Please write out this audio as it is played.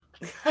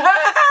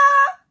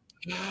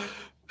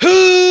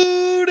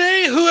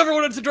Hooday! Whoever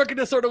wanted to Drunk and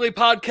Disorderly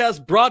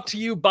podcast brought to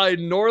you by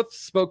North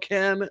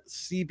Spokane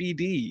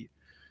CBD.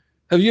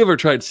 Have you ever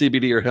tried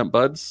CBD or hemp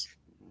buds?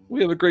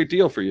 We have a great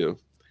deal for you.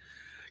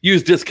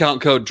 Use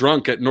discount code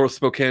DRUNK at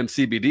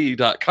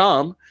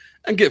northspokanecbd.com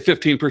and get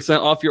 15%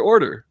 off your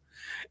order.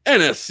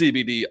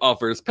 NSCBD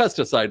offers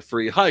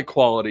pesticide-free,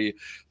 high-quality,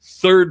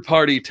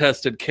 third-party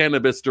tested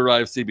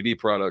cannabis-derived CBD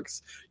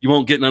products. You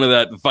won't get none of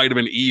that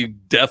vitamin E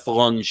death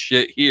lung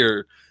shit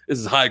here. This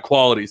is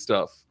high-quality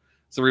stuff.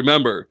 So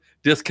remember,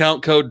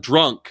 discount code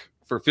DRUNK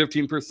for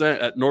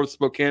 15% at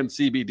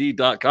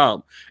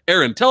northspokanecbd.com.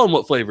 Aaron, tell them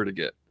what flavor to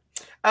get.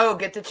 Oh,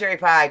 get the cherry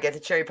pie. Get the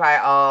cherry pie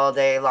all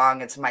day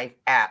long. It's my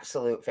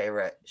absolute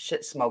favorite.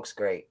 Shit smokes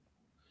great.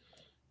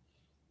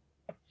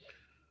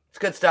 It's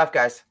good stuff,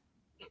 guys.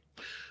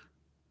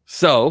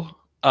 So,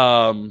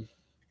 couple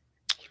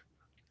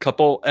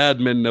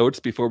admin notes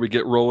before we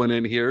get rolling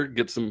in here,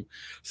 get some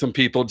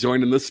people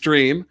joining the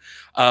stream.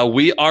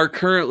 We are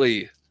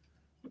currently,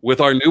 with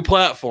our new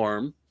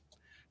platform,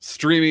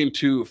 streaming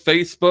to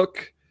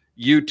Facebook,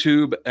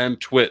 YouTube,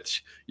 and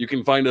Twitch. You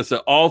can find us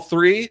at all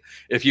three.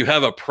 If you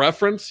have a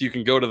preference, you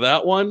can go to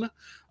that one.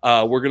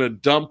 We're gonna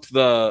dump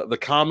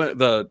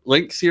the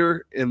links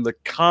here in the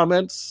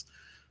comments.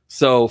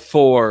 So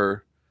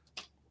for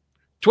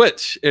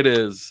Twitch, it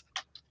is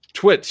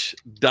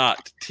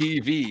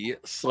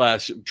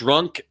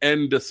twitch.tv/drunk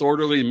and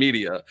disorderly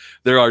media.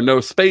 There are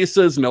no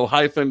spaces, no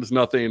hyphens,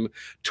 nothing.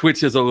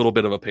 Twitch is a little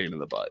bit of a pain in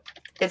the butt.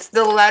 It's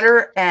the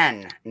letter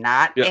N,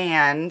 not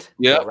and.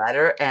 The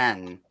letter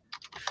N.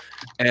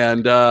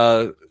 And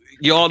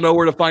you all know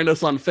where to find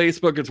us on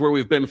Facebook. It's where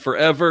we've been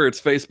forever.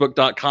 It's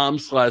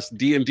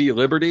facebook.com/D&D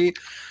Liberty.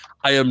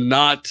 I am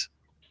not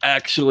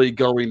actually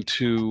going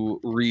to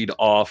read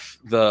off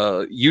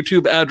the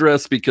YouTube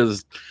address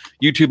because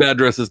YouTube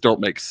addresses don't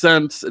make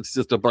sense. It's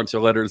just a bunch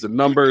of letters and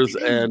numbers,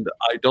 and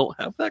I don't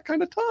have that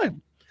kind of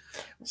time.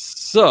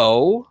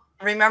 So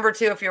remember,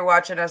 too, if you're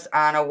watching us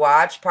on a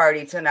watch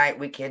party tonight,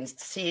 we can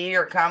see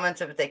your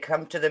comments. If they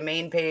come to the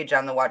main page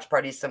on the watch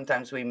party,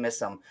 sometimes we miss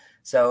them.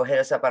 So hit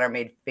us up on our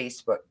main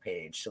Facebook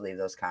page to leave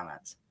those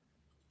comments.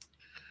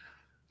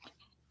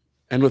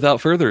 And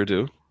without further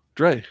ado,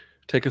 Dre,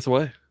 take us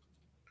away.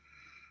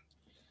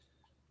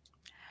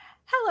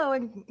 Hello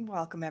and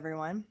welcome,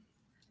 everyone.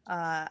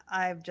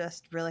 I've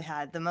just really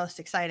had the most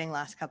exciting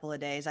last couple of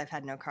days. I've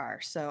had no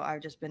car, so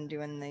I've just been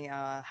doing the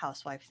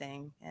housewife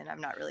thing, and I'm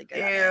not really good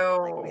at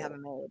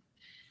it.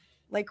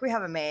 Like we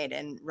have a maid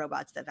and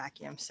robots that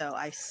vacuum, so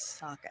I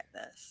suck at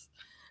this.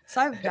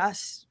 So I've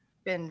just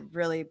been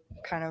really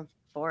kind of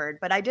bored,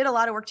 but I did a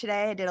lot of work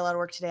today.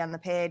 On the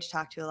page,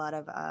 talked to a lot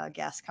of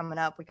guests coming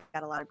up. We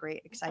got a lot of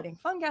great, exciting,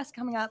 fun guests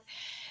coming up.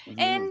 Mm-hmm.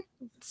 And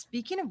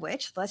speaking of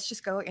which, let's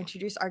just go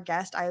introduce our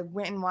guest. I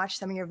went and watched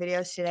some of your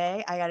videos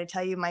today. I got to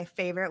tell you, my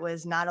favorite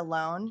was Not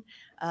Alone.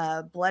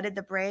 Blooded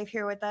the Brave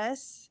here with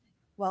us.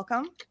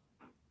 Welcome.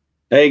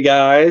 Hey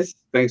guys,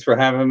 thanks for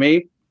having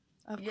me.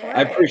 Yeah.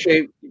 I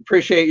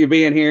appreciate you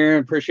being here.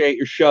 Appreciate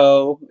your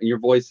show and your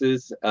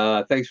voices.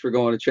 Thanks for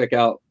going to check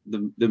out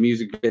the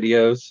music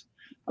videos.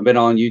 I've been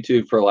on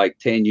YouTube for like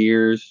 10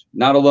 years.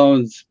 Not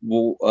Alone's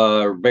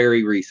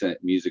very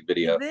recent music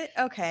video.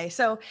 Okay,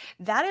 so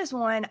that is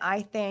one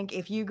I think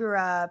if you're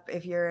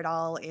at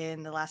all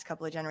in the last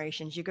couple of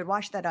generations, you could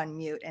watch that on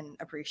mute and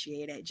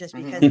appreciate it just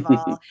because of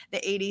all the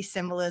 80s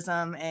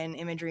symbolism and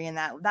imagery, and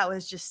that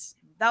was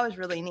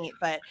really neat.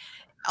 But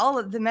all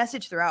of the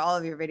message throughout all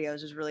of your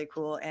videos is really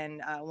cool,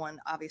 and one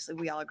obviously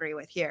we all agree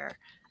with here.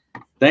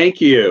 Thank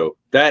you.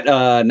 That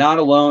Not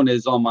Alone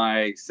is on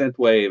my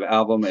Synthwave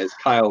album as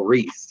Kyle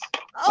Reese.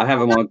 I have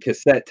him on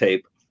cassette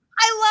tape.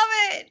 I love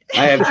it.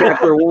 I have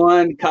chapter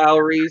 1. Kyle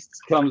Reese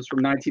comes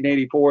from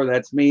 1984.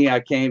 That's me.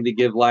 I came to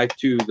give life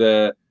to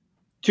the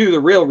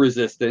real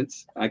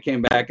resistance. I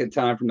came back in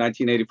time from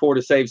 1984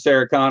 to save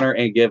Sarah Connor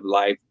and give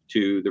life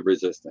to the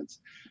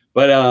resistance.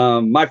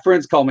 But my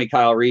friends call me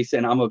Kyle Reese,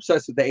 and I'm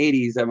obsessed with the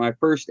 80s. At my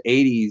first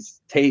 80s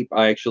tape,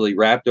 I actually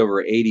rapped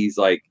over 80s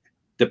like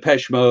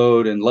Depeche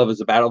Mode and Love is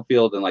a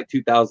Battlefield in like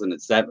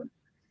 2007.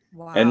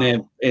 Wow. And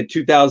then in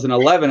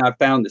 2011, I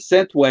found the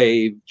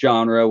synthwave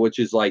genre, which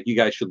is like, you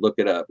guys should look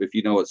it up. If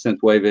you know what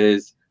synthwave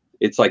is,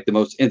 it's like the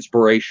most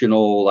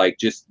inspirational, like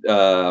just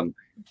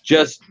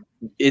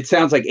it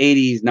sounds like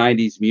 80s,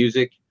 90s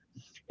music.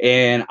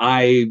 And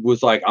I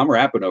was like, I'm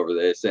rapping over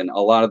this. And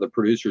a lot of the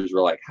producers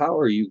were like, how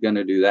are you going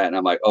to do that? And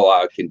I'm like, oh,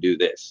 I can do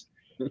this.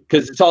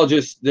 Because it's all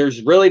just,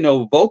 there's really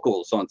no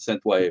vocals on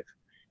synthwave.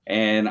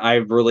 And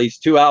I've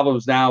released 2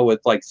 albums now with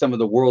like some of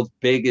the world's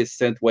biggest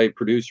synthwave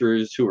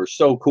producers who are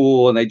so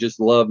cool, and they just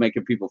love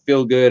making people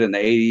feel good in the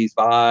 80s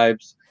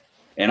vibes.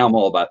 And I'm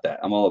all about that.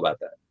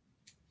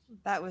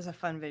 That was a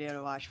fun video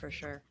to watch for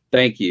sure.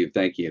 Thank you.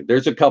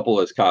 There's a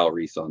couple as Kyle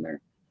Reese on there.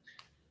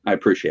 I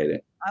appreciate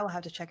it. I will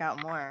have to check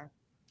out more.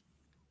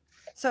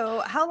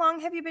 So how long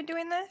have you been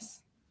doing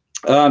this?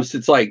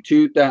 Since like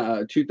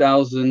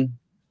 2000,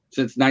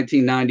 since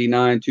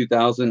 1999,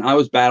 2000. I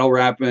was battle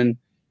rapping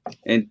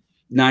and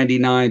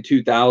 99,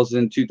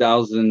 2000,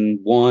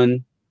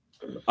 2001.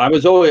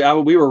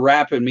 we were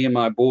rapping. Me and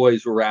my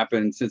boys were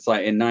rapping since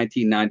like in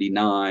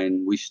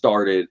 1999 we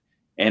started,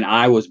 and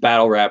I was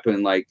battle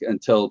rapping like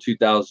until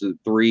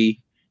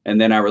 2003,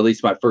 and then I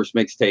released my first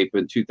mixtape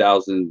in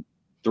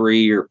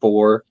 2003 or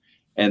 4,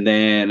 and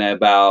then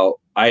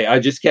I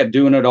just kept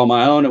doing it on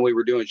my own, and we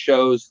were doing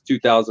shows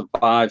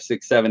 2005,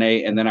 6, 7,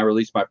 8, and then I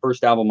released my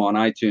first album on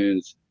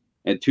iTunes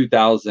in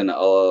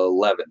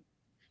 2011.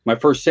 My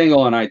first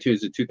single on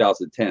iTunes in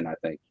 2010, I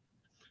think.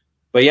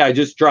 But yeah, I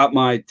just dropped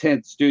my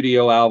 10th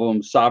studio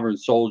album, Sovereign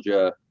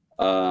Soldier,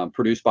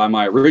 produced by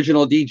my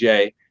original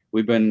DJ.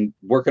 We've been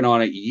working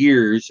on it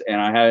years, and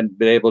I hadn't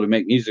been able to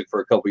make music for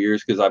a couple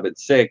years because I've been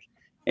sick.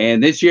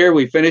 And this year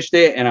we finished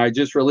it, and I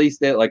just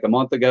released it like a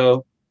month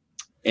ago.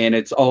 And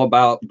it's all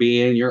about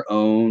being your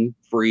own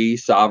free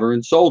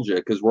sovereign soldier,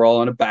 because we're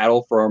all in a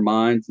battle for our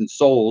minds and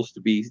souls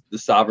to be the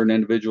sovereign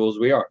individuals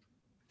we are.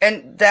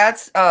 And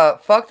that's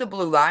Fuck the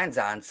Blue Line's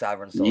on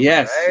Sovereign Soldier,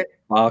 yes, right?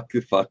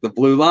 Fuck the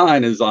Blue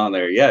Line is on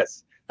there.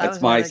 Yes,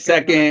 that's my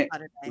second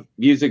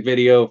music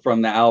video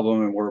from the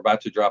album, and we're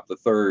about to drop the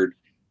third,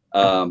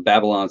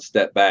 Babylon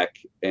Step Back.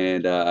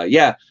 And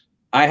yeah,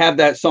 I have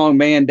that song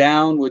Man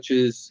Down, which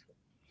is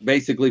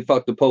basically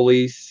fuck the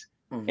police.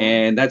 Mm-hmm.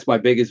 And that's my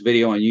biggest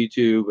video on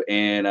YouTube.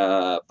 And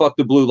Fuck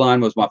the Blue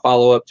Line was my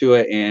follow-up to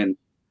it. And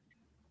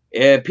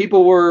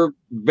people were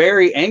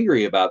very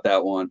angry about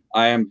that one.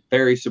 I am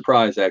very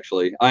surprised,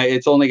 actually.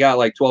 It's only got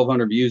like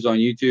 1,200 views on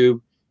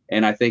YouTube.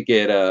 And I think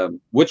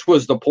which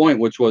was the point,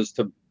 which was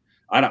to,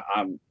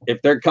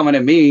 if they're coming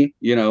at me,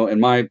 you know, and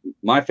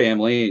my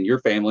family and your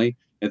family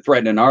and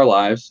threatening our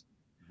lives,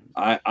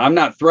 I'm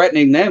not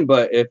threatening them.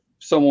 But if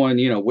someone,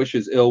 you know,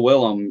 wishes ill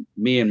will on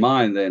me and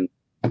mine, then,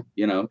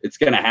 you know, it's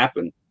going to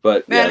happen.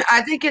 But man, yeah.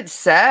 I think it's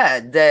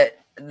sad that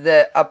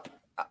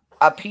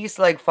a piece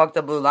like Fuck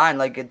the Blue Line,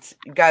 like, it's,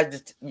 guys,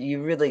 just,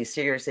 you really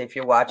seriously, if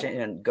you're watching,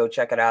 and go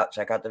check it out,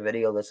 check out the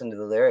video, listen to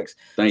the lyrics.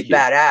 Thank you.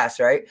 Badass,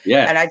 right?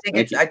 Yeah. And I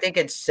think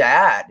it's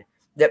sad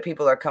that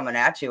people are coming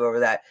at you over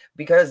that,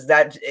 because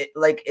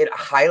it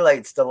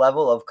highlights the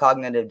level of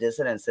cognitive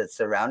dissonance that's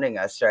surrounding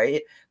us,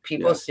 right?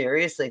 People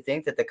seriously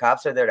think that the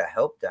cops are there to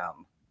help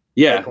them.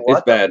 Yeah, like,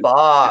 it's bad.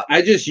 Fuck?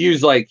 I just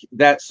use like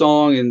that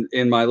song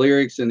in my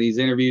lyrics and these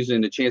interviews,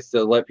 and a chance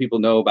to let people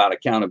know about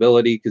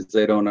accountability, because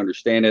they don't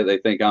understand it. They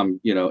think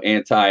I'm, you know,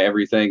 anti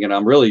everything, and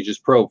I'm really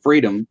just pro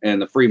freedom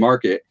and the free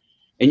market.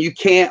 And you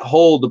can't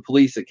hold the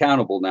police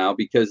accountable now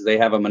because they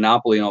have a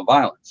monopoly on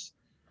violence.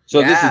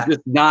 So this is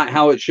just not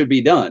how it should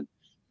be done.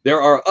 There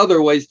are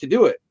other ways to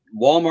do it.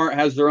 Walmart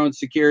has their own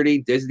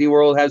security. Disney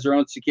World has their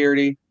own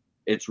security.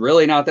 It's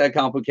really not that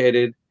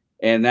complicated.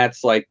 And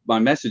that's like my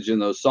message in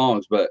those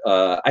songs. But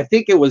I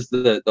think it was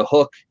the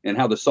hook and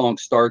how the song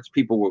starts.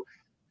 People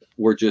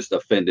were just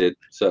offended.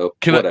 So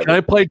can I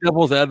play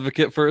devil's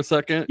advocate for a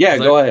second? Yeah,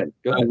 go ahead.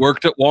 I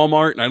worked at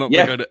Walmart, and I don't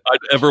think I'd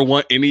ever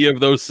want any of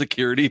those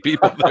security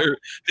people there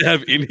to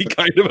have any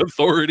kind of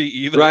authority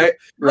either. Right.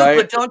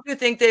 But don't you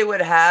think they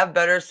would have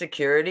better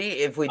security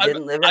if we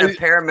didn't live in a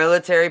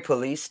paramilitary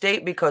police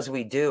state? Because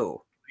we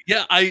do.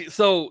 Yeah,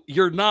 so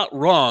you're not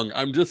wrong.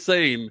 I'm just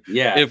saying,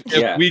 if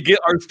we get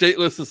our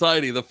stateless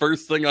society, the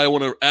first thing I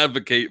want to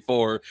advocate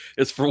for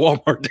is for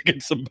Walmart to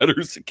get some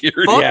better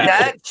security. Fuck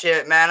that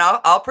shit, man.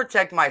 I'll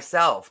protect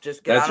myself.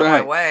 Just get out of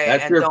my way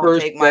and don't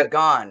take my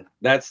gun.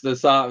 That's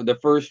the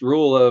first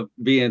rule of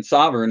being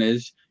sovereign,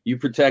 is you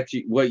protect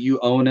what you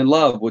own and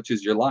love, which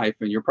is your life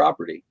and your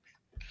property.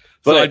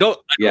 But so I don't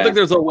think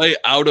there's a way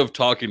out of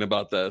talking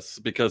about this,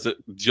 because it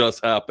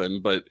just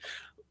happened. But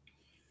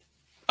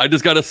I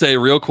just got to say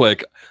real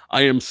quick,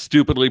 I am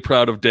stupidly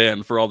proud of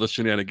Dan for all the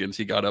shenanigans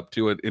he got up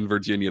to in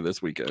Virginia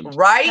this weekend.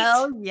 Right?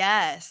 Hell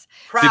yes.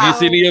 Proud. Did you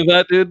see any of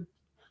that, dude?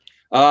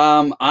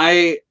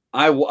 I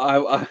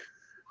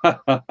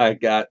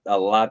got a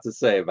lot to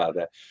say about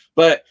that.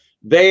 But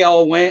they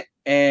all went,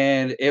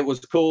 and it was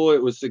cool.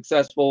 It was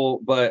successful.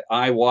 But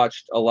I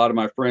watched a lot of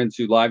my friends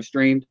who live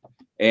streamed,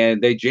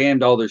 and they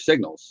jammed all their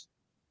signals.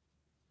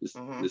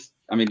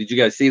 I mean, did you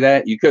guys see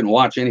that? You couldn't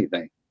watch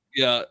anything.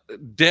 Yeah,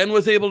 Dan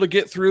was able to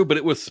get through, but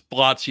it was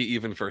splotchy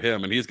even for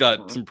him, and he's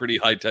got some pretty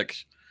high tech.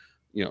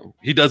 You know,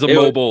 he does a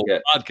mobile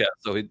podcast,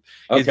 so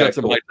he's got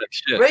some high tech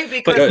shit. Right,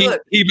 because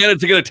he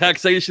managed to get a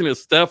taxation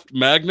as theft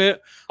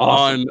magnet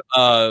on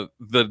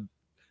the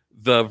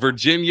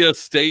Virginia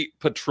State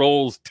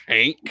Patrol's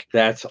tank.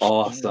 That's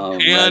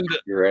awesome. And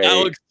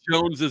Alex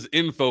Jones's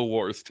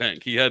InfoWars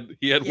tank. He had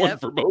one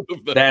for both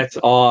of them. That's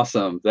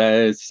awesome. That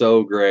is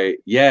so great.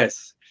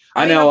 Yes.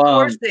 I know. Of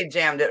course they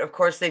jammed it. Of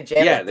course they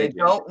jammed it.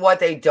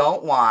 What they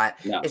don't want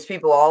is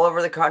people all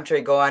over the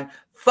country going,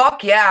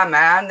 fuck yeah,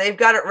 man. They've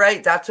got it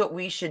right. That's what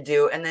we should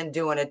do. And then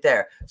doing it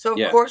there. So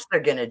of course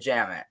they're going to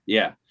jam it.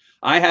 Yeah.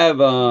 I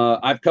have,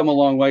 I've come a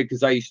long way,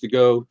 because I used to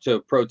go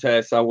to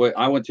protests. I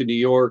went to New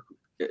York,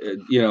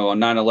 you know, on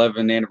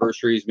 9/11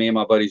 anniversaries. Me and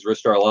my buddies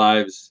risked our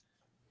lives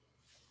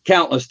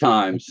countless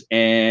times.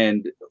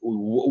 And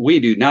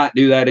we do not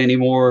do that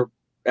anymore.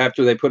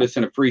 After they put us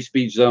in a free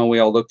speech zone, we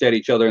all looked at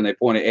each other and they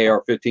pointed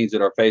AR-15s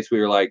at our face.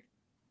 We were like,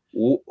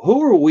 who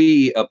are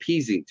we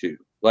appeasing to?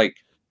 Like,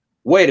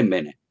 wait a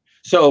minute.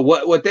 So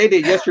what they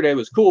did yesterday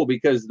was cool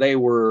because they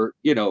were,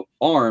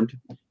 armed,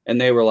 and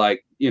they were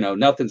like,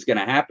 nothing's going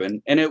to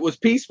happen. And it was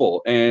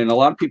peaceful. And a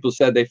lot of people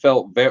said they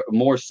felt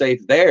more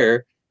safe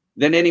there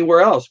than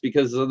anywhere else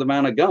because of the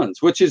amount of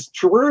guns, which is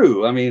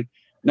true. I mean,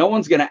 no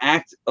one's going to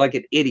act like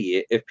an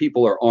idiot if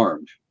people are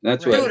armed.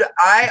 That's right. Dude,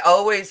 I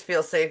always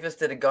feel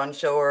safest at a gun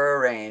show or a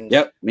range.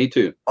 Yep, me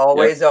too.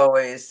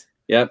 Always.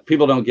 Yep,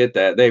 people don't get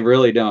that. They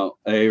really don't.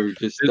 They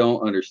just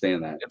don't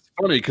understand that. It's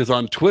funny because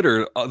on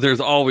Twitter, there's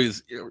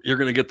always, you're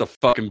going to get the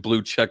fucking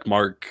blue check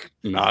mark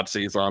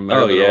Nazis on there.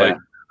 Oh, yeah.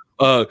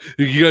 Like,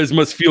 you guys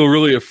must feel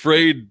really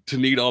afraid to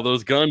need all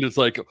those guns. It's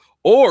like,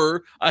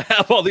 or I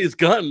have all these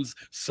guns,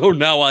 so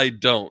now I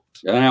don't.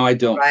 Now I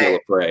don't feel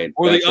afraid.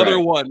 Or the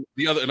other one,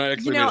 and I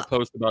actually made a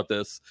post about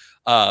this.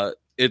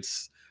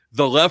 It's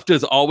the left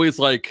is always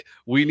like,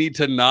 we need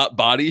to not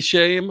body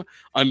shame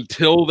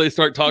until they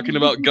start talking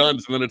about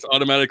guns, and then it's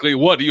automatically,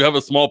 what, do you have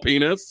a small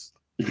penis?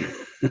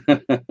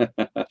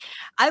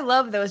 I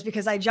love those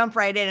because I jump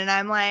right in and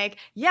I'm like,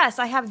 yes,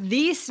 I have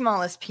the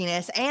smallest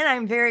penis and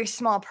I'm a very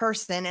small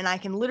person and I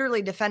can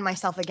literally defend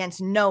myself against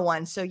no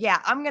one. So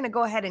yeah, I'm going to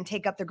go ahead and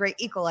take up the great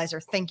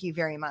equalizer. Thank you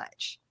very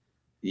much.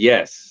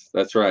 Yes,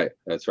 that's right.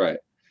 That's right.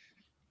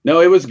 No,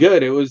 it was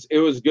good. It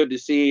was good to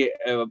see.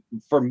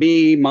 For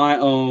me, my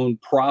own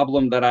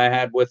problem that I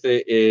had with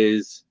it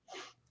is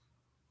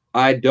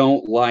I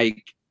don't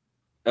like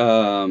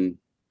no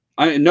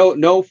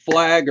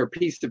flag or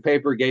piece of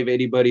paper gave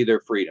anybody their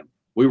freedom.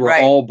 We were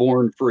all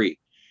born free.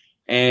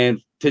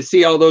 And to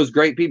see all those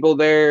great people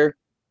there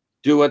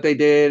do what they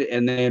did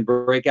and then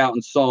break out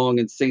in song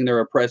and sing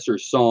their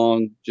oppressor's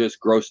song just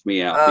grossed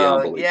me out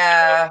beyond belief.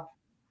 Yeah.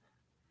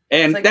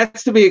 And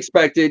that's to be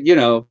expected.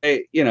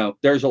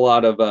 There's a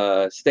lot of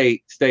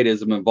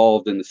statism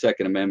involved in the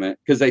Second Amendment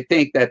because they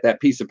think that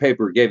piece of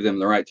paper gave them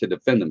the right to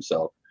defend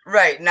themselves.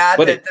 Right. Not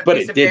but that the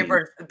piece of didn't.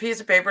 paper. The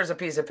piece of paper is a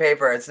piece of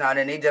paper. It's not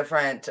any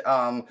different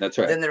That's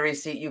right. than the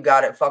receipt you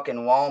got at fucking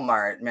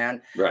Walmart,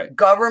 man. Right.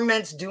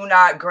 Governments do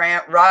not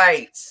grant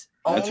rights.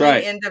 That's Only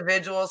right.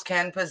 individuals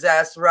can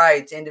possess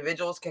rights.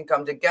 Individuals can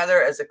come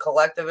together as a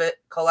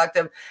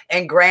collective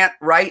and grant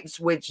rights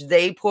which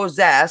they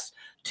possess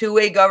to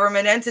a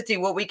government entity.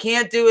 What we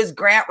can't do is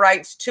grant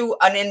rights to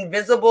an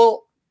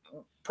invisible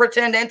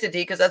pretend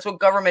entity, because that's what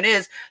government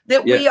is,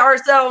 that we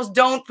ourselves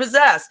don't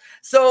possess.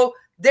 So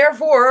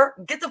therefore,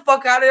 get the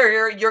fuck out of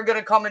here. You're going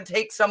to come and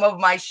take some of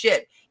my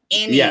shit.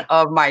 Any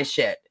of my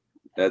shit.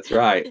 That's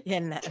right.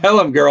 Tell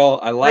him, girl.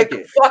 I like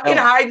it. Fucking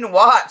hide and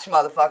watch,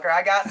 motherfucker.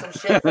 I got some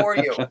shit for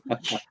you.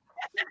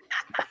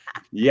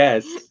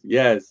 Yes.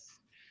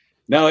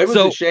 No, it was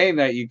a shame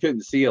that you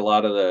couldn't see a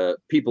lot of the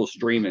people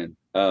streaming.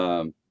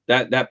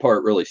 That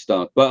part really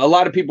stunk. But a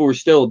lot of people were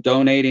still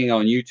donating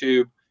on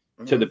YouTube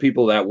to the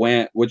people that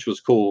went, which was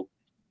cool.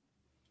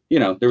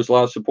 There was a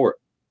lot of support.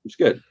 It was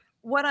good.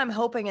 What I'm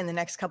hoping in the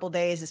next couple of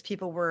days is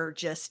people were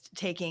just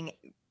taking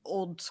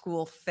old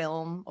school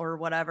film or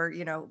whatever,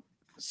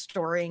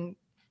 storing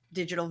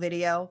digital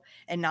video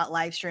and not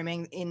live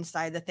streaming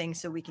inside the thing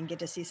so we can get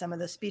to see some of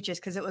the speeches,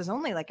 because it was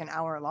only like an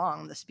hour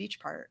long, the speech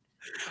part.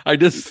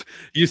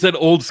 You said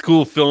old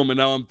school film, and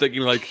now I'm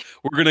thinking like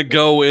we're gonna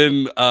go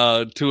in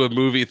to a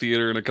movie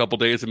theater in a couple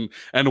days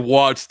and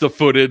watch the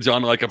footage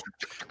on like a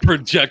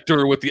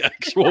projector with the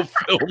actual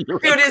film.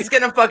 Dude, it's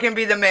gonna fucking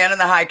be The Man in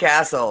the High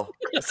Castle,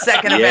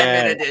 Second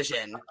Amendment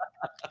edition.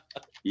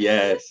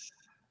 Yes.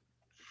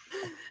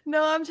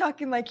 No, I'm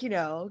talking like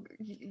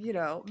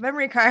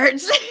memory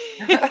cards.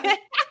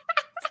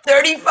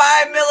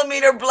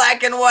 35mm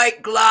black and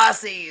white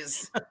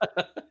glossies.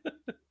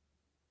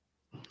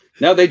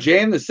 No, they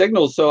jammed the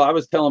signals. So I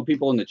was telling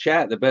people in the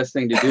chat, the best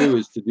thing to do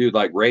is to do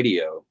like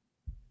radio.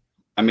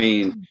 I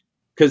mean,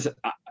 because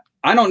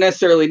I don't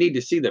necessarily need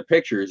to see the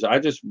pictures. I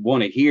just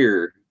want to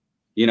hear,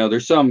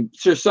 there's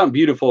something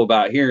beautiful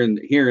about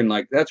hearing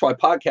like, that's why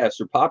podcasts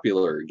are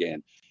popular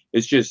again.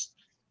 It's just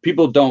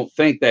people don't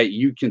think that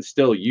you can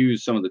still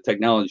use some of the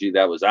technology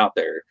that was out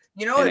there.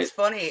 What's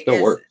funny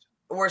is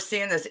we're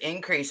seeing this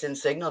increase in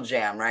signal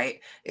jam,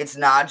 right? It's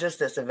not just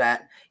this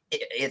event.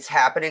 It's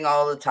happening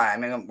all the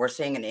time, and we're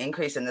seeing an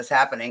increase in this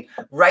happening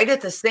right at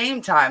the same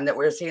time that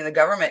we're seeing the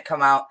government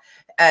come out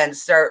and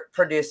start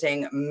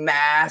producing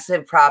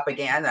massive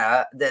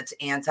propaganda that's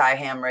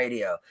anti-ham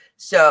radio.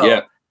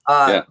 So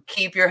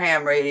keep your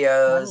ham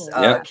radios,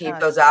 keep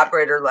those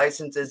operator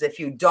licenses. If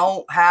you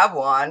don't have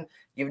one,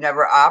 you've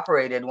never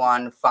operated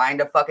one,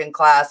 find a fucking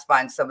class,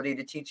 find somebody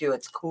to teach you.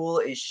 It's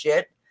cool as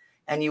shit,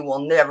 and you will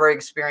never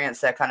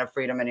experience that kind of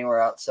freedom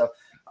anywhere else. So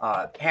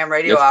ham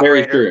radio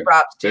operators,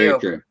 props to you.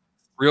 True.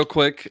 Real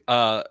quick,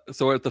 so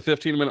we're at the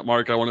 15-minute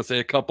mark. I want to say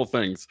a couple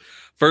things.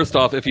 First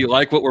off, if you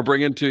like what we're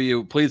bringing to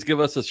you, please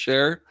give us a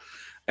share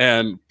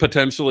and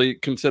potentially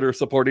consider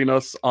supporting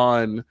us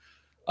on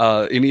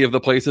any of the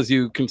places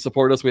you can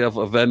support us. We have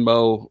a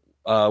Venmo,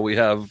 we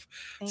have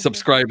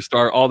Subscribe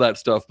Star, all that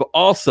stuff. But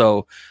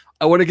also,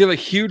 I want to give a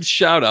huge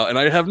shout out, and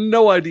I have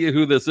no idea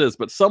who this is,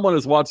 but someone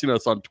is watching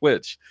us on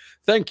Twitch.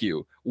 Thank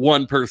you,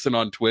 one person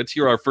on Twitch.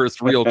 You're our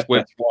first real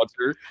Twitch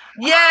watcher.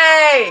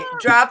 Yay!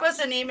 Drop us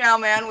an email,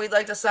 man. We'd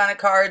like to sign a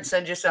card,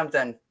 send you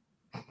something.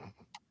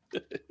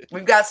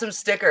 We've got some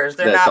stickers.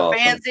 They're That's not awesome.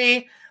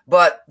 fancy,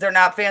 but they're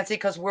not fancy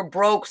because we're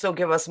broke, so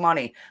give us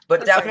money.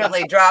 But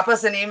definitely drop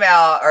us an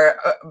email or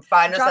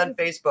find us on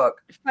Facebook.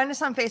 Find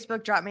us on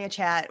Facebook. Drop me a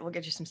chat. We'll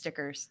get you some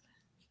stickers.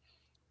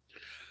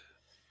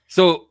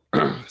 So,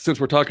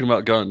 since we're talking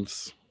about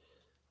guns,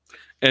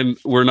 and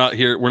we're not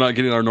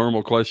getting our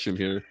normal question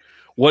here.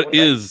 What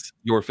is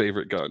your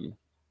favorite gun?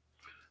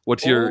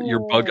 What's your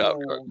bug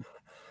out gun?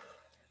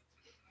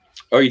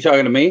 Are you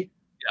talking to me?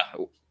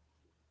 Yeah.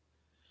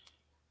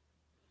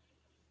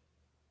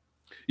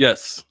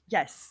 Yes.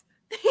 Yes.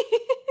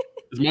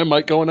 Is my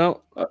mic going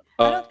out? I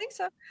don't think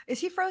so. Is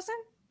he frozen?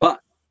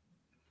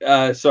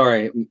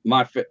 Sorry,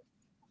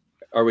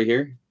 are we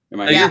here?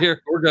 Am I Hey, here? you're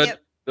here. We're good.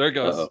 Yep. There it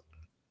goes. Uh-oh.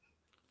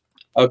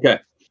 Okay.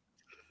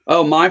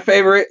 Oh, my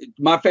favorite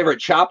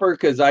chopper,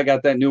 because I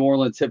got that New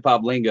Orleans hip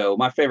hop lingo.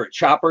 My favorite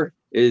chopper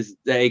is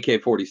the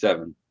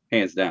AK-47,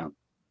 hands down.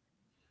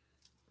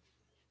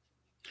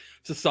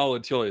 It's a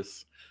solid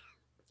choice.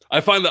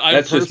 I find that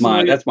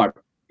That's my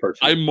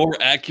personal. I'm more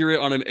accurate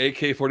on an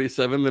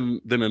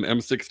AK-47 than an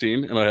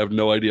M16, and I have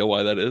no idea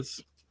why that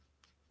is.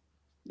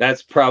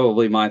 That's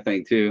probably my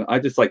thing too. I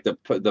just like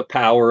the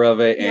power of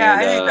it. Yeah,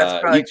 and, I think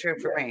that's probably true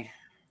for me.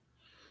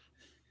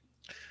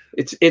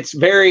 It's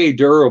very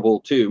durable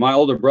too. My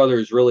older brother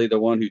is really the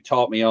one who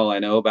taught me all I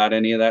know about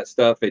any of that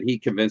stuff, and he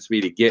convinced me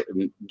to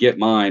get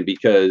mine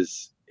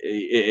because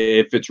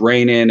if it's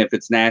raining, if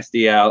it's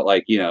nasty out,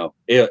 like, you know,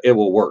 it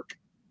will work.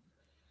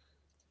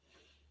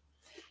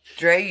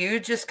 Dre, you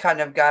just kind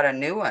of got a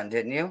new one,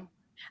 didn't you?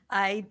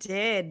 I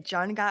did.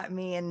 John got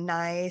me a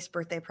nice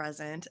birthday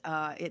present.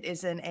 It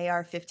is an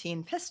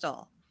AR-15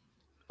 pistol.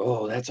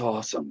 Oh, that's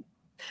awesome.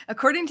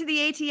 According to the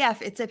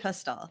ATF, it's a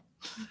pistol.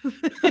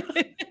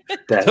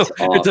 That's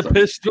awesome.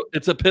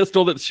 It's a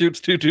pistol that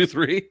shoots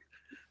 223.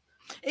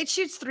 It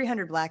shoots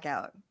 300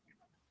 blackout.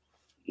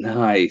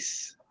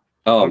 Nice.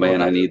 Oh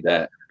man, I need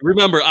that.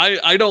 Remember,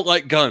 I don't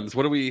like guns.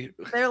 What do we?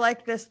 They're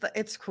like this.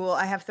 It's cool.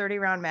 I have 30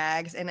 round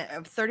mags and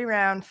a 30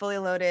 round fully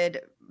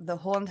loaded. The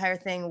whole entire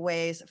thing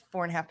weighs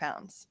 4.5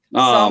 pounds.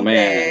 Oh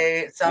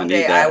man.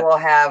 Someday I will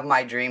have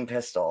my dream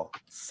pistol.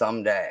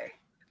 Someday.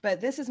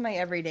 But this is my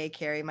everyday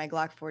carry, my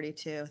Glock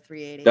 42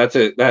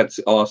 380. That's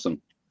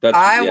awesome.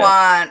 I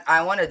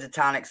want a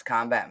Detonix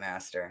Combat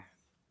Master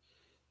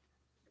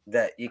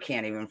that you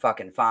can't even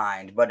fucking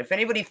find. But if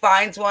anybody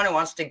finds one and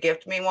wants to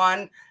gift me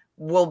one,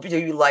 we'll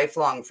be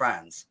lifelong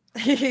friends.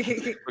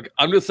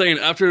 I'm just saying,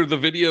 after the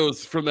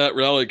videos from that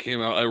rally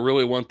came out, I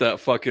really want that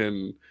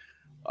fucking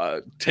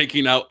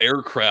taking out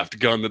aircraft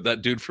gun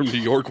that dude from New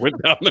York went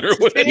down there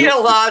with. You need a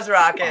Laws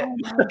rocket. Oh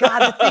my God,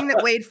 the thing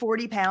that weighed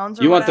 40 pounds.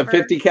 Or you whatever. want the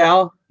 50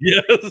 cal?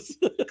 Yes.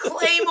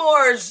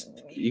 Claymores.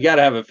 You got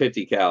to have a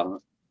 50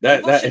 cal.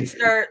 People should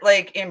start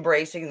like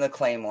embracing the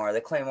Claymore.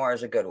 The Claymore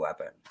is a good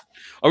weapon.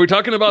 Are we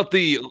talking about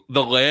the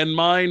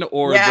landmine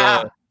or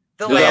the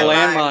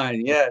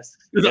landmine? Yes.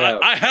 Yeah.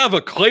 I have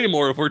a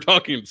Claymore if we're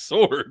talking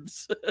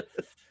swords.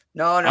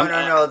 No.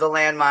 The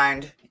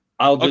landmine.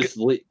 I'll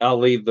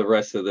leave the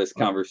rest of this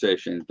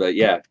conversation, but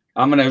yeah,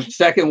 I'm gonna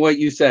second what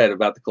you said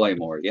about the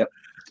Claymore. Yep.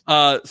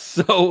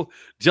 So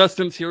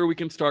Justin's here. We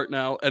can start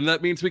now, and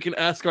that means we can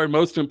ask our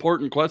most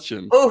important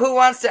question. Oh, who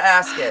wants to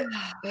ask it?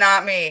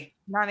 Not me.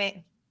 Not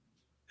me.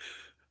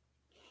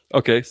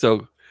 Okay,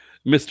 so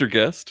Mr.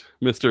 Guest,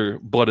 Mr.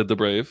 Blooded the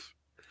Brave,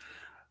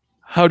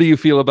 how do you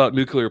feel about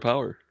nuclear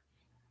power?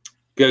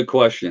 Good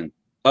question.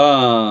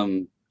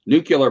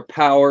 Nuclear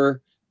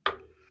power,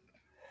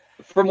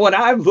 from what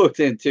I've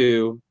looked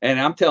into, and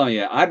I'm telling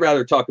you, I'd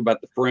rather talk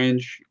about the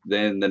fringe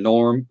than the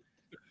norm,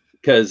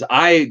 because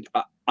I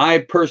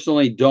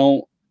personally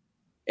don't.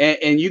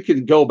 And you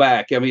can go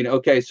back. I mean,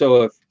 okay,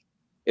 so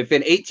if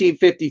in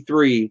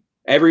 1853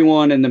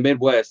 everyone in the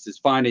Midwest is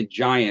finding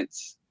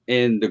giants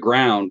in the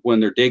ground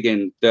when they're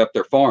digging up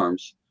their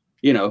farms,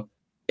 you know,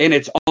 and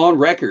it's on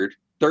record,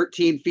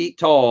 13 feet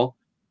tall,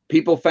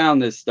 people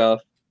found this stuff.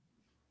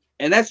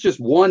 And that's just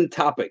one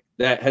topic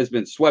that has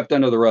been swept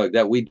under the rug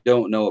that we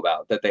don't know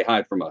about, that they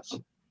hide from us.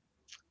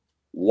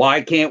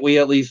 Why can't we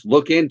at least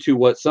look into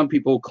what some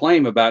people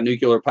claim about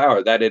nuclear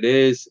power, that it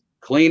is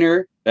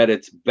cleaner, that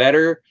it's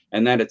better,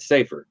 and that it's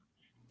safer?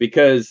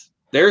 Because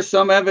there's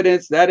some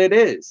evidence that it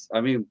is. I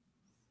mean,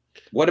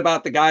 what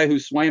about the guy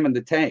who's slamming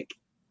the tank?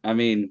 I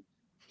mean,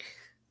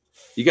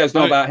 you guys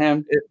know about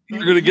him?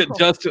 You're going to get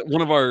Justin,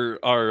 one of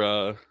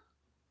our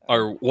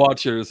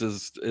watchers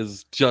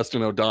is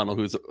Justin O'Donnell,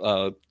 who's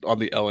on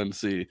the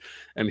LNC,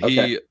 and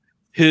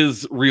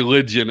his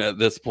religion at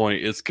this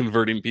point is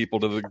converting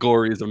people to the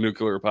glories of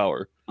nuclear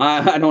power.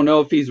 I don't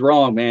know if he's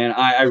wrong, man.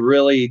 I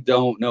really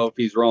don't know if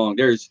he's wrong.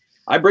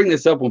 I bring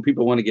this up when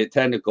people want to get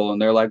technical,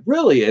 and they're like,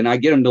 really? And I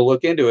get them to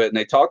look into it, and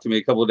they talk to me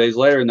a couple of days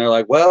later, and they're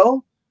like,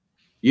 well,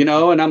 you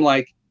know, and I'm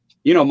like,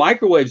 you know,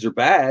 microwaves are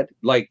bad.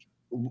 Like,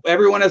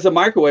 everyone has a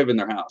microwave in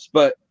their house,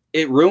 but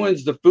it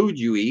ruins the food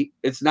you eat.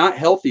 It's not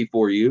healthy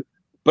for you,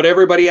 but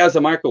everybody has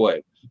a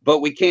microwave. But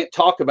we can't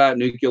talk about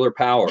nuclear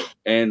power.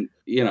 And,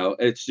 you know,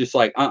 it's just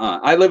like,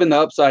 I live in the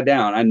upside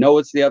down. I know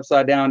it's the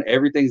upside down.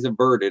 Everything's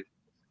inverted.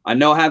 I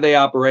know how they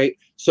operate.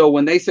 So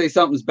when they say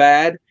something's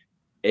bad,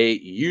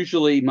 it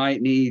usually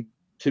might need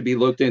to be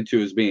looked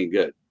into as being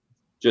good.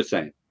 Just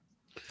saying.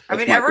 I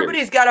mean,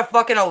 everybody's got a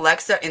fucking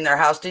Alexa in their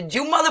house. Did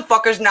you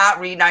motherfuckers not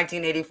read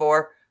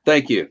 1984?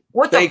 Thank you.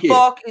 What the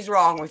fuck is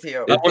wrong with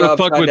you? I want to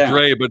fuck with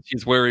Dre, but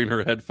she's wearing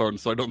her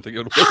headphones, so I don't think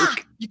it'll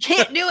work. You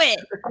can't do it.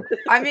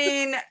 I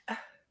mean,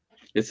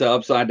 it's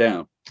upside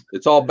down.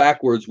 It's all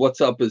backwards.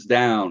 What's up is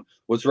down.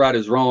 What's right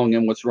is wrong,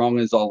 and what's wrong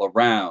is all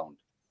around.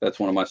 That's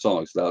one of my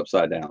songs, The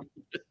Upside Down.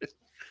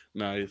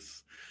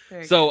 Nice.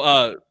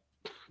 So,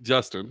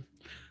 Justin,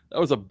 that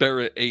was a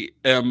Barrett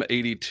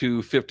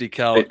M82 50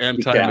 cal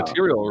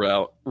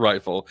anti-material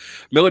rifle.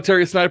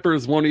 Military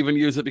snipers won't even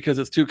use it because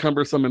it's too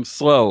cumbersome and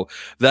slow.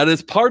 That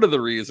is part of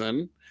the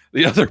reason.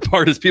 The other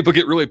part is people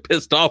get really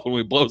pissed off when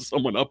we blow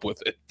someone up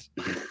with it.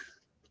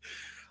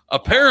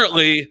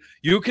 Apparently,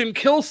 you can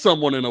kill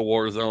someone in a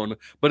war zone,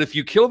 but if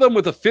you kill them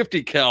with a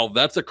 50 cal,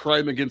 that's a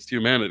crime against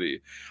humanity.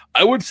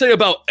 I would say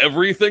about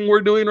everything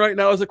we're doing right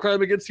now is a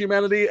crime against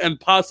humanity, and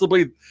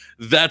possibly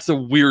that's a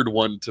weird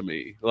one to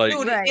me. Like,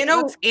 dude,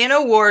 in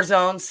a war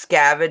zone,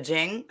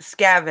 scavenging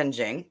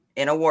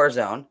in a war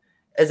zone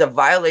is a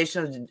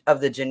violation of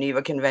the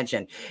Geneva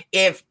Convention.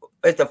 If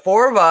the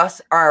four of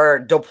us are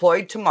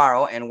deployed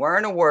tomorrow and we're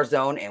in a war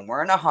zone and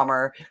we're in a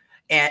Hummer,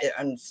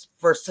 and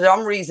for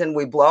some reason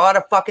we blow out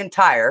a fucking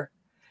tire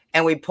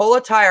and we pull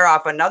a tire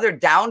off another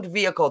downed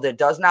vehicle that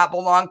does not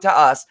belong to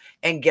us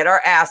and get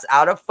our ass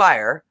out of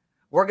fire,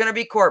 we're going to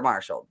be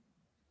court-martialed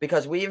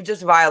because we've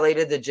just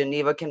violated the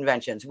Geneva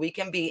Conventions. We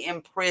can be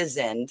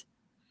imprisoned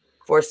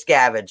for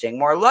scavenging.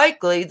 More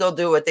likely, they'll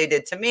do what they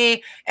did to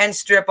me and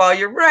strip all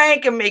your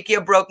rank and make you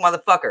a broke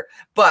motherfucker.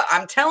 But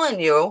I'm telling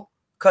you,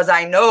 because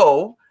I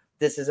know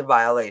this is a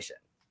violation.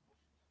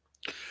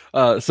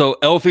 So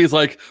Elfie's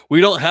like,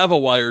 we don't have a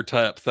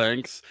wiretap,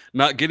 thanks.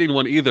 Not getting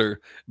one either.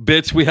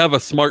 Bitch, we have a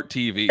smart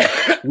TV.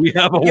 We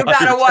have a You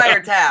got a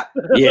wiretap.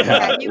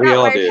 Yeah, you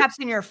got wiretaps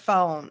in your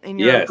phone, in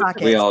your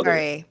pocket. We all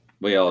do.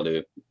 We all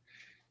do.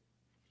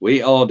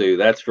 We all do,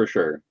 that's for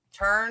sure.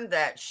 Turn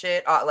that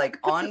shit off,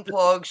 like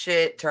unplug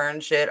shit,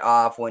 turn shit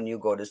off when you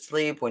go to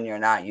sleep, when you're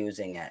not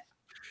using it.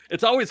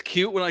 It's always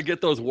cute when I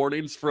get those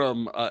warnings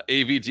from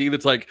AVG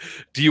that's like,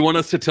 do you want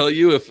us to tell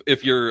you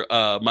if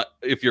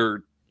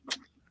your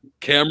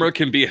camera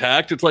can be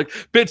hacked? It's like,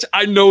 bitch,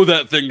 I know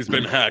that thing's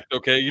been hacked,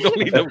 okay? You don't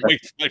need to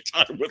waste my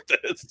time with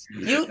this.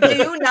 Do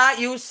you not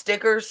use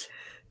stickers?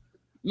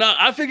 No,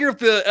 I figure if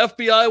the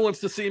FBI wants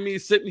to see me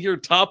sitting here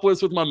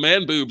topless with my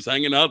man boobs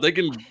hanging out, they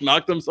can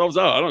knock themselves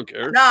out. I don't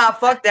care. Nah,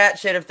 fuck that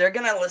shit. If they're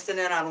going to listen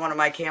in on one of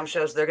my cam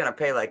shows, they're going to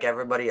pay like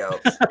everybody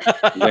else.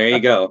 There you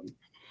go.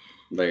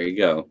 There you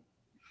go.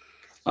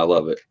 I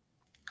love it.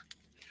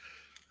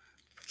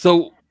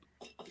 So,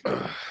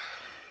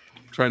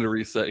 trying to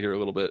reset here a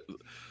little bit.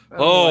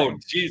 Oh,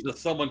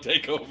 Jesus, someone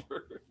take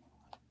over.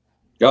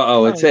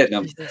 Uh-oh, it's hitting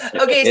them.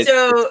 Okay,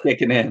 it's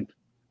kicking in.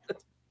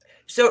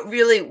 So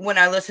really, when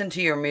I listen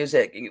to your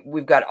music,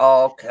 we've got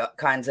all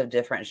kinds of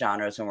different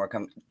genres when we're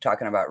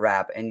talking about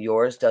rap, and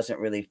yours doesn't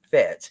really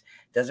fit.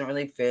 Doesn't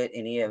really fit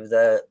any of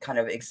the kind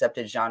of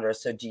accepted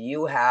genres. So do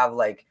you have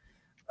like,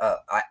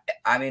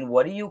 I mean,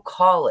 what do you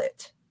call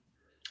it?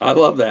 I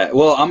love that.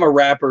 Well, I'm a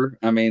rapper.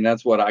 I mean,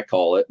 that's what I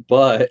call it.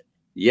 But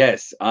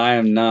yes, I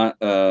am not.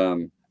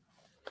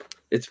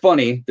 It's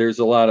funny. There's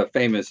a lot of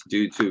famous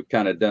dudes who've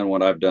kind of done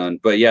what I've done.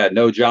 But yeah,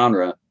 no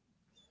genre.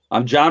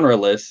 I'm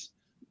genreless.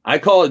 I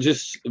call it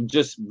just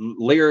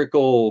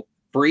lyrical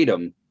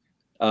freedom,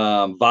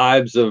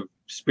 vibes of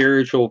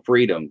spiritual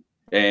freedom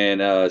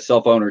and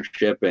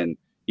self-ownership, and,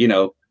 you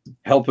know,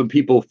 helping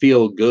people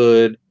feel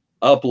good,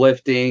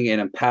 uplifting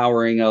and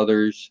empowering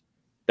others.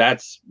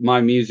 That's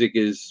my music,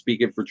 is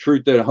speaking for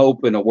truth and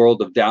hope in a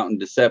world of doubt and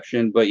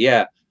deception. But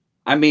yeah,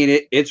 I mean,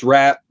 it's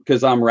rap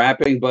because I'm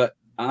rapping, but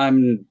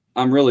I'm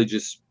really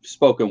just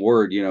spoken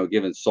word, you know,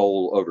 giving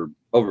soul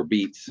over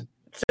beats.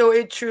 So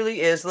it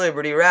truly is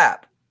liberty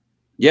rap.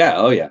 Yeah.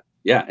 Oh, yeah.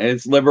 Yeah. And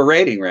it's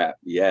liberating rap.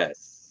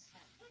 Yes.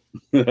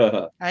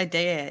 I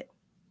dig it.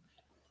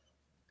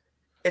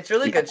 It's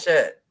really good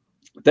shit.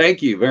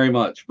 Thank you very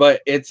much.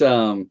 But it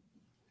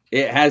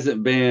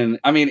hasn't been,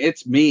 I mean,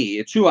 it's me.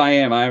 It's who I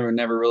am. I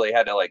never really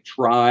had to like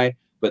try,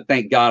 but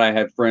thank God I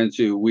had friends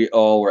who we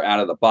all were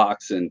out of the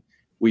box and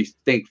we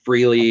think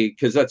freely,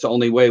 because that's the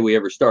only way we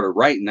ever started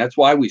writing. That's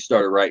why we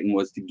started writing,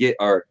 was to get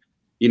our,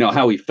 you know,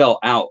 how we felt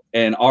out.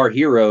 And our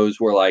heroes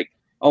were like,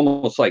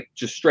 almost like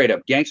just straight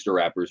up gangster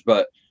rappers.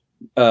 But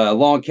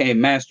along came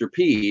Master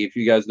P. If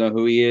you guys know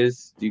who he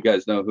is, do you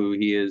guys know who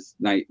he is?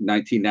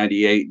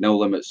 1998, No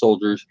Limit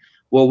Soldiers.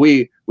 Well,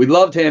 we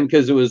loved him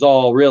because it was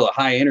all real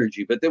high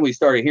energy. But then we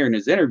started hearing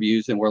his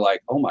interviews and we're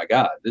like, oh my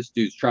God, this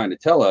dude's trying to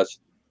tell us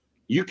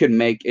you can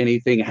make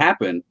anything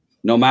happen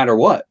no matter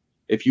what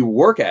if you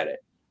work at it.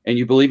 and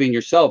you believe in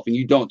yourself, and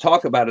you don't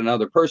talk about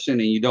another person,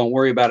 and you don't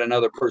worry about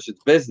another person's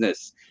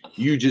business.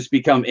 You just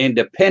become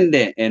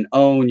independent and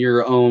own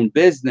your own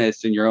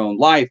business and your own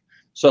life.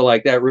 So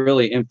like that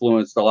really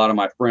influenced a lot of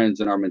my friends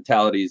and our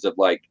mentalities of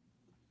like,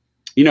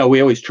 you know,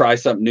 we always try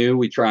something new.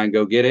 We try and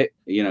go get it.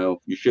 You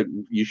know, you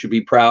should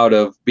be proud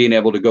of being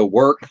able to go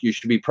work. You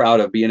should be proud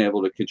of being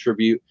able to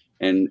contribute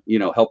and, you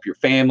know, help your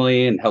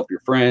family and help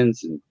your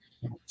friends. And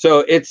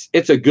so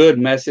it's a good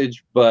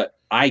message, but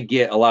I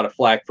get a lot of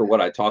flack for what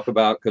I talk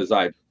about because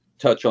I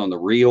touch on the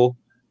real,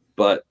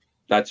 but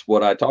that's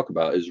what I talk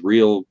about is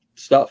real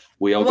stuff.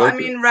 We all go through. I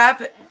mean,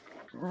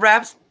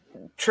 rap's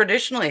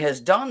traditionally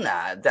has done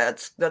that.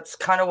 That's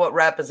kind of what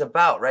rap is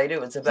about, right? It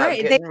was about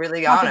getting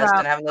really honest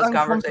and having those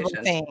conversations.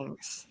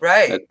 Things.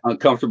 Right.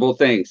 Uncomfortable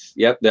things.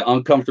 Yep. The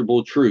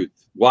uncomfortable truth.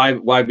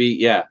 Why be?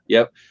 Yeah.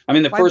 Yep. I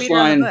mean, the first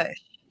line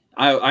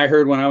I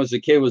heard when I was a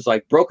kid was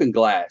like broken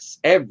glass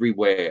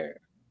everywhere.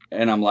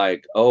 And I'm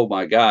like, oh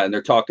my God. And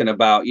they're talking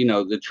about, you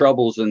know, the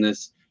troubles in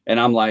this. And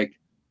I'm like,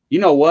 you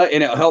know what?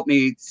 And it helped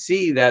me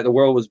see that the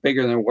world was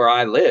bigger than where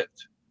I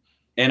lived.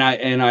 And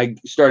I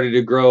started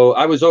to grow.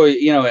 I was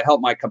always, you know, it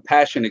helped my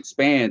compassion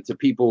expand to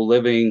people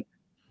living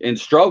in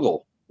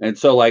struggle. And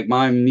so like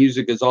my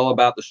music is all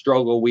about the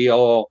struggle.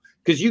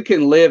 Because you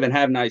can live and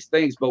have nice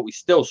things, but we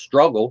still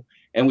struggle,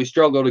 and we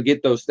struggle to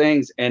get those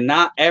things. And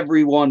not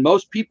everyone,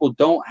 most people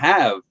don't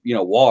have, you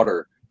know,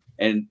 water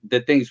and the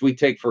things we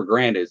take for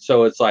granted.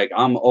 So it's like,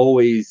 I'm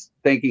always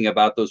thinking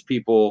about those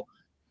people.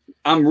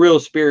 I'm real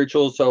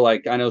spiritual. So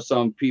like, I know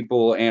some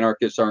people,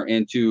 anarchists, aren't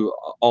into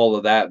all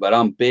of that, but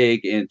I'm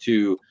big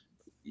into,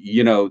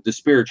 you know, the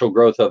spiritual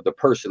growth of the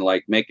person,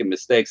 like making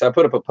mistakes. I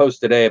put up a post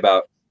today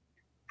about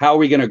how are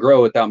we going to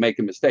grow without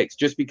making mistakes?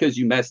 Just because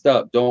you messed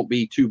up, don't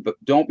be too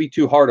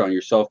hard on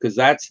yourself, because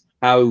that's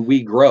how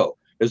we grow.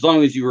 As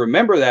long as you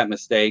remember that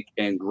mistake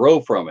and grow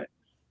from it.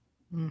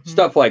 Mm-hmm.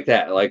 Stuff like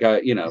that. Like,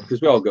 you know,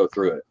 because we all go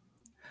through it.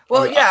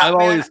 Well, yeah, I've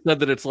always said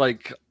that it's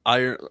like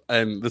iron,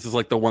 and this is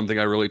like the one thing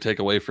I really take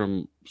away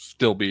from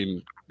still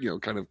being, you know,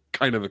 kind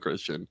of a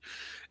Christian,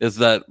 is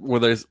that where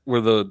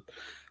the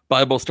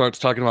Bible starts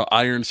talking about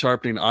iron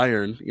sharpening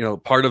iron, you know,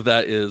 part of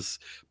that is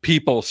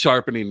people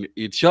sharpening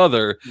each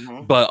other,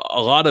 mm-hmm. but a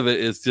lot of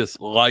it is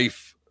just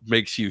life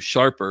makes you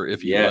sharper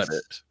if you let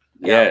it.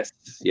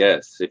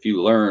 Yes. If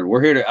you learn,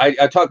 we're here to.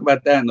 I talk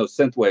about that in those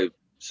synthwave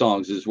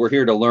songs. Is we're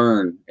here to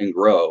learn and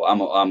grow.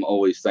 I'm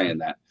always saying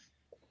that.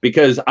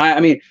 Because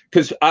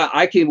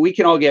we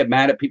can all get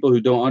mad at people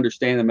who don't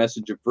understand the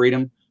message of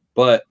freedom,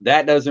 but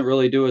that doesn't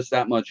really do us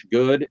that much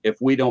good if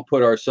we don't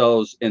put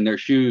ourselves in their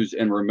shoes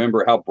and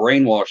remember how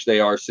brainwashed they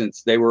are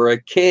since they were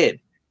a kid,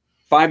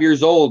 5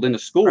 years old in a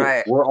school.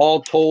 Right. We're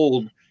all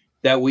told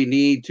that we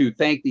need to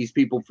thank these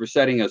people for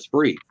setting us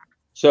free.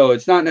 So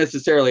it's not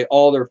necessarily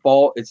all their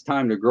fault. It's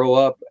time to grow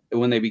up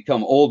when they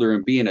become older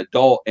and be an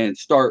adult and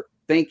start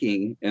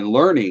thinking and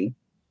learning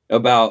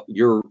about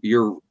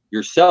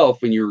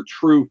yourself and your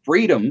true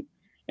freedom.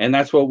 And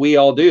that's what we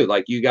all do.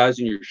 Like you guys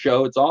in your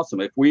show, it's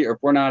awesome. If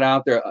we're not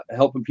out there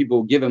helping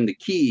people, give them the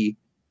key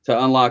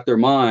to unlock their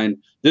mind,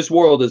 this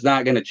world is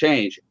not going to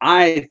change.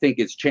 I think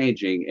it's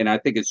changing, and I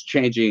think it's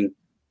changing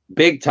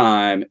big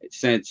time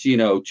since,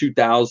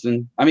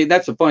 2000. I mean,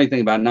 that's the funny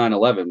thing about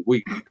 9/11.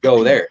 We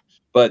go there,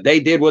 but they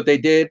did what they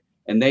did,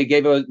 and they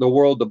gave the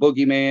world the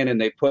boogeyman,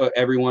 and they put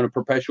everyone in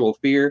perpetual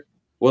fear.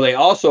 Well, they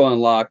also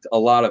unlocked a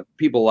lot of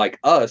people like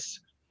us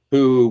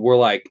who were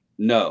like,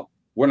 no,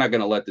 we're not going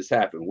to let this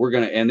happen.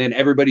 And then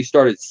everybody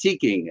started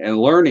seeking and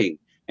learning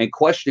and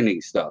questioning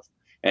stuff.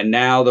 And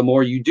now the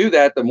more you do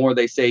that, the more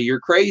they say you're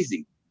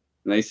crazy.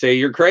 And they say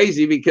you're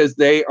crazy because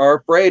they are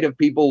afraid of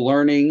people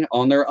learning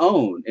on their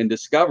own and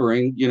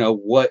discovering,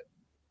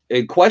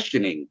 and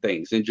questioning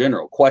things in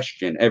general,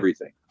 question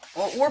everything.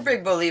 Well, we're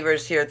big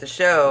believers here at the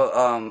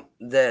show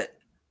that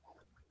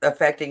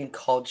affecting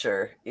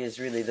culture is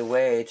really the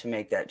way to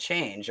make that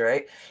change,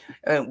 right?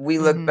 We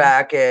look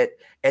back at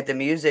the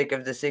music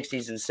of the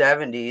 60s and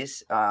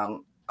 70s.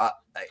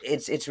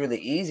 It's really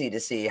easy to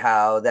see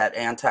how that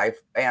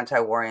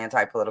anti-war,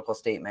 anti-political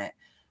statement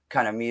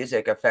kind of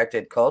music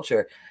affected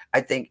culture.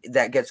 I think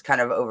that gets kind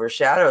of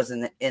overshadowed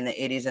in the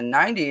 80s and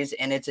 90s,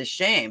 and it's a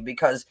shame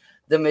because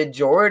the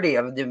majority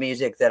of the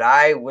music that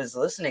I was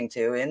listening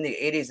to in the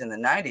 80s and the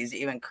 90s,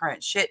 even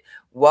current shit,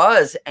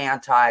 was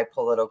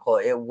anti-political.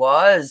 It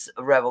was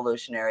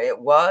revolutionary. It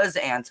was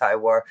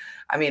anti-war.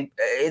 I mean,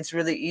 it's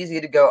really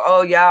easy to go,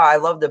 oh, yeah, I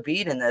love the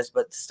beat in this,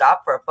 but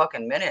stop for a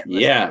fucking minute.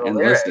 And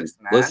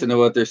listen to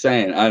what they're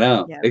saying. I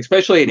know. Yeah.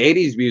 Especially in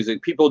 80s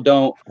music, people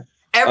don't.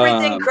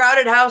 Everything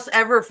Crowded House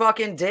ever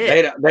fucking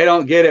did. They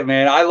don't get it,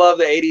 man. I love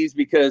the 80s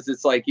because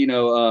it's like,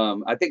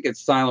 I think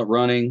it's Silent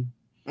Running.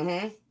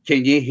 Mm-hmm.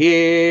 Can you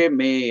hear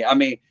me? I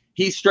mean,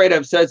 he straight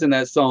up says in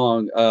that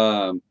song,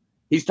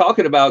 he's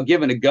talking about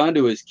giving a gun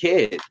to his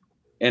kid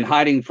and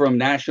hiding from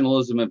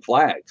nationalism and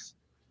flags.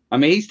 I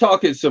mean, he's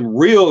talking some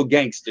real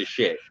gangster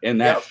shit in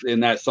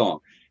that song.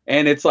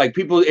 And it's like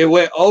it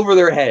went over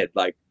their head.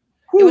 Like,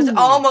 whew. It was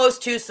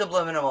almost too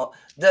subliminal.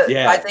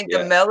 I think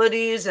the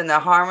melodies and the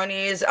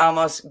harmonies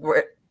almost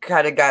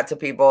kind of got to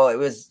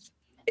people.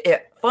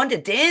 fun to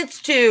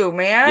dance to,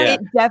 man. Yeah.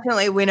 It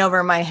definitely went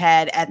over my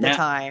head at the Now,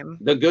 time.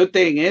 The good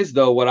thing is,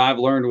 though, what I've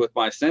learned with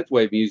my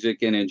synthwave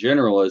music and in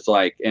general is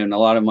like, and a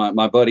lot of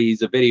my buddy,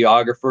 he's a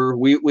videographer.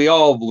 We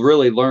all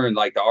really learned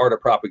like the art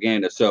of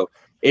propaganda. So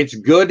it's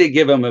good to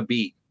give them a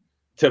beat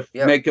to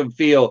make them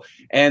feel.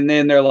 And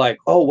then they're like,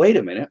 oh, wait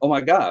a minute. Oh, my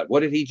God.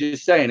 What did he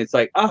just say? And it's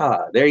like,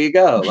 there you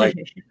go. Like,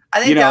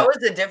 I think that was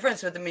the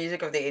difference with the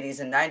music of the 80s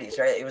and 90s,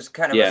 right? It was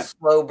kind of a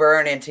slow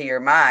burn into your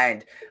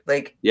mind.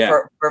 Like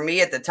for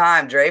me at the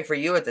time, Dre, for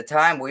you at the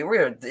time, we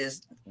were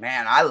this,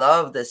 man, I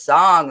love this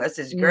song. This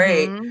is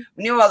great. We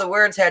knew all the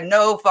words, had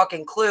no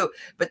fucking clue.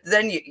 But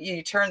then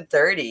you turn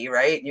 30,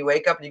 right? And you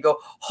wake up and you go,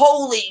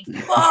 holy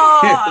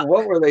fuck.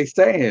 What were they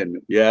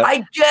saying? Yeah.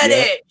 I get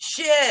it.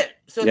 Shit.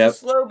 So it's a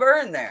slow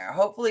burn there.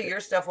 Hopefully your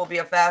stuff will be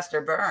a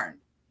faster burn.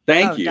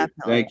 Thank you.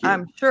 Definitely. Thank you.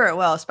 I'm sure it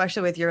will,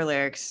 especially with your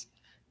lyrics.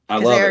 I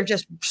love they're it.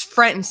 just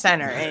front and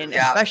center, and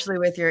especially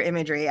with your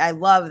imagery. I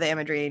love the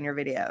imagery in your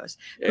videos.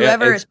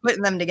 Whoever is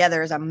putting them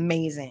together is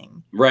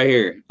amazing. Right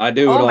here. I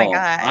do it all. My God.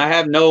 I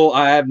have no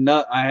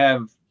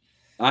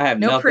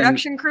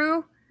production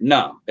crew?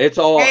 No, it's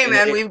all. Hey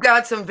man, we've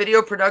got some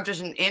video producers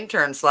and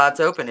intern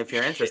slots open if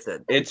you're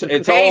interested. It's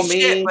all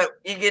me. Shit, but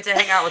you get to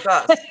hang out with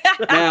us.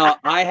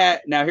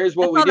 Now here's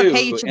what we do.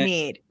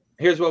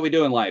 Here's what we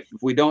do in life.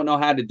 If we don't know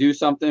how to do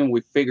something,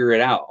 we figure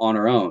it out on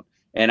our own.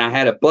 And I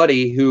had a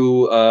buddy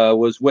who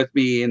was with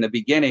me in the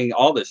beginning,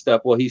 all this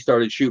stuff. Well, he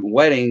started shooting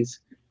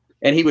weddings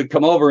and he would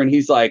come over and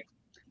he's like,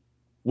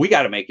 we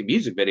got to make a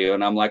music video.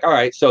 And I'm like, all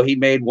right. So he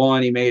made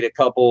one, he made a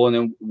couple. And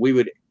then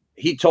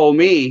he told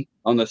me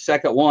on the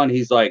second one,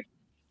 he's like,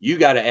 you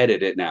got to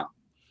edit it now.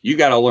 You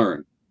got to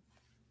learn.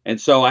 And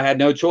so I had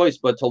no choice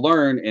but to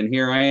learn. And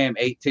here I am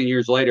 18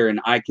 years later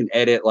and I can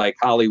edit like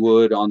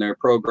Hollywood on their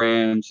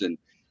programs. And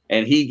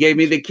he gave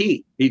me the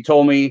key. He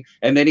told me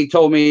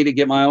to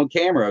get my own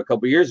camera a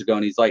couple years ago.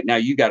 And he's like, now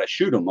you got to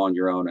shoot them on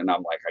your own. And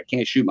I'm like, I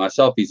can't shoot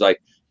myself. He's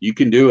like, you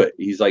can do it.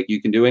 He's like,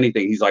 you can do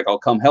anything. He's like, I'll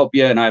come help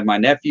you. And I have my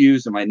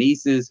nephews and my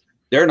nieces.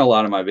 They're in a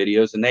lot of my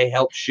videos and they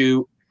help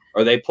shoot,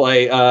 or they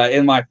play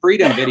in my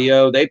Freedom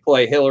video. They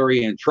play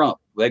Hillary and Trump.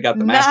 They got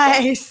the mask.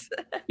 Nice.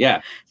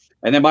 Yeah.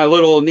 And then my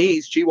little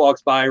niece, she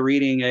walks by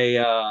reading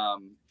a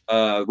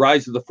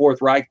Rise of the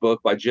Fourth Reich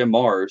book by Jim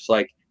Marrs.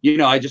 Like,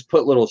 I just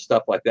put little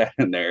stuff like that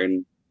in there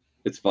and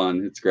it's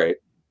fun. It's great.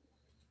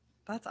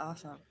 That's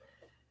awesome.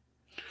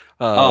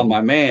 Oh,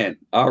 my man.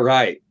 All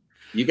right.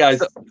 You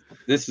guys,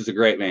 this is a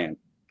great man.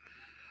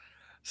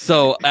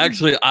 So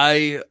actually,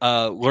 I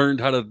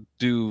learned how to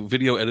do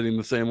video editing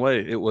the same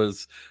way. It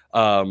was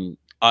I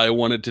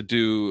wanted to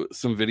do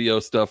some video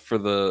stuff for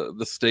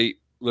the state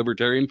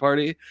Libertarian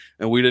Party,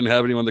 and we didn't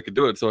have anyone that could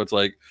do it. So it's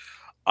like,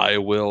 I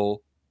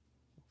will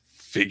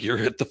figure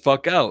it the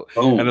fuck out.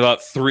 Boom. And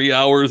about 3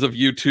 hours of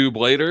YouTube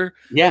later,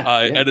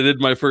 I edited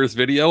my first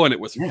video, and it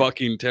was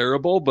fucking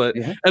terrible. But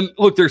and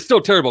look, they're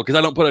still terrible because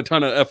I don't put a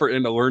ton of effort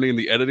into learning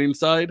the editing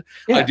side.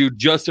 I do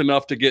just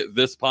enough to get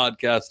this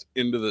podcast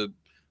into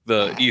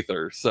the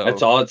ether. So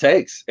that's all it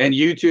takes. And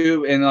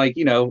YouTube, and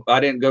I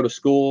didn't go to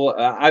school.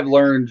 I've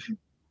learned.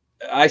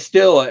 I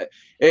still,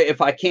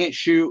 if I can't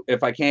shoot,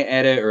 if I can't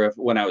edit, or if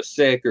when I was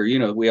sick, or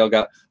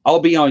I'll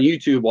be on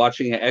YouTube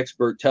watching an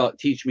expert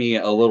teach me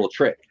a little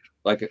trick.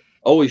 Like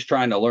always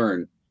trying to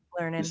learning,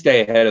 and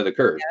stay ahead of the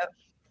curve. Yep.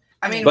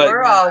 I mean,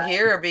 we're all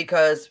here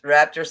because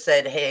Raptor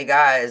said, "Hey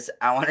guys,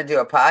 I want to do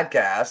a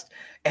podcast,"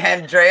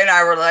 and Dre and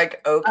I were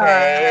like,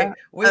 "Okay,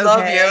 we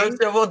love you,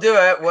 so we'll do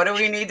it. What do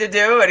we need to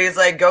do?" And he's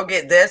like, "Go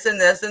get this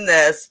and this and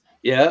this."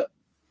 Yeah,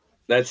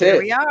 that's Here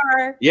it. we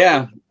are.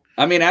 Yeah.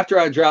 I mean, after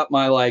I dropped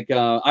my I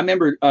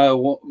remember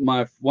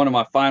one of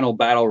my final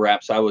battle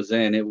raps I was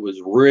in. It was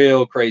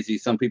real crazy.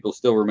 Some people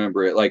still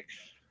remember it.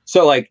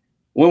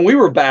 When we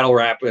were battle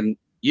rapping,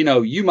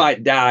 you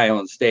might die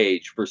on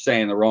stage for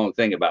saying the wrong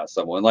thing about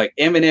someone. Like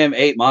Eminem,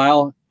 8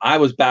 Mile, I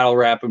was battle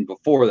rapping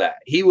before that.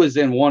 He was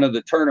in one of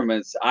the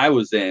tournaments I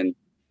was in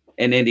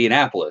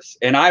Indianapolis,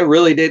 and I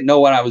really didn't know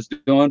what I was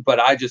doing, but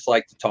I just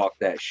like to talk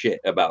that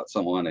shit about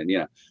someone,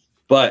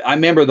 But I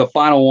remember the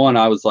final one.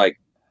 I was like,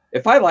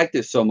 if I like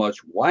this so much,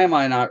 why am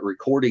I not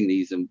recording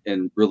these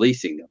and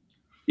releasing them?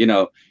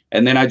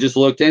 And then I just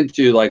looked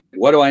into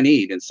what do I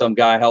need? And some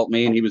guy helped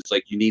me, and he was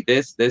like, you need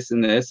this, this,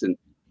 and this. And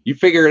you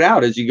figure it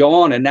out as you go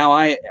on. And now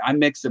I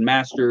mix and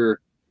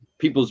master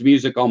people's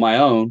music on my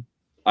own.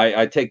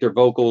 I take their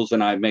vocals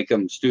and I make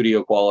them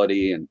studio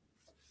quality. And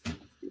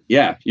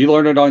you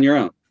learn it on your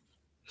own.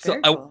 So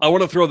I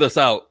want to throw this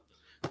out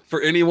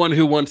for anyone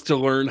who wants to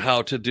learn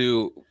how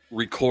to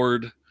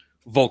record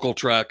vocal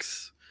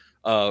tracks,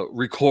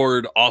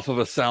 record off of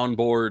a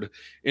soundboard,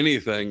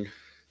 anything.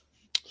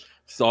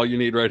 It's all you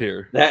need right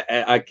here.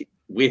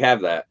 We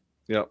have that.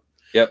 Yep.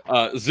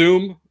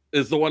 Zoom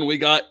is the one we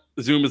got.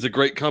 Zoom is a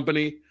great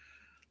company.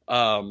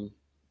 So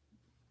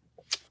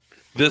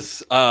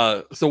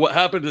what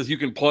happens is you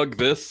can plug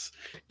this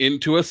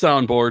into a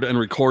soundboard and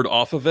record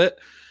off of it.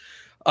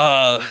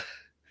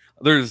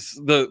 There's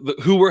the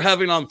who we're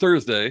having on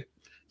Thursday.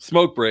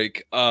 Smoke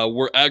Break,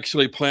 we're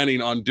actually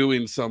planning on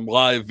doing some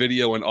live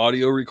video and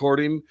audio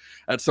recording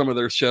at some of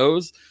their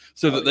shows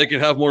so that they can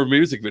have more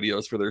music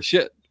videos for their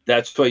shit.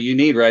 That's what you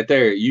need right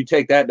there. You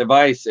take that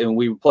device and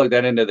we plug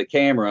that into the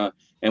camera,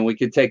 and we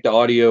could take the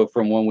audio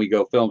from when we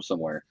go film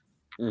somewhere.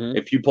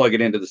 If you plug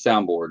it into the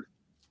soundboard.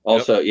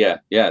 Also, yeah,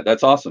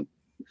 that's awesome.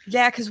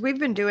 Yeah, because we've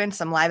been doing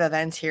some live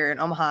events here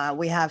in Omaha.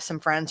 We have some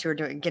friends who are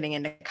getting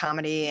into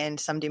comedy, and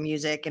some do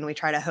music, and we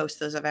try to host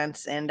those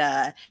events, and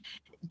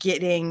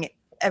getting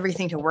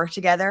everything to work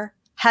together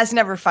has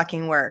never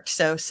fucking worked.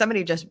 So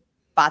somebody just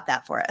bought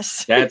that for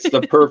us. That's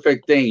the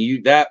perfect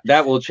thing.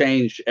 That will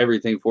change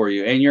everything for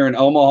you. And you're in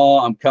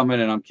Omaha. I'm coming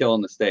and I'm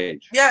killing the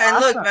stage. Yeah, and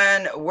Awesome. look,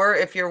 man,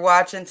 if you're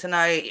watching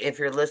tonight, if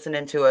you're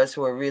listening to us,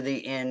 we're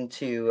really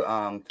into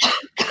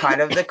kind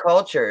of the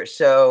culture.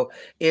 So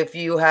if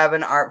you have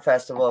an art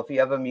festival, if you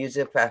have a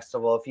music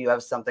festival, if you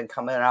have something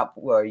coming up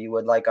where you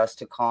would like us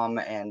to come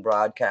and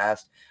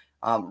broadcast,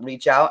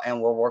 reach out and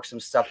we'll work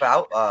some stuff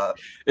out.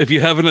 If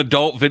you have an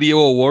adult video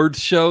awards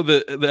show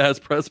that has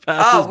press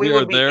passes, we are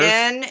will be there.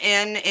 in.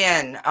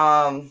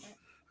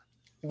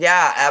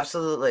 Yeah,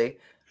 absolutely.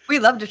 We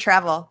love to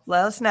travel.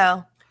 Let us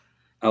know.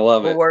 I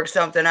love We'll it. work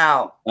something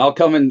out. I'll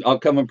come and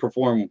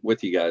perform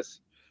with you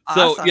guys.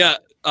 So Awesome. yeah,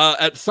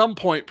 at some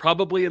point,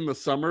 probably in the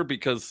summer,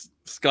 because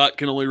Scott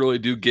can only really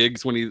do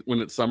gigs when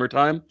it's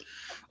summertime.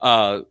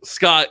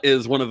 Scott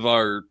is one of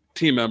our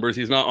team members.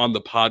 He's not on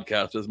the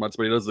podcast as much,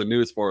 but he does the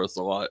news for us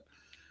a lot.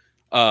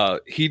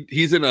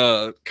 He's in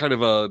a kind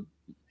of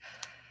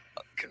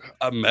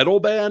a metal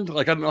band,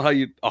 like I don't know how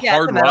you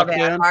hard rock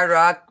band. Hard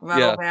rock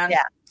metal band.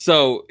 Yeah.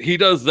 So he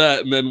does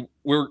that, and then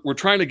we're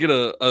trying to get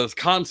a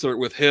concert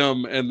with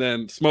him, and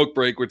then Smoke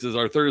Break, which is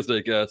our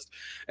Thursday guest.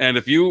 And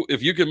if you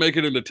can make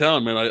it into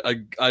town, man,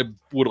 I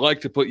would like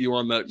to put you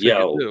on that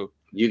ticket too.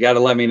 You got to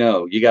let me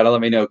know.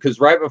 Because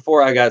right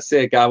before I got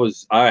sick,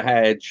 I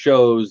had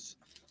shows.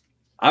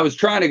 I was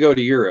trying to go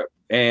to Europe,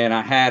 and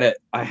I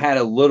had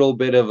a little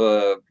bit of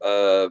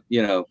a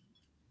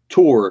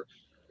tour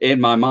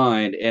in my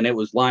mind, and it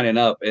was lining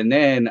up. And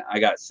then I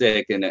got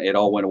sick, and it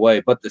all went away.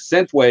 But the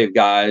synthwave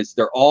guys,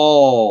 they're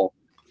all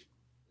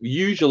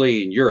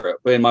usually in Europe.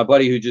 And my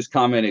buddy who just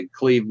commented,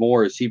 Cleve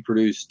Morris, he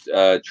produced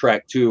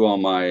track 2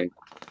 on my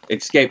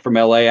Escape from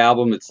LA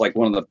album. It's like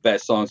one of the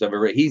best songs I've ever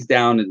written. He's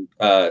down in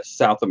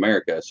South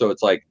America, so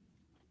it's like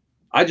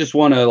I just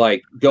want to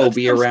go That's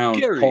be so around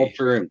scary.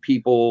 culture and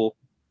people,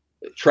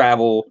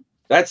 travel.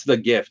 That's the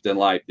gift in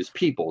life, is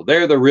people.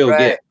 They're the real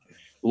gift.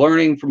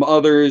 Learning from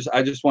others.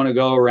 I just want to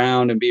go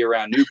around and be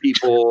around new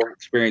people,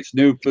 experience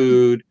new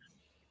food,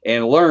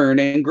 and learn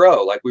and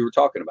grow, like we were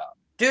talking about.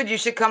 Dude, you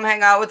should come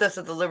hang out with us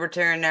at the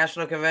Libertarian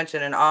National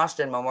Convention in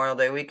Austin Memorial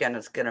Day weekend.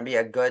 It's going to be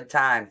a good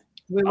time.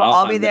 We will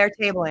all be there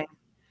tabling.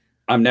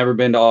 I've never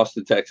been to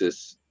Austin,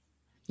 Texas.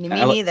 Me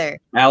neither.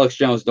 Alex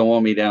Jones don't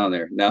want me down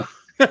there. No.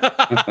 Hey,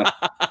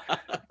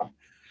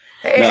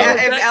 No.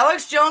 if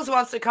Alex Jones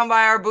wants to come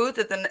by our booth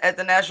at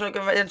the National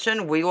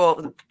Convention,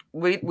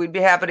 we'd be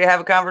happy to have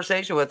a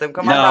conversation with him.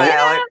 Come on by,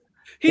 Alex.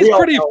 He's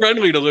pretty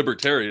friendly to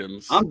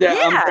libertarians. I'm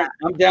down.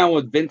 I'm down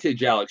with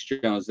vintage Alex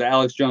Jones. The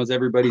Alex Jones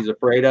everybody's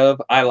afraid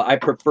of. I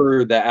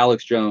prefer the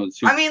Alex Jones.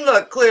 I mean,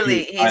 look,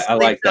 clearly he's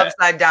like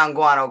upside down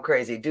guano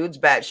crazy. Dude's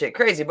batshit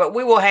crazy, but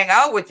we will hang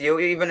out with you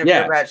even if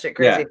you're batshit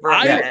crazy for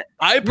a minute.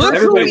 I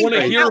personally want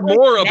to hear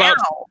more about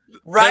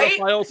right?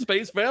 pedophile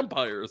space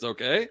vampires.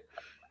 Okay.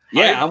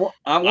 Yeah,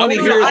 I want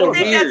to hear I the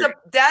think weird.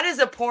 that is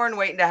a porn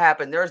waiting to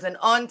happen. There's an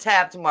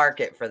untapped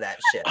market for that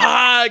shit.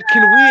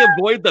 Can we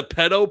avoid the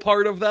pedo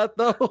part of that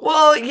though?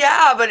 Well,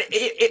 yeah, but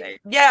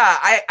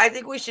I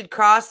think we should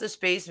cross the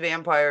space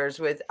vampires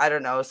with, I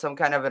don't know, some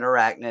kind of an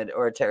arachnid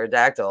or a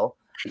pterodactyl.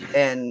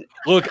 And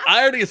look,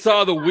 I already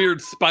saw the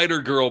weird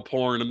spider girl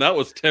porn, and that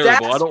was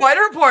terrible. That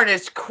spider porn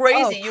is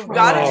crazy. You've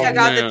got to check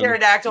out the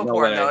pterodactyl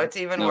porn, though. It's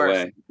even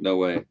worse. No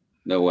way.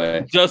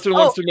 Justin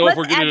wants to know if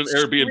we're getting an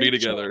Airbnb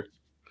together.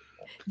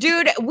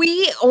 Dude,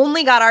 we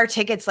only got our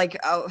tickets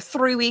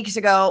 3 weeks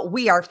ago.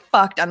 We are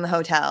fucked on the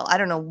hotel. I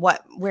don't know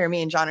where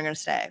me and John are going to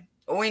stay.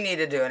 We need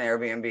to do an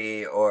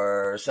Airbnb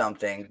or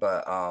something,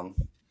 but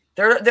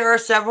there are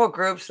several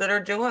groups that are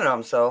doing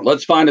them. So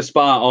let's find a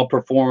spot. I'll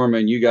perform,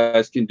 and you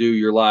guys can do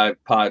your live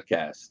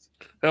podcast.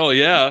 Hell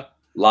yeah,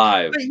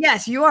 live. But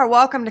yes, you are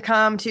welcome to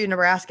come to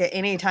Nebraska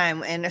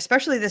anytime, and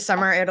especially this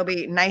summer. It'll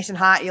be nice and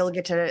hot. You'll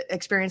get to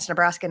experience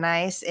Nebraska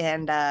nice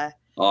and.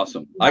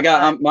 Awesome. I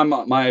got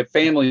my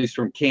family's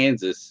from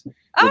Kansas.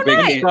 We're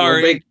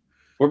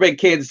big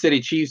Kansas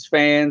City Chiefs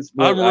fans.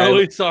 I'm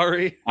really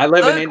sorry. I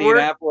live in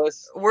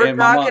Indianapolis. We're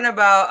talking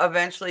about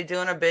eventually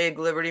doing a big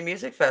Liberty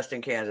Music Fest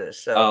in Kansas.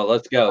 So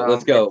let's go.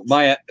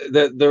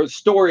 The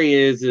story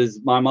is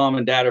my mom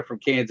and dad are from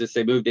Kansas.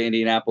 They moved to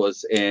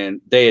Indianapolis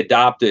and they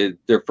adopted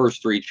their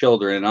first 3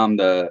 children, and I'm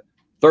the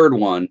 3rd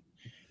one.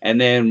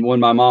 And then when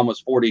my mom was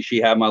 40, she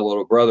had my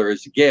little brother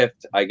as a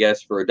gift, I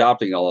guess, for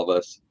adopting all of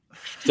us.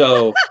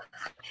 So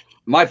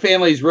my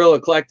family's real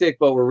eclectic,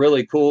 but we're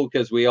really cool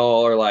because we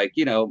all are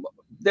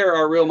they're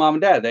our real mom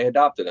and dad. They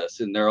adopted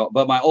us, and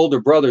but my older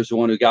brother's the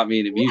one who got me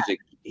into music.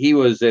 He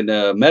was in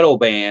a metal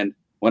band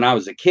when I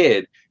was a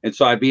kid. And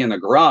so I'd be in the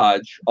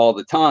garage all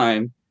the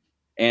time.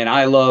 And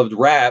I loved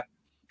rap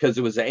because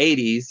it was the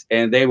 80s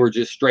and they were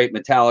just straight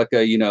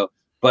Metallica, you know,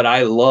 but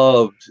I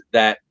loved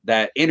that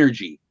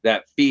energy,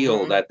 that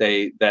feel that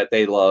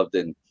they loved.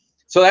 And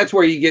so that's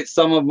where you get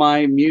some of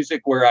my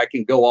music where I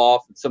can go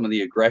off, and some of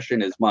the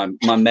aggression is my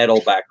metal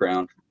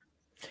background.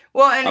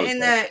 Well, and in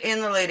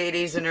the late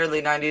 80s and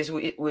early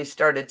 90s, we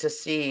started to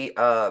see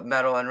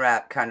metal and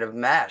rap kind of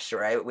mesh,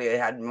 right? We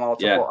had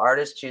multiple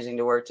artists choosing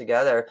to work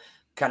together,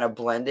 kind of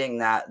blending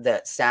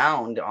that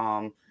sound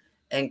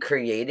and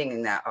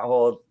creating that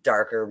whole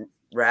darker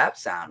rap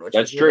sound, which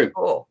is really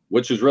cool.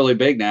 Which is really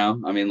big now.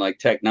 I mean, like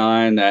Tech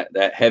Nine,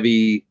 that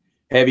heavy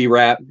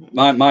rap.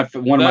 One of my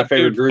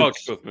favorite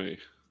groups. Fucks with me.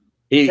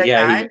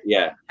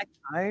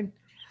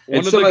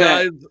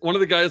 One of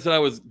the guys that I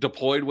was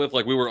deployed with,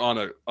 like we were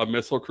on a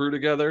missile crew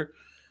together.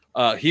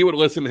 He would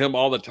listen to him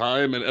all the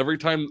time, and every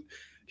time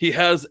he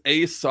has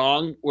a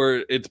song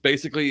where it's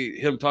basically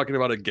him talking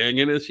about a gang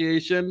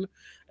initiation,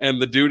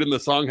 and the dude in the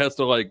song has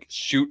to like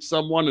shoot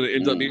someone, and it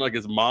ends up being like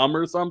his mom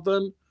or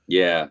something.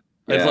 Yeah.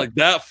 It's like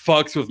that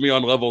fucks with me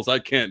on levels I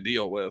can't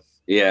deal with.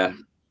 Yeah.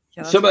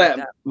 Some of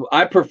that,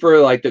 I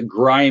prefer like the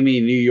grimy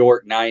New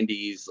York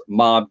 90s,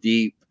 Mobb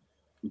Deep,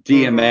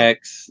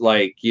 DMX,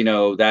 like, you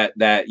know, that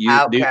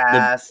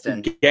Outkast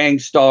and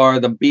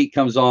Gangstar, the beat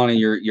comes on and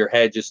your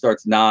head just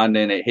starts nodding,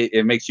 and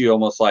it makes you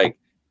almost like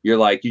you're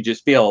like, you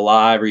just feel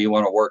alive, or you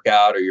want to work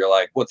out, or you're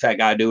like, what's that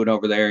guy doing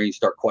over there? And you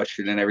start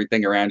questioning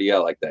everything around you. I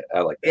like that.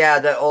 Yeah,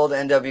 the old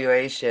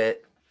NWA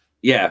shit.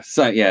 Yeah.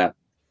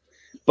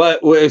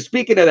 But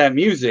speaking of that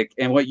music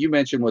and what you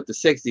mentioned with the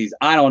 60s,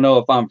 I don't know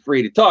if I'm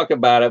free to talk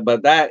about it,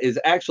 but that is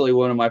actually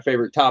one of my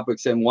favorite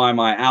topics, and why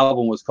my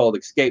album was called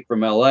Escape from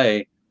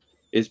LA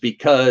is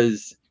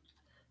because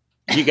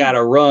you got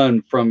to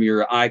run from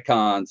your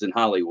icons in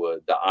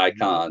Hollywood,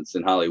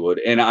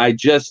 And I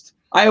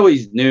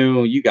always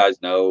knew, you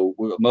guys know,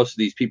 most of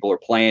these people are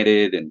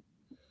planted, and,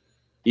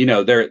 you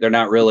know, they're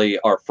not really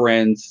our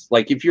friends.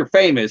 Like if you're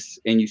famous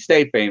and you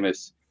stay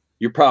famous,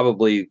 you're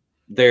probably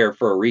there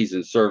for a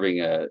reason, serving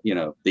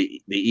the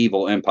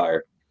evil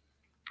empire.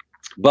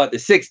 But the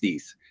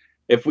 60s,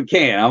 if we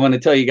can, I'm going to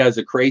tell you guys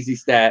a crazy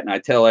stat, and I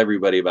tell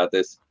everybody about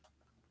this,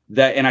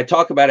 and I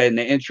talk about it in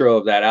the intro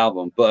of that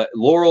album, but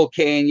Laurel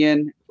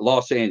Canyon,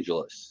 Los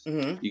Angeles,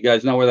 you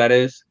guys know where that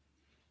is?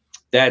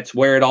 That's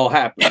where it all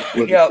happened,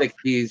 with the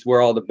 60s,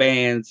 where all the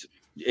bands,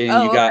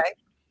 and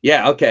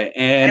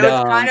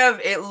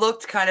and it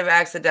looked kind of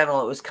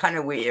accidental. It was kind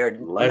of weird.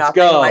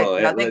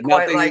 Nothing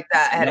quite like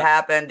that had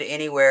happened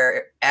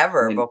anywhere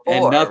ever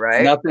before,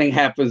 right? Nothing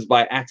happens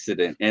by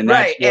accident. And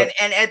right. And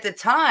at the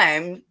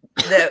time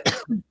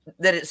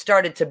that it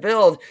started to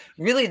build,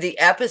 really the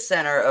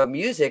epicenter of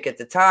music at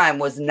the time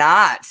was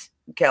not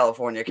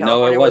California.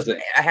 No, it wasn't.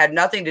 It had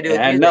nothing to do with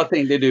music. It had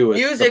nothing to do with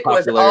music.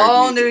 Was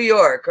all New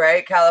York,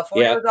 right?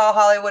 California was all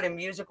Hollywood, and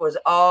music was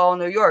all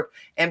New York.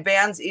 And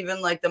bands,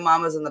 even like the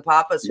Mamas and the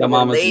Papas, who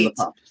were late,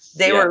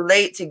 they were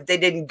late they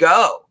didn't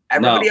go.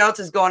 Everybody else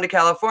is going to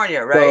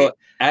California, right? So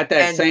at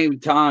that same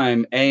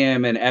time,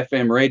 AM and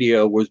FM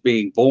radio was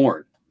being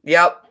born.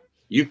 Yep.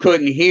 You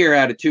couldn't hear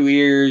out of two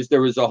ears.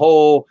 There was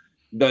the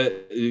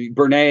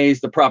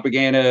Bernays, the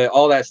propaganda,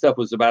 all that stuff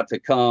was about to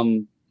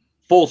come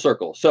full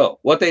circle. So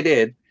what they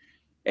did,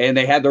 and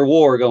they had their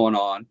war going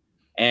on,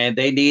 and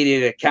they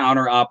needed a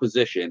counter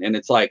opposition. And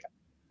it's like,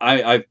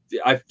 I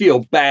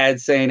feel bad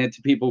saying it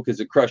to people because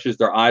it crushes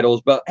their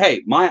idols, but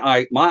hey,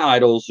 my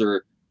idols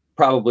are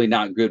probably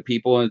not good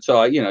people, and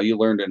so you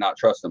learn to not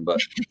trust them.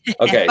 But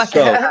okay,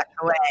 so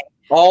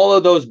all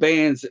of those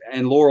bands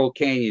in Laurel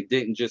Canyon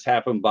didn't just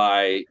happen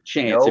by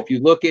chance. If you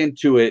look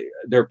into it,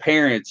 their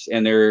parents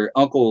and their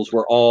uncles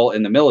were all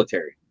in the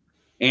military,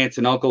 aunts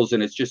and uncles,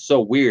 and it's just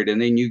so weird.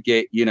 And then you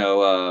get,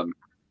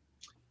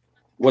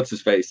 what's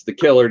his face, the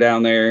killer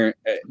down there,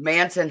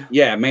 Manson.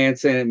 Yeah,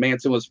 Manson.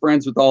 Manson was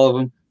friends with all of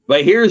them.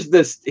 But here's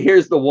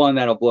the one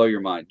that'll blow your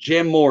mind.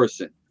 Jim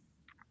Morrison,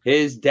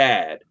 his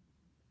dad.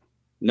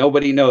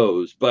 Nobody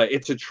knows, but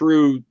it's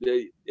true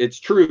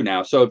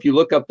now. So if you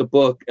look up the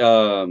book,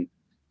 I'll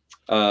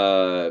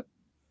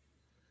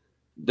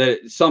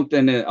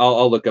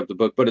look up the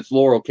book, but it's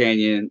Laurel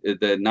Canyon,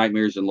 the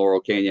Nightmares in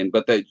Laurel Canyon.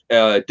 But Dave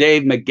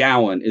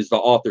McGowan is the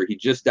author. He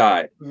just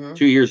died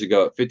 2 years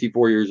ago at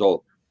 54 years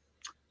old.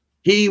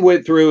 He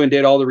went through and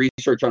did all the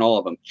research on all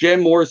of them. Jim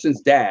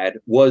Morrison's dad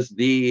was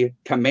the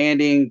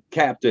commanding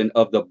captain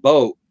of the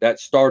boat that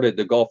started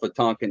the Gulf of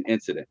Tonkin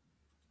incident.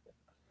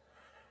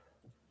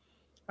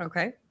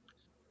 Okay.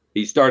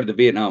 He started the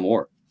Vietnam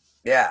War.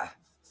 Yeah.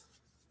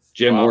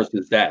 Jim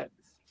Morrison's dad.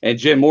 And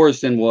Jim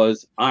Morrison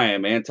was, I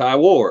am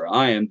anti-war.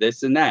 I am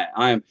this and that.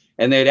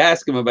 and they'd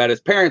ask him about his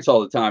parents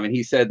all the time. And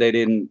he said they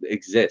didn't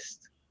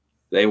exist.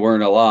 They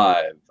weren't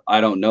alive.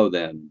 I don't know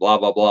them. Blah,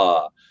 blah,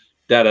 blah.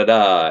 Da, da,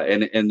 da.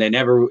 And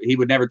he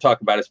would never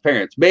talk about his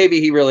parents. Maybe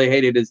he really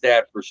hated his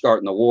dad for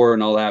starting the war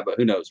and all that, but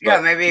who knows?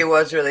 Yeah, maybe he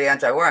was really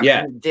anti-war.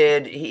 Yeah.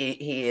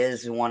 He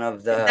is one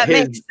of the... That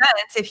makes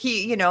sense if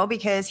he,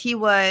 because he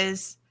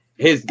was...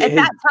 At that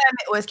time,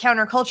 it was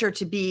counterculture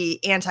to be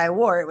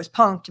anti-war. It was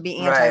punk to be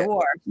anti-war.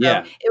 Right. So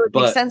yeah, it would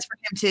make sense for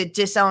him to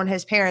disown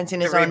his parents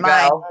in his own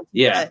mind.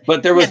 Yeah,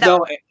 but there was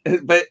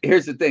But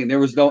here's the thing: there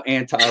was no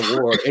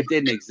anti-war. It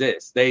didn't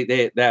exist.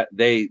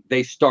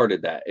 They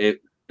started that.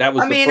 That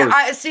was.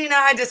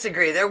 I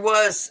disagree. There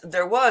was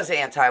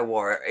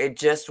anti-war. It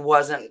just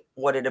wasn't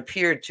what it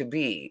appered to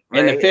be.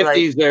 Right? In the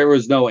 50s, there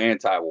was no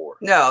anti-war.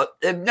 No.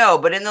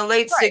 But in the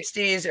late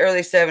 60s,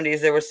 early 70s,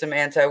 there was some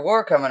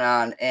anti-war coming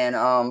on,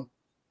 and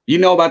you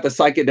know about the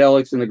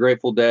psychedelics and the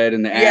Grateful Dead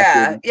and the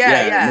acid,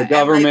 and the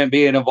government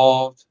being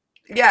involved.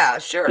 Yeah,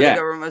 sure, the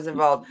government was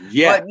involved.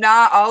 Yeah, but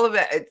not all of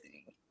it.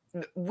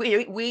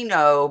 We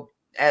know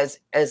as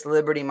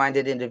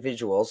liberty-minded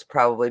individuals,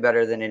 probably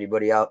better than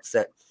anybody else,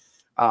 that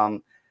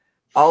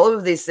all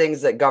of these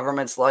things that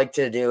governments like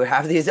to do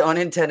have these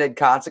unintended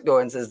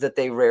consequences that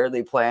they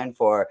rarely plan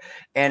for.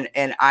 And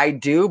I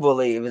do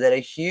believe that a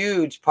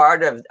huge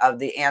part of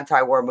the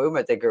anti-war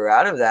movement that grew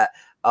out of that,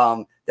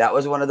 that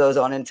was one of those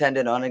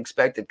unintended,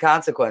 unexpected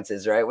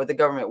consequences, right? What the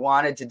government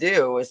wanted to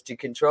do was to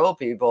control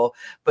people,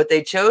 but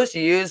they chose to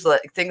use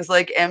things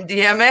like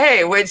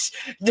MDMA, which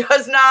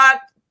does not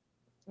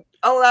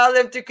allow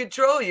them to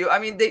control you. I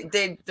mean,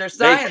 their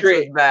science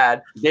was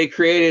bad. They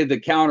created the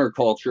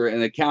counterculture,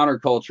 and the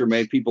counterculture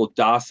made people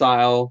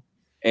docile.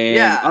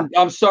 And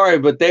I'm sorry,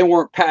 but they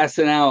weren't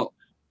passing out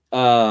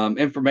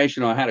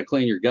information on how to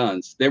clean your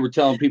guns. They were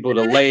telling people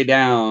to lay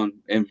down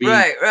and be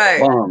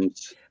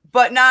bums.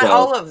 But not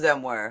all of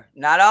them were.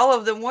 Not all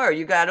of them were.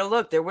 You got to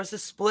look. There was a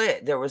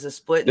split. There was a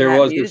split in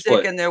that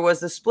music, and there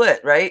was a split,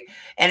 right?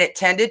 And it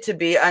tended to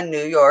be a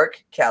New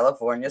York,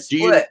 California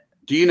split.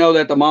 Do you know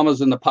that the Mamas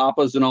and the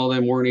Papas and all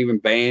them weren't even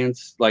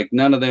bands? Like,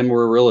 none of them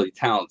were really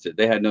talented.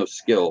 They had no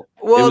skill.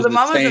 Well, the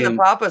Mamas and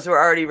the Papas were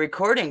already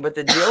recording, but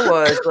the deal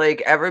was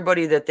like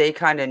everybody that they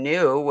kind of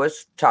knew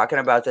was talking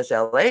about this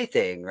LA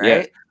thing,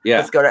 right? Yeah.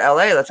 Let's go to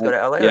LA. Let's go to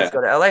LA. Let's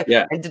go to LA.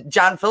 Yeah. And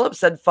John Phillips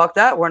said, fuck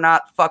that. We're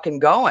not fucking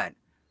going.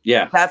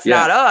 Yeah. That's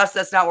not us.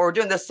 That's not what we're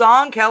doing. The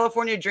song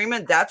California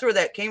Dreamin', that's where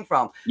that came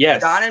from.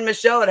 Yes. Don and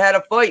Michelle had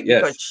a fight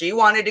because she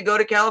wanted to go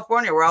to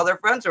California where all their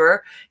friends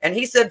were. And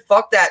he said,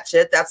 fuck that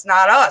shit. That's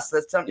not us.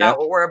 That's not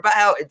what we're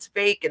about. It's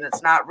fake and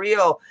it's not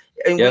real.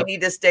 And we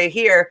need to stay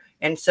here.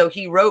 And so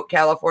he wrote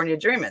California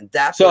Dreamin'.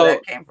 That's where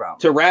that came from.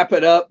 To wrap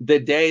it up, the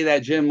day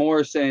that Jim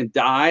Morrison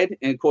died,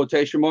 in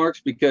quotation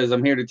marks, because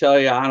I'm here to tell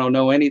you I don't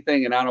know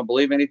anything and I don't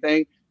believe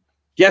anything.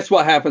 Guess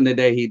what happened the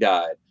day he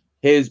died?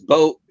 His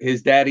boat,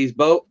 his daddy's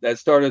boat that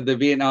started the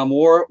Vietnam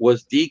War,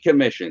 was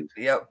decommissioned.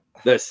 Yep.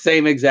 The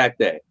same exact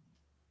day.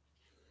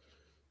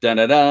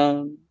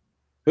 Dun-dun-dun.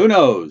 Who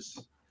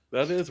knows?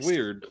 That is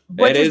weird.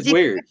 It is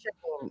weird.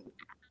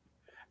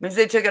 Means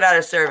they took it out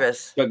of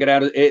service. Took it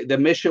out of it. The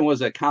mission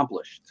was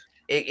accomplished.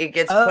 It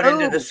gets put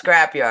into the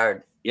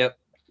scrapyard. Yep.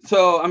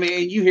 So, I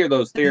mean, you hear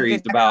those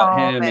theories about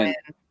him and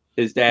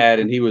his dad,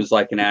 and he was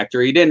like an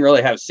actor. He didn't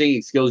really have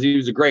singing skills. He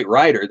was a great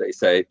writer, they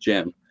say,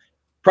 Jim.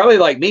 Probably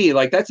like me.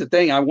 Like, that's the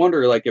thing. I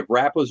wonder, like, if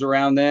rap was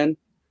around then,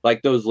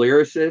 like those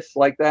lyricists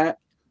like that.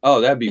 Oh,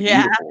 that'd be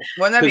beautiful.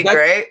 Wouldn't that be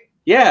great?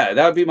 Yeah,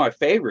 that would be my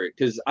favorite,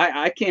 because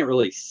I can't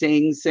really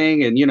sing,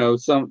 and you know,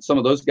 some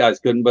of those guys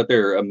couldn't, but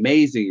they're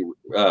amazing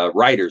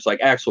writers, like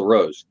Axl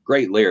Rose.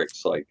 Great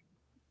lyrics. Like,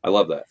 I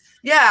love that.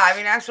 Yeah, I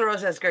mean, Axl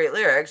Rose has great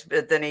lyrics,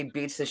 but then he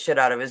beats the shit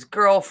out of his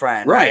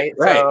girlfriend. Right.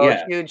 So,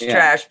 huge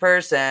trash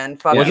person.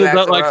 Wasn't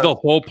that like the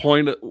whole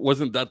point?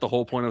 Wasn't that the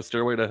whole point of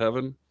Stairway to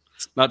Heaven?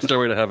 Not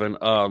Stairway to Heaven.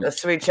 The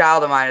Sweet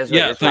Child of Mine is what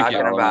you're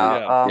talking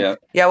about. Well,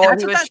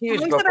 that's he was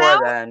huge before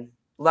then.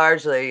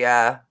 Largely,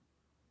 yeah.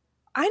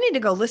 I need to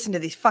go listen to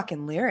these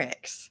fucking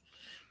lyrics.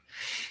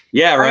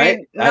 Yeah, right. I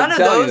mean, none of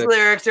those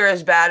lyrics are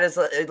as bad as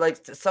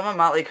like some of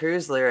Motley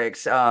Crue's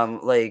lyrics.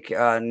 Like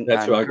on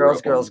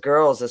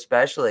Girls,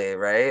 especially,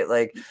 right?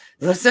 Like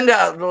listen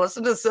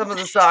to some of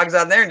the songs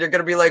on there, and you're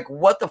gonna be like,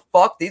 "What the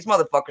fuck? These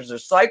motherfuckers are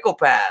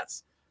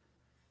psychopaths."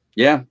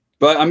 Yeah,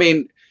 but I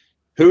mean,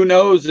 who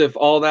knows if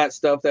all that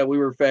stuff that we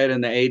were fed in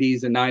the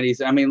 80s and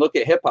 90s? I mean, look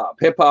at hip hop.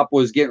 Hip hop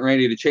was getting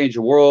ready to change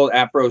the world.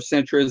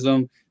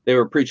 Afrocentrism. They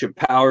were preaching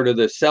power to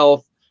the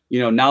self, you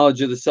know,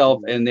 knowledge of the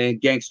self, and then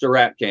gangster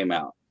rap came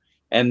out.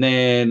 And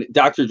then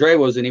Dr. Dre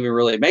wasn't even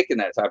really making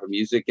that type of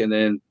music. And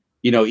then,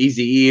 you know,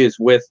 Eazy-E is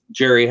with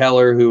Jerry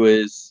Heller, who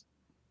is,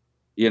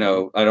 you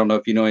know, I don't know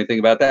if you know anything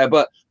about that,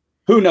 but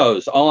who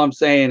knows? All I'm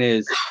saying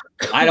is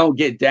I don't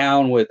get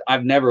down with,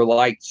 I've never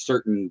liked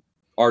certain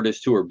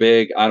artists who are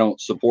big. I don't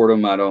support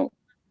them. I don't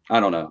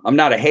know. I'm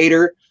not a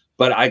hater,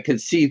 but I can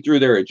see through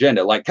their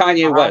agenda. Like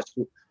Kanye West.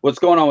 What's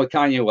going on with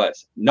Kanye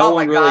West? No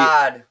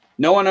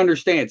one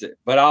understands it,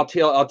 but I'll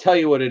tell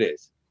you what it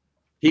is.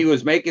 He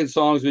was making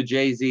songs with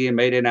Jay-Z and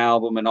made an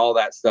album and all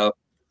that stuff,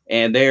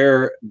 and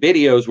their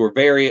videos were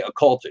very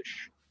occultish,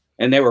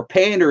 and they were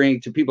pandering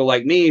to people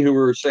like me who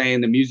were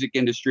saying the music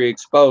industry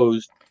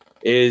exposed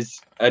is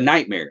a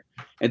nightmare.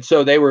 And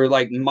so they were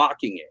like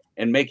mocking it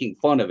and making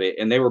fun of it,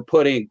 and they were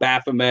putting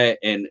Baphomet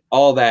and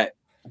all that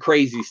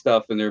crazy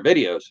stuff in their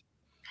videos.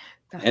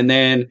 And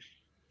then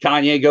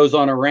Kanye goes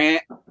on a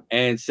rant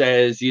and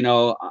says, you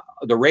know,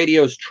 the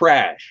radio's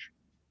trash.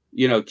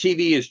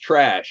 TV is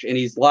trash, and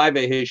he's live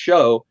at his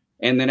show,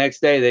 and the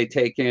next day they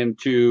take him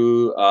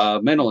to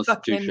mental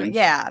institution.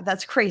 Yeah,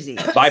 that's crazy.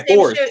 By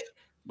force.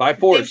 By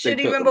force. Shit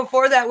even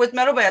before that with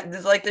metal bands,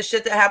 it's like the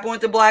shit that happened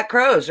with the Black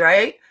Crowes,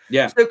 right?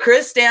 Yeah. So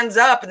Chris stands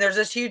up and there's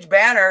this huge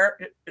banner,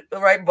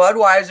 right?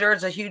 Budweiser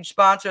is a huge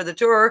sponsor of the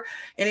tour.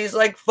 And he's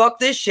like, fuck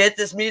this shit.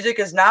 This music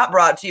is not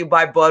brought to you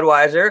by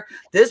Budweiser.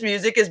 This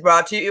music is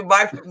brought to you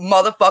by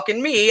motherfucking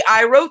me.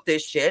 I wrote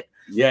this shit.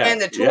 Yeah. And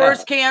the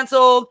tour's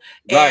canceled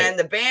and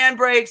the band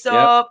breaks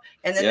up.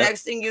 And the Yep.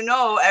 next thing you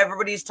know,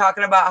 everybody's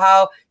talking about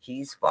how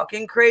he's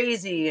fucking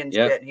crazy and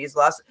shit. And he's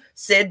lost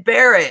Sid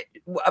Barrett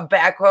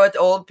back with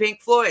old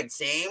Pink Floyd.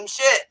 Same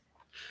shit.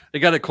 I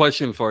got a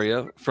question for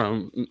you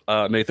from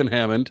Nathan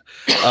Hammond.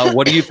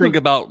 What do you think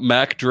about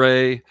Mac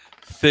Dre,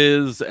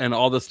 Fizz, and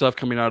all the stuff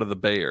coming out of the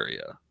Bay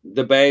Area?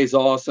 The Bay's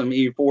awesome.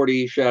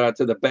 E40, shout out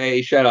to the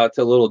Bay. Shout out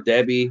to Little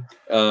Debbie.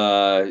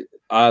 I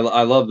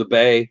love the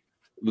Bay.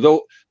 The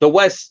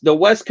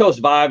West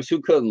Coast vibes,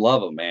 who couldn't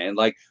love them, man?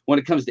 Like when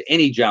it comes to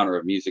any genre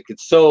of music,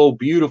 it's so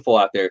beautiful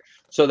out there.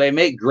 So they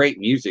make great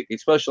music,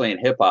 especially in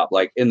hip hop.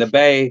 Like in the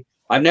Bay,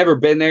 I've never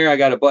been there. I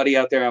got a buddy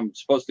out there. I'm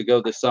supposed to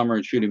go this summer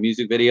and shoot a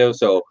music video.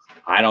 So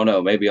I don't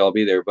know. Maybe I'll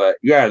be there. But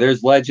yeah,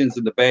 there's legends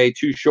in the Bay.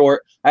 Too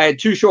Short. I had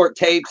 2 short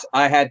tapes.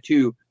 I had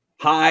to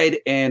hide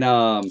in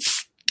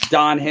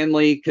Don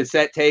Henley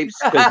cassette tapes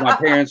because my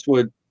parents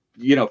would,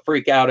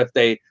 freak out if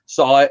they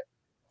saw it.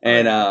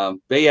 And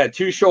but yeah,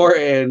 Too Short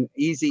and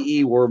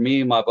Eazy-E were me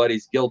and my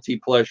buddy's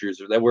guilty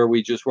pleasures. Where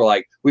we just were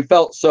like, we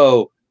felt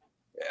so.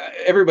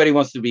 Everybody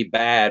wants to be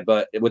bad,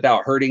 but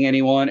without hurting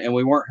anyone, and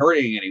we weren't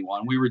hurting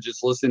anyone. We were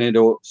just listening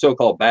to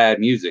so-called bad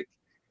music,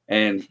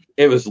 and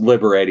it was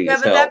liberating. Yeah,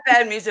 as but hell. that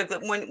bad music,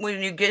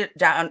 when you get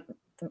down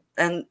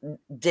and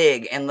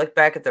dig and look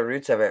back at the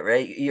roots of it,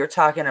 right? You're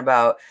talking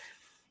about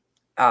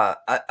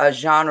a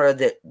genre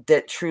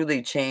that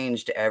truly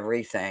changed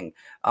everything.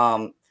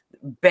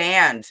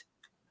 Band.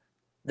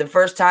 The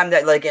first time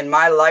that, like in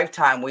my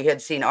lifetime, we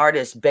had seen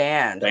artists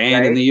banned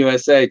right? in the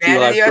USA, Two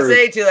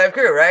Live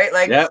Crew, right?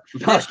 Like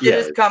this shit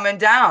is coming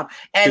down,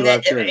 and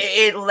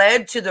it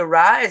led to the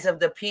rise of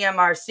the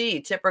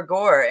PMRC, Tipper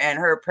Gore, and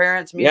her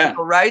Parents'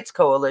 Musical Rights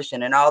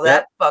Coalition, and all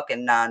that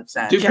fucking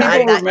nonsense. Do people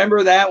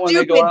remember that when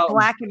they go out?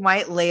 Black and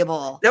white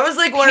label. That was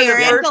like one of the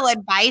parental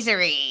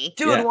advisory.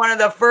 Dude, one of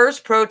the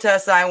first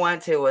protests I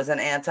went to was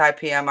an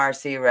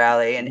anti-PMRC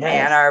rally in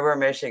Ann Arbor,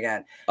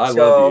 Michigan. I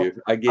love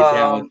you. I get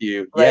down with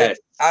you. Yes.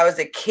 I was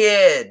a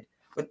kid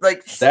with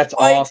like that's spikes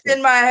awesome.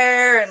 in my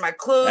hair and my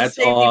clothes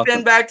safety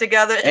pinned back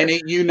together. And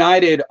it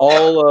united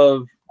all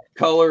of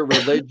color,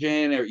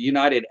 religion, or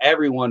united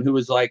everyone who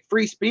was like,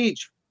 free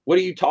speech. What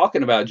are you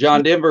talking about?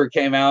 John Denver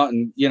came out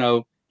and,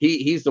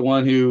 he's the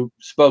one who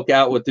spoke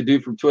out with the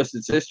dude from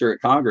Twisted Sister at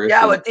Congress.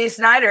 Yeah, with Dee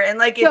Snider. And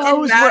like, it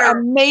didn't matter.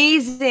 Were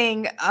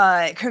amazing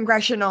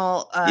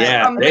congressional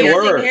they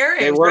were.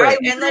 Hearings, they were. Right?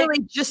 And I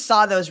just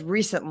saw those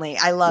recently.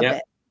 I love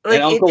it.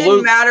 Like, it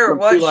didn't matter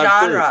what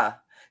genre.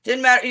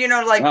 Didn't matter,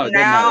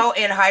 now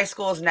in high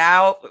schools,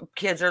 now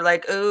kids are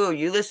like, "Ooh,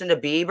 you listen to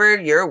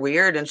Bieber, you're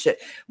weird and shit."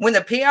 When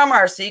the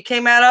PMRC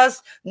came at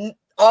us,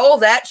 all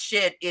that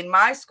shit in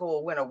my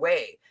school went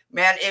away.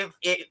 Man,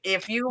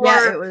 if you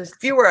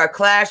were a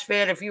Clash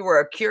fan, if you were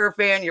a Cure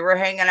fan, you were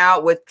hanging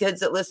out with kids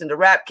that listen to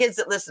rap, kids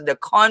that listen to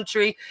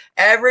country.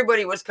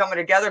 Everybody was coming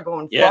together,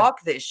 going,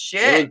 "Fuck this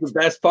shit." It was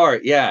the best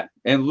part,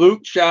 And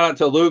Luke, shout out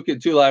to Luke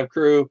and 2 Live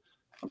Crew.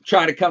 I'm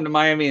trying to come to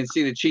Miami and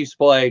see the Chiefs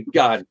play.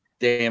 God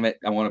damn it,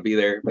 I want to be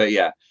there. But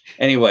yeah,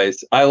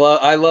 anyways, I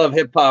love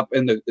hip hop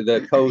and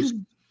the coast.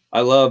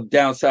 I love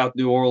down south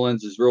New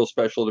Orleans is real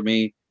special to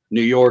me.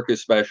 New York is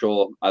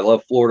special. I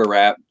love Florida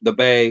rap. The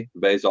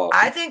Bay's awesome.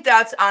 I think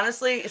that's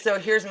honestly. So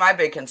here's my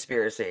big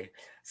conspiracy.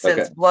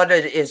 Since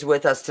Blooded is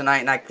with us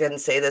tonight, and I couldn't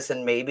say this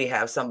and maybe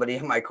have somebody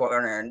in my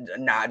corner and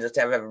not just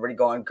have everybody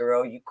going,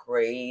 "Girl, you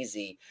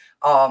crazy."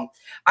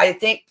 I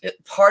think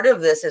part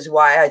of this is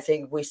why I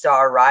think we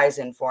saw a rise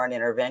in foreign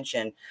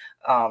intervention.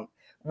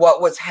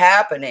 What was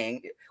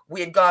happening, we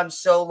had gone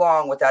so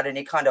long without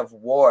any kind of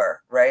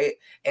war, right?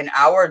 In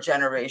our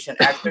generation,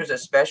 actors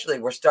especially,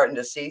 were starting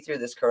to see through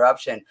this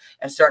corruption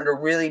and starting to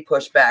really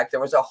push back. There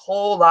was a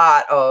whole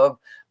lot of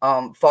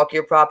fuck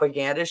your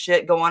propaganda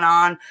shit going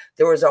on.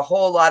 There was a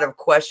whole lot of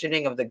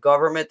questioning of the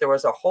government. There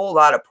was a whole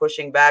lot of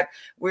pushing back.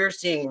 We're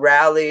seeing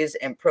rallies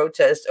and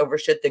protests over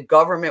shit the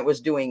government was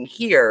doing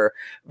here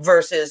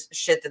versus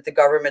shit that the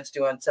government's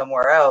doing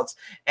somewhere else.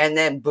 And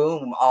then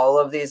boom, all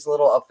of these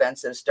little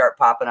offensives start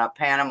popping up.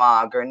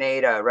 Panama,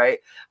 Grenada, right?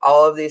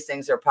 All of these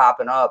things are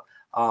popping up.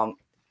 And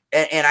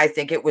I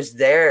think it was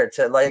there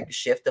to like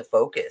shift the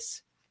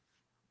focus.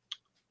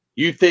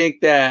 You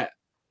think that,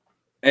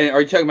 and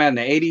are you talking about in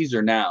the 80s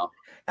or now?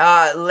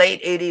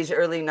 Late 80s,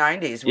 early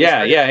 90s.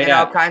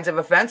 All kinds of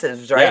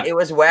offensives, right? Yeah. It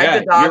was wag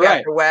the dog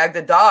after wag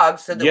the dog,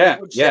 so that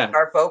we would shift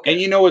our focus. And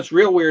you know what's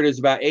real weird is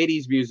about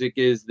 80s music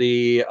is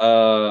the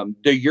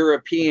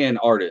European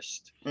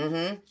artist.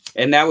 Mm-hmm.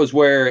 And that was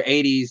where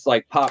 80s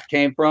like pop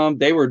came from.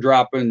 They were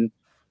dropping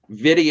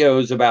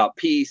videos about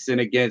peace and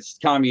against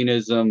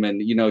communism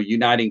and,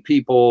 uniting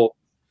people.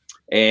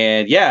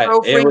 And yeah,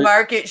 pro free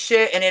market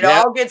shit, and it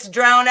all gets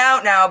drowned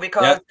out now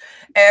because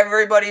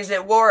everybody's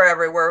at war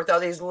everywhere with all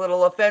these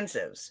little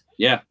offensives.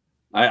 Yeah,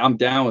 I'm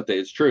down with it.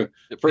 It's true.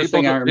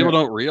 People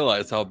don't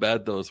realize how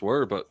bad those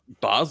were, but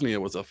Bosnia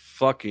was a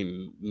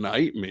fucking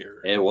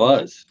nightmare. It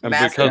was, and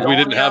because we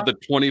didn't have the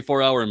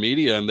 24-hour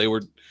media, and they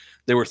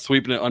were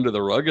sweeping it under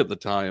the rug at the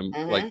time.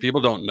 Like,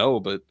 people don't know,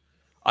 but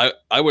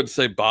I would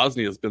say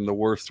Bosnia has been the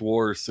worst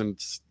war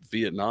since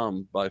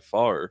Vietnam by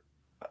far.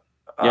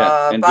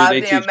 Yeah, and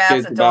Bosnia,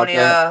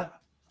 Macedonia,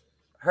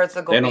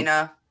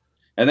 Herzegovina.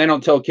 And they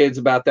don't tell kids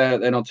about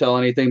that. They don't tell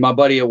anything. My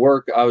buddy at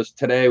work,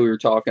 we were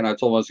talking. I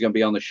told him I was going to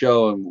be on the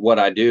show and what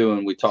I do.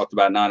 And we talked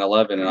about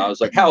 9/11. And I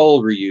was like, how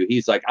old were you?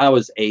 He's like, I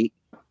was 8.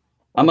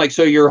 I'm like,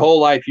 so your whole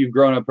life you've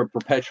grown up in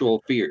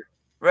perpetual fear.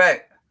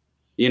 Right.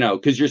 You know,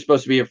 because you're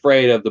supposed to be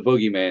afraid of the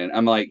boogeyman.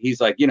 I'm like, he's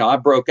like, you know, I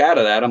broke out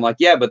of that. I'm like,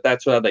 yeah, but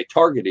that's how they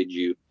targeted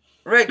you.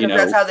 Right, because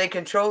that's how they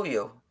control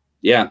you.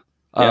 Yeah.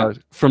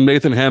 From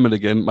Nathan Hammond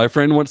again. My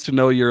friend wants to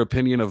know your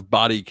opinion of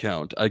Body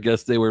Count. I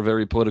guess they were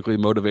very politically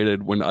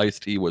motivated when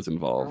Ice-T was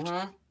involved.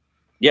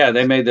 Yeah,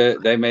 they made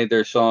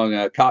their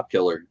song "Cop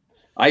Killer."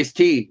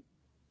 Ice-T.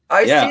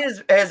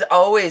 Ice-T has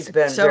always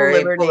been so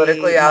very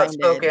politically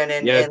outspoken,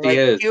 and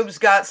like Cube's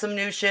got some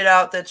new shit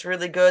out that's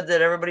really good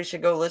that everybody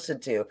should go listen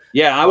to.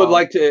 Yeah, I would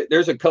like to.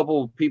 There's a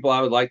couple people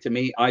I would like to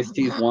meet.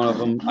 Ice-T is one of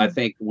them. I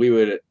think we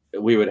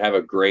would have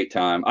a great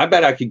time. I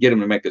bet I could get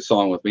him to make a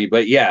song with me.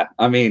 But yeah,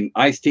 I mean,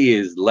 Ice-T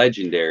is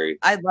legendary.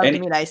 I'd love to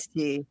meet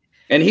Ice-T.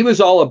 And he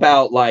was all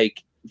about,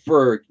 like,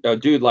 for a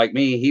dude like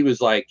me, he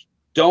was like,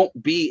 don't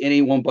be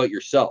anyone but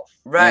yourself.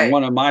 Right. And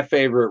one of my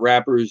favorite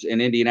rappers in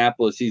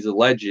Indianapolis, he's a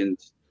legend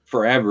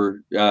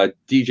forever,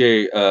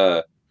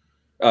 DJ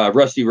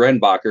Rusty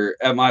Renbacher.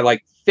 At my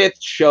like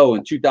 5th show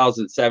in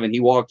 2007, he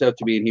walked up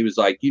to me and he was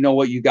like, you know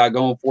what you got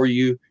going for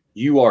you?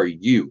 You are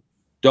you.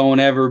 Don't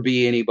ever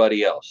be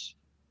anybody else.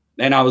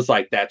 And I was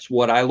like, that's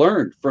what I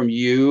learned from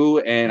you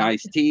and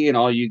Ice-T and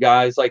all you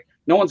guys. Like,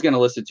 no one's going to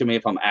listen to me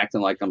if I'm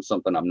acting like I'm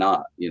something I'm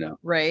not, you know?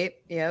 Right.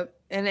 Yep.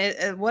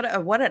 And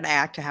what an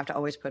act to have to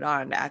always put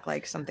on to act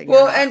like something.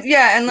 Well,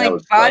 and like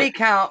body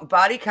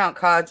count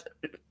caused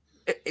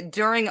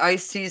during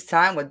Ice-T's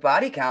time with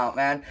Body Count,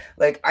 man.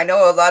 Like, I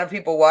know a lot of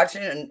people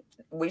watching and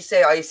we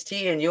say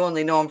Ice-T and you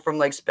only know him from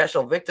like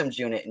Special Victims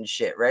Unit and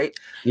shit, right?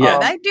 Yeah,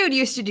 that dude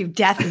used to do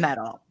death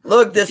metal.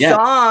 Look, the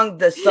song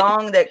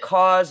that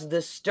caused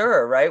the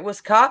stir, right,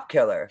 was Cop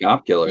Killer.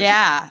 Cop Killer.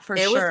 Yeah, for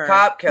sure. It was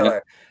Cop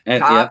Killer.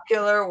 Yep. Cop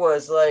Killer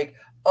was like,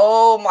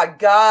 oh my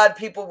God,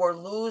 people were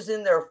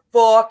losing their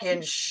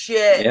fucking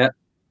shit. Yeah.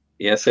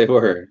 Yes, they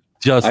were.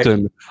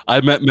 Justin, I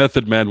met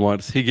Method Man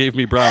once. He gave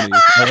me brownies.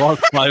 I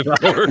walked 5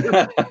 hours.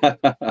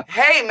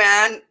 Hey,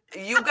 man,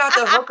 you got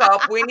the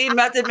hookup. We need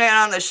Method Man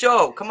on the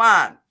show. Come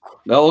on.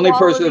 The only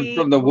person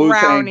from the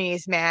Wu-Tang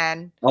brownies,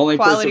 man. Only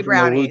Quality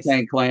person from the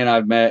Wu-Tang Clan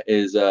I've met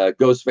is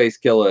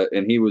Ghostface Killah,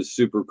 and he was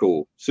super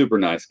cool, super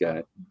nice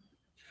guy.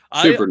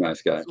 Super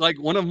nice guy. Like,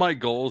 one of my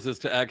goals is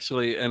to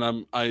actually, and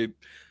I'm a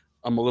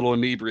little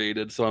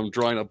inebriated, so I'm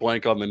drawing a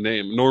blank on the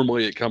name.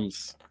 Normally, it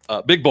comes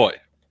Big Boy.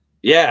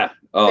 Yeah.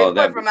 Oh,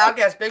 Big Boy from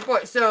Outkast. Big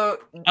Boy. So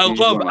I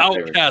love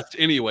Outkast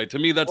anyway. To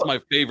me, that's my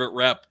favorite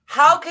rap.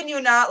 How can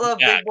you not love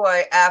Big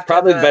Boy after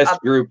probably the best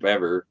group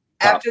ever?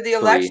 After the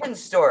election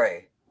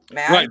story,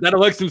 man. Right, that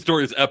election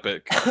story is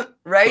epic.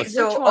 Right,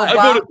 so I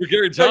voted for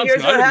Gary Johnson. So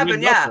here's what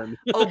happened. Yeah,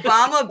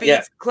 Obama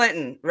beats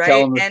Clinton. Right,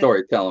 tell him the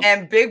story. Tell him.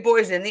 And Big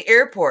Boy's in the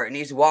airport, and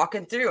he's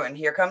walking through, and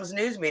here comes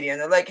news media,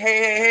 and they're like,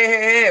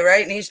 "Hey!"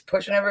 Right, and he's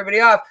pushing everybody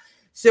off.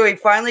 So he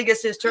finally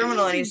gets his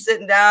terminal, and he's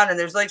sitting down, and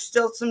there's like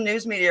still some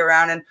news media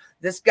around, and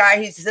this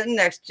guy he's sitting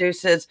next to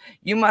says,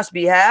 "You must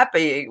be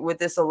happy with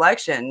this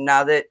election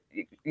now that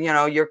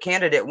your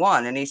candidate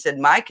won." And he said,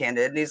 "My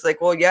candidate." And he's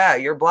like, "Well, yeah,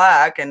 you're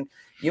black, and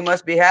you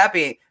must be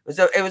happy."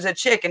 It was a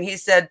chick, and he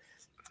said,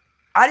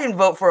 "I didn't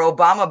vote for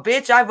Obama,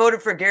 bitch. I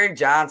voted for Gary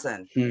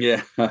Johnson."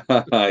 Yeah,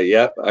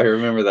 yep, I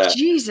remember that.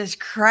 Jesus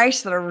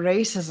Christ, the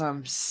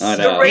racism.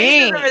 The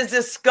racism is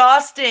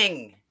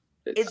disgusting.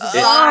 It's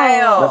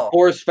vile. The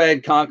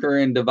force-fed conquer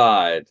and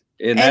divide.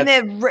 And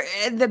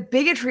the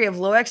bigotry of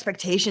low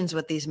expectations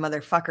with these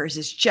motherfuckers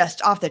is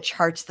just off the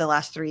charts the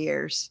last 3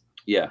 years.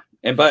 Yeah.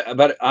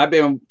 But I've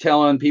been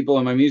telling people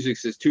in my music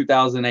since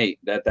 2008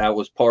 that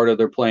was part of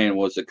their plan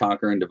was to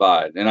conquer and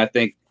divide. And I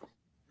think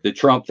the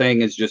Trump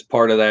thing is just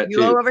part of that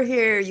too. You over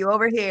here, you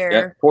over here.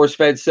 Yep.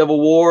 Force-fed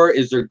civil war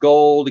is their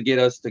goal to get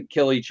us to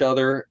kill each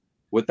other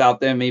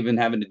without them even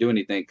having to do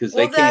anything because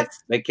they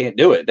can't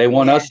do it. They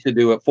want us to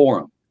do it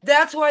for them.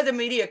 That's why the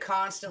media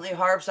constantly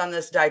harps on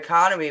this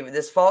dichotomy,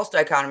 this false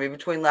dichotomy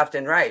between left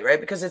and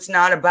right, because it's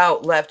not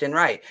about left and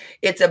right.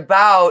 It's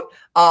about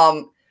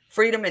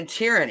freedom and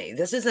tyranny.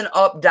 This is an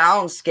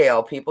up-down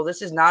scale, people.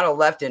 This is not a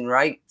left and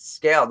right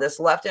scale. This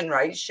left and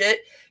right shit,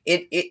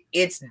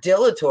 it's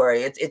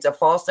dilatory. It's a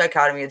false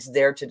dichotomy. It's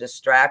there to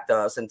distract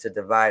us and to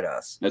divide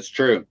us. That's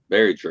true.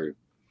 Very true.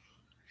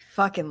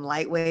 Fucking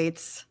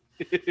lightweights.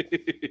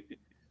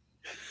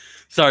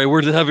 Sorry,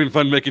 we're just having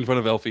fun making fun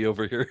of Elfie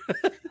over here.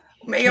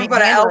 Make Can't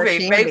fun of handle her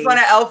Elfie. Make candy. fun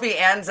of Elfie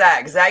and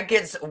Zach. Zach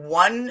gets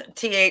 1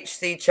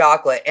 THC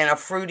chocolate and a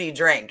fruity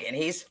drink, and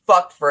he's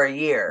fucked for a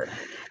year.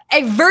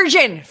 A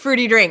virgin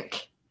fruity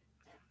drink.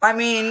 I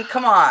mean,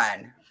 come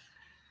on.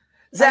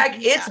 Zach,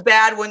 yeah. it's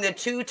bad when the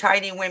 2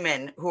 tiny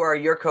women who are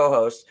your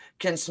co-hosts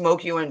can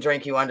smoke you and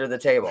drink you under the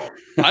table.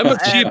 I'm a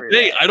cheap Every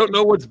date. day. I don't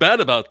know what's bad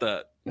about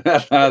that.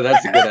 That's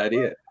a good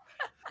idea.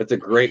 That's a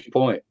great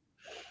point.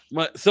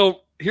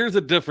 So here's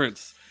the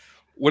difference.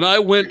 When I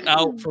went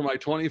out for my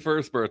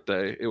 21st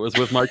birthday, it was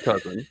with my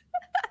cousin.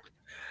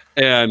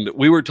 And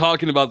we were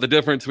talking about the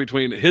difference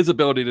between his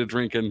ability to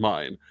drink and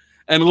mine.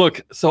 And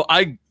look, so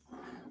I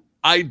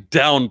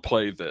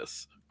downplay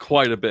this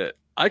quite a bit.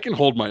 I can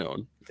hold my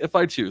own if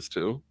I choose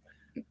to.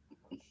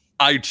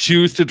 I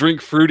choose to drink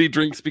fruity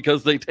drinks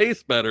because they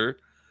taste better.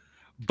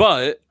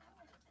 But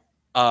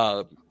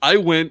I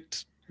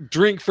went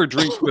drink for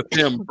drink with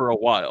him for a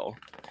while.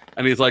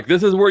 And he's like,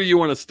 this is where you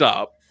want to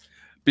stop.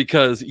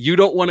 Because you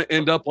don't want to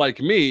end up like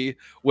me,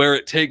 where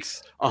it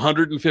takes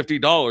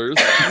 $150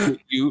 to get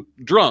you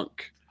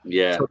drunk.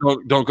 Yeah,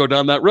 So don't go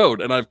down that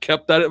road. And I've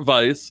kept that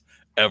advice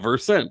ever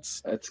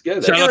since. that's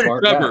good. Shout That's out to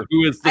smart Trevor, guy.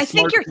 who is the I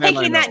think you're smartest man I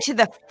taking know. that to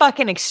the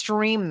fucking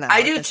extreme, though. I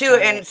at do this too.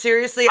 point. And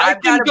seriously, I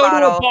I've can got a go to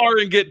a bottle. bar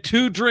and get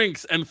 2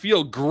 drinks and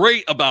feel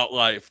great about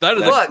life. That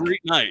is Look. a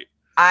great night.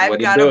 I've Way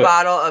to got do a it.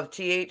 bottle of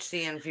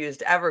THC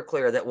infused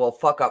Everclear that will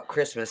fuck up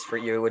Christmas for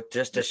you with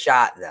just a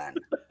shot. Then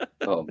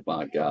Oh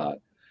my God.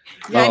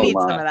 Yeah, I Oh, need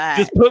my. some of that.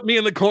 Just put me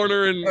in the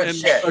corner and Oh,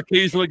 shit.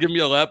 occasionally give me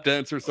a lap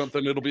dance or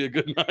something. It'll be a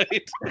good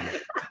night.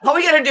 all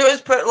we gotta do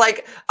is put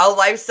like a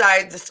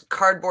life-size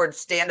cardboard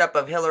stand-up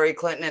of Hillary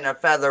Clinton and a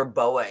feather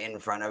boa in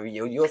front of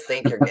you. You'll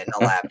think you're getting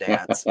a lap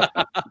dance.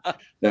 That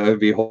would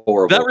be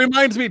horrible. That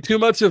reminds me too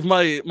much of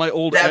my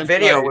old That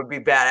video would be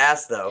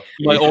badass, though.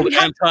 my old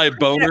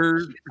anti-boner.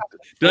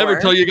 Did I ever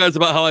Sure. tell you guys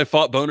about how I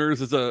fought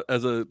boners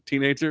as a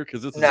teenager?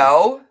 Because this is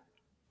No,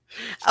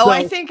 Oh,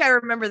 I So- think I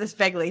remember this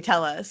vaguely.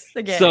 Tell us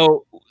again.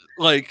 So,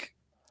 like,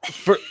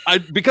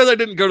 because I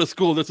didn't go to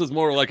school, this is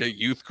more like a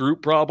youth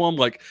group problem.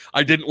 Like,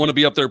 I didn't want to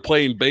be up there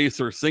playing bass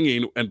or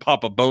singing and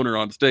pop a boner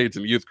on stage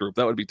in youth group.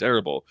 That would be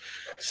terrible.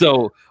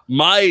 So,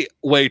 my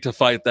way to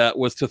fight that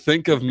was to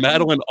think of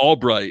Madeleine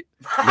Albright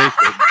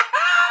naked.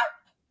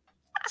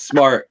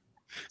 Smart.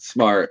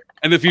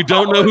 And if you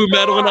don't know who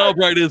Madeleine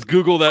Albright is,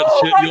 Google that Oh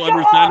shit. my You'll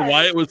understand God.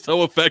 why it was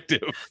so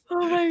effective.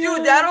 oh my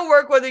dude, that'll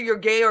work whether you're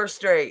gay or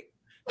straight.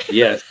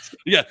 Yes.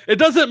 Yeah, it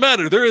doesn't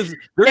matter. There is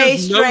Gay, no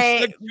straight,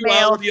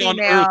 sexuality male, on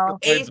female, earth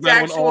besides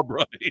Madeleine asexual.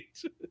 Albright.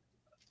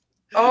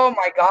 Oh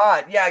my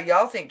God. Yeah,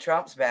 y'all think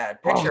Trump's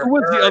bad. Picture Who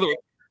was the her. other?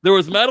 There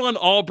was Madeleine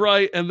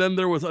Albright, and then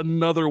there was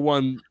another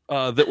one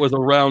that was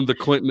around the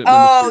Clinton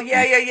Oh,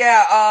 administration.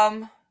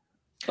 yeah.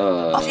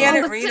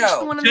 Janet wasn't she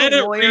Reno. one of Janet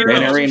the lawyers? Reno.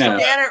 Janet Reno.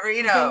 Janet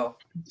Reno.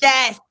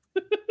 Yes.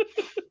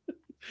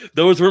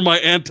 Those were my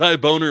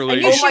anti-boner I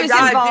ladies. knew Oh she my was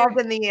God, involved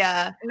dude. in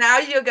the Now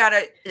you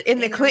gotta in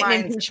the your Clinton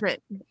mind's-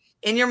 impeachment.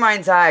 In your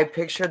mind's eye,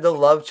 picture the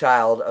love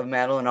child of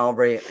Madeleine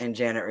Albright and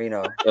Janet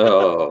Reno.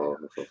 Oh.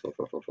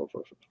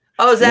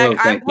 Oh, Zach, No, I'm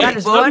thank putting That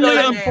is both one Suddenly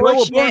those I'm names.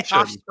 pro-abortion. unfortunate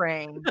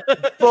offspring.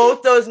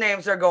 Both those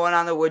names are going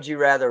on the Would You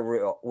Rather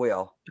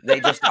wheel. They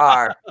just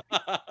are.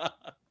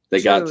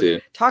 They got to.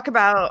 Dude, talk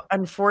about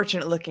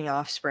unfortunate looking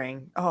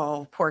offspring.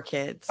 Oh, poor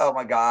kids. Oh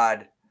my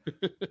God.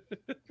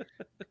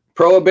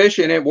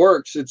 Prohibition, it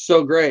works. It's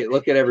so great.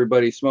 Look at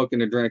everybody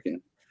smoking and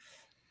drinking.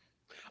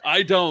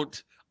 I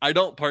don't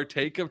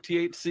partake of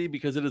THC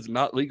because it is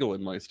not legal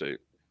in my state.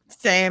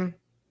 Same.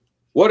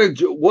 What a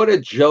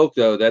joke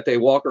though that they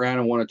walk around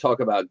and want to talk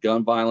about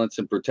gun violence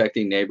and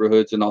protecting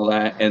neighborhoods and all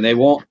that, and they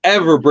won't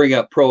ever bring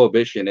up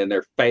prohibition in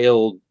their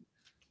failed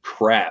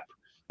crap.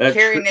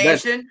 Carrie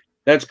Nation.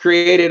 That's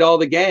created all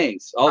the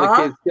gangs, all the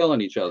Uh-huh. kids killing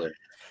each other.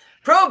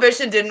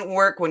 Prohibition didn't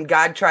work when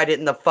God tried it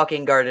in the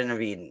fucking Garden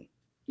of Eden.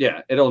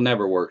 Yeah, it'll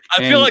never work.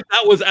 I feel like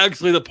that was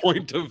actually the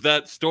point of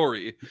that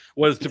story,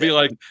 was to be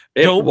like,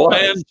 it don't was.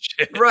 ban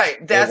shit.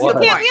 Right. That's the was.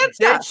 point. Yeah, man,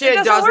 That stuff. shit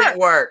It doesn't doesn't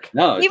work.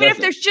 No, it Even if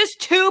doesn't. there's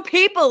just 2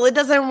 people, it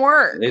doesn't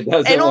work. It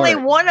doesn't and only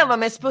work. one of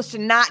them is supposed to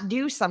not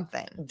do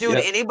something. Dude,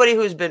 Yep. anybody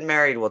who's been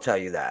married will tell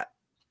you that.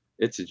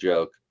 It's a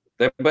joke.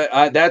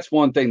 But that's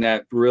one thing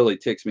that really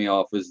ticks me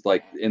off is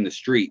like in the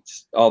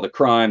streets, all the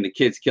crime, the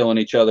kids killing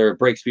each other. It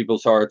breaks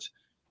people's hearts.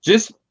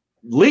 Just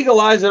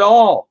legalize it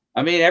all.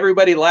 I mean,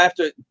 everybody laughed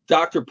at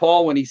Dr.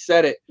 Paul when he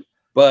said it,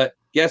 but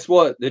guess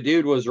what? The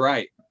dude was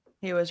right.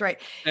 He was right.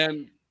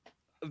 And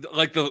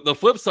like the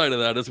flip side of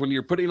that is when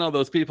you're putting all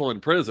those people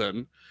in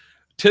prison,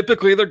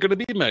 typically they're going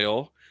to be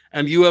male,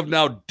 and you have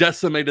now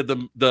decimated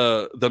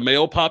the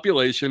male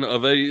population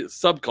of a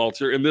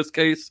subculture, in this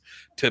case,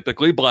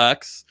 typically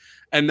blacks.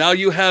 And now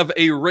you have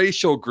a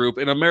racial group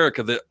in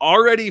America that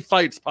already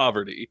fights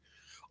poverty,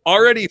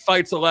 already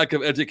fights a lack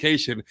of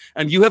education,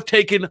 and you have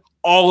taken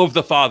all of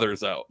the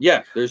fathers out.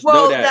 Yeah, there's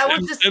Well, no doubt. that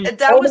was just And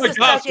that oh was my the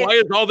gosh, second. why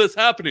is all this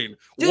happening?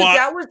 Dude, Why?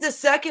 that was the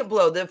second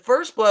blow. The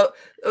first blow,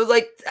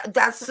 like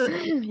that's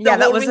Yeah,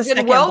 that whole was the reason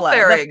second blow.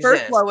 welfare The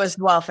first exists. blow was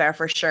welfare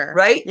for sure.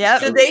 Right?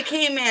 Yep. So they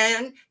came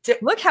in to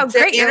Look how to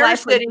great your inner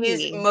life would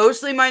cities, be.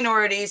 mostly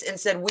minorities, and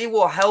said, "We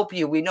will help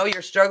you. We know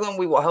you're struggling.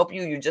 We will help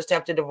you. You just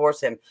have to divorce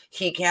him.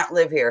 He can't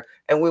live here,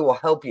 and we will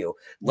help you."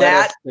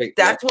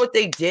 That's what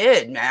they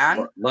did,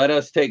 man. Let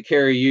us take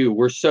care of you.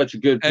 We're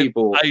such good And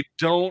people. I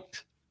don't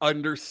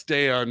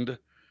understand.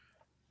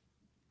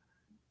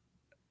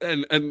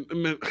 And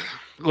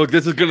look,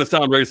 this is going to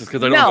sound racist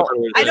because I don't. No,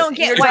 know I don't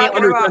get You're why. I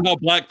talking don't understand about- how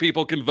black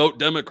people can vote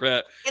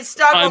Democrat. It's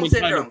Stockholm time and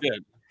time syndrome.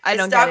 again. I It's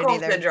don't get it Stockholm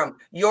either. syndrome.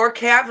 Your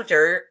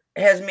captor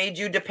has made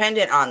you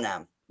dependent on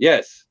them.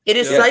 Yes. It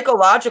is Yeah.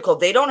 psychological.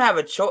 They don't have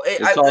a choice.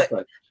 It's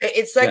also,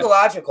 It's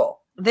psychological.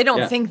 They don't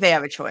Yeah. think they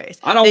have a choice.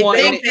 I don't They want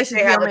think any, this is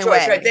They the have a only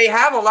choice, way. right? They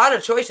have a lot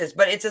of choices,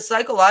 but it's a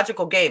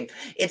psychological game.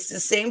 It's the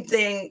same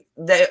thing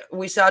that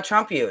we saw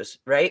Trump use,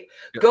 right?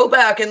 Yeah. Go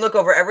back and look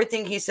over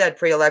everything he said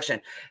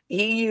pre-election.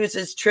 He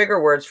uses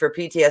trigger words for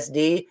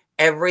PTSD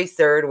every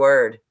third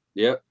word.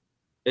 Yep.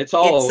 It's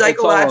all It's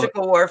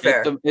psychological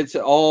warfare. It's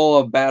all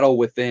a battle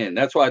within.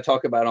 That's why I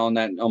talk about on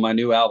my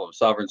new album,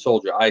 Sovereign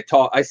Soldier.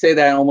 I say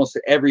that in almost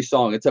every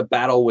song. It's a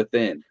battle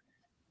within.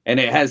 And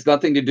it has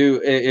nothing to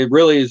do, it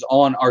really is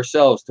on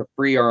ourselves to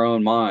free our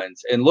own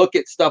minds and look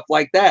at stuff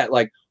like that.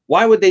 Like,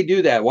 why would they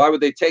do that? Why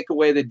would they take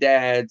away the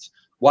dads?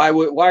 Why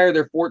are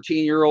there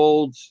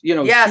 14-year-olds, Yes,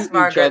 shooting each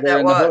Margaret, other that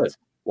in the hood? was.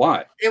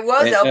 Why? It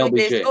was And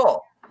LBJ's LBJ.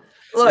 goal.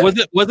 Look,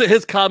 Was it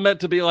his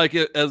comment to be like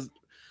it as?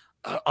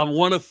 I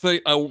want to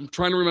think. I'm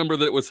trying to remember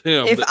that it was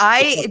him. If that-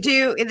 I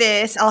do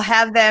this, I'll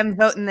have them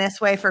voting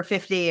this way for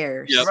 50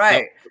 years. Yep,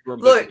 right. yep.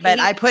 Look, But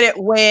I put it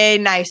way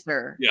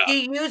nicer. Yeah.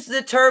 he used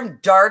the term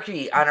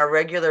darky on a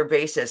regular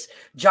basis.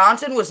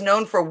 Johnson was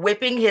known for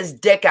whipping his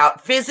dick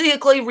out,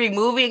 physically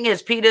removing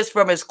his penis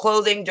from his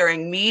clothing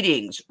during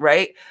meetings,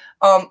 right?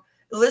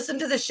 Listen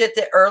to the shit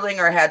that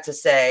Erlinger had to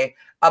say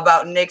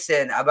about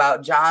Nixon,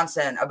 about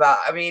Johnson,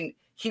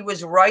 he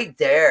was right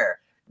there.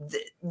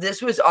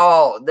 This was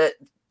all that.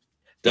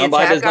 The Done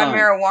by attack design. on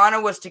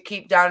marijuana was to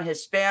keep down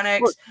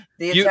Hispanics. Look,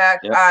 The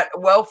attack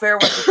on welfare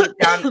was to keep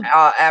down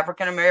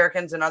African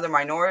Americans and other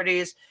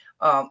minorities.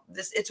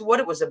 It's what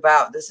it was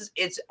about.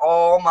 It's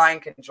all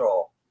mind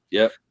control.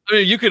 Yep. I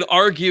mean, you could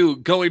argue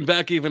going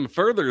back even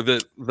further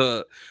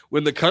that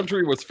when the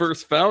country was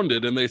first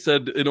founded and they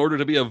said in order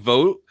to be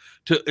allowed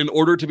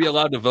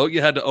to vote,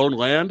 you had to own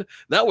land.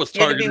 That was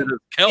You had to be- targeted as You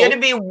kelp. had to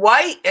be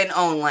white and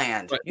own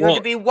land. Right. You had Well,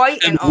 to be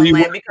white and and own we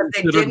land were because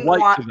they considered didn't white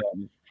want. to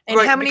them. And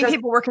Right, how many because-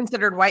 people were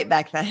considered white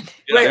back then?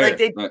 Right, Yeah. like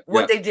Yeah.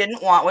 they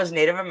didn't want was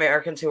Native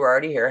Americans who were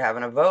already here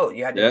having a vote.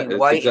 You had to Yeah, be that's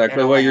white.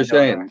 exactly and what a you're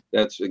landowner. saying.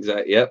 That's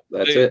exactly. Yep.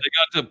 That's They it.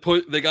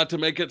 got to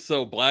make it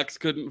so blacks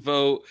couldn't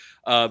vote.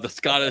 The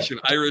Scottish and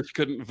Irish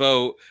couldn't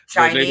vote.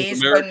 the Native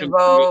Chinese Americans couldn't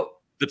vote.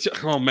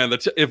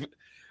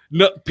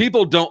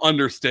 People don't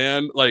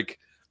understand, like,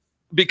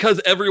 because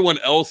everyone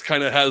else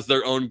kind of has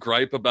their own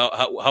gripe about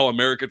how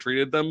America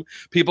treated them.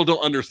 People don't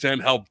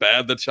understand how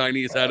bad the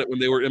Chinese had it when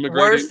they were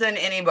immigrating. Worse than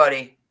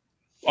anybody.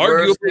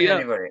 Worse Arguably, than yeah.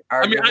 anybody.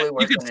 I mean, Arguably you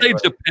worse could than say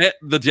anybody. Japan,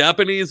 the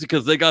Japanese,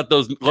 because they got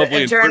those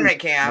lovely Internment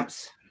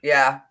camps.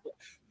 Yeah.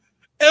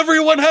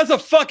 Everyone has a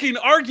fucking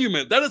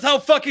argument. That is how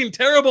fucking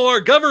terrible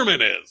our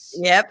government is.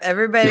 Yep,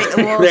 everybody.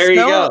 Well, There you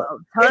go.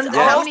 Tons, It's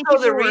how many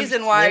also the people were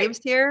reason why- slaves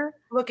here.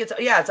 Look,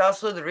 it's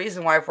also the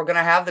reason why if we're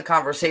gonna have the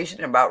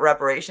conversation about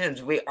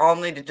reparations, we all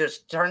need to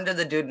just turn to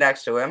the dude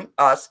next to him,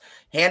 us,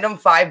 hand him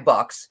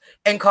 $5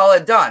 and call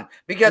it done.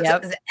 Because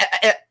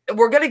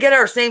we're gonna get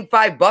our same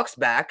 $5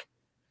 back,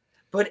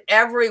 but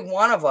every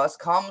one of us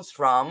comes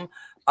from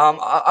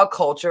a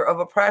culture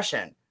of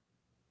oppression.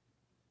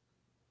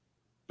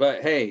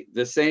 But hey,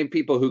 the same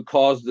people who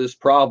caused this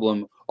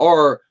problem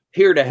are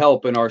here to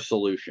help in our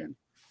solution.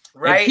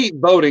 Right? And keep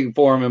voting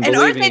for them and And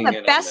aren't believing they in the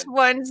them. best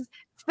ones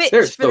fit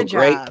They're for the so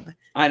great. job?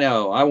 I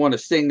know. I want to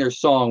sing their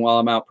song while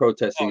I'm out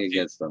protesting Oh,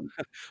 against them.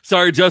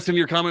 Sorry, Justin,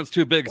 your comment's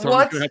too big, so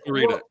I'm just gonna have to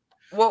read it.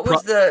 What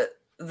was the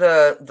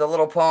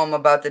little poem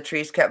about the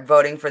trees kept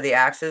voting for the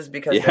axes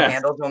because the Yes.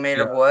 handles were made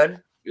of Yeah.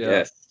 wood? Yeah.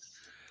 Yes.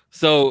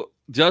 So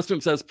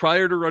Justin says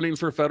prior to running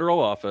for federal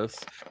office,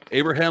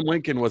 Abraham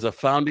Lincoln was a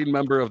founding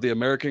member of the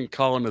American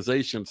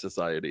Colonization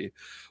Society,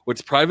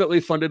 which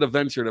privately funded a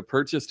venture to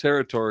purchase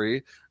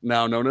territory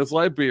now known as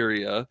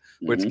Liberia,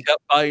 which Mhm.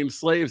 kept buying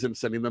slaves and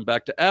sending them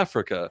back to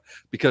Africa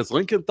because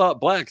Lincoln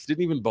thought blacks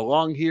didn't even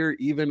belong here,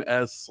 even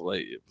as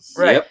slaves.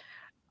 Right. Yep.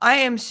 I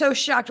am so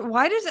shocked.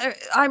 Why does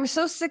I'm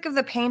so sick of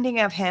the painting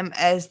of him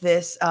as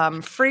this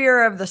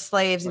freer of the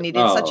slaves, and he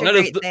did such a That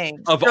is great the- thing.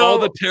 Of So- all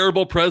the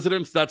terrible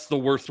presidents, that's the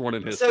worst one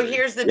in history. So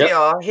here's the Yep.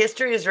 deal: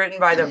 history is written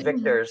by the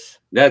victors.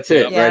 That's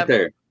it Yeah. right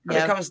there. What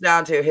Yeah. it comes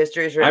down to,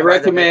 history is I written by the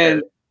recommend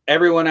victors.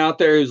 everyone out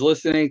there who's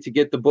listening to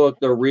get the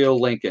book, The Real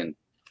Lincoln.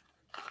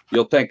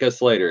 You'll thank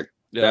us later.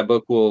 Yeah. That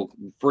book will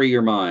free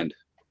your mind.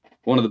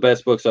 One of the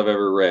best books I've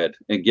ever read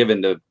and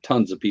given to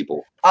tons of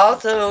people.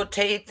 Also,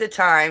 take the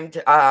time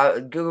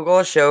to Google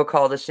a show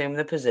called Assume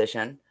the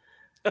Position.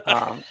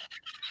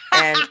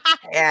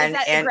 And Is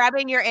that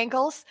grabbing your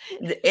ankles?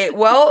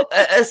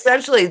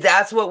 Essentially,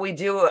 that's what we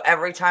do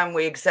every time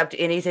we accept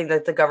anything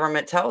that the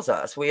government tells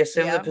us. We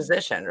assume the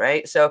position,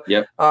 right? So,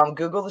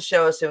 Google the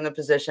show, Assume the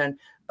Position.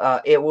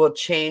 It will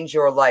change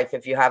your life.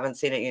 If you haven't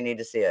seen it, you need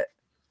to see it.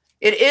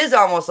 It is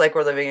almost like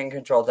we're living in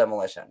controlled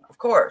demolition, of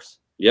course.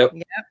 Yep.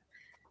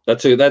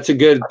 That's a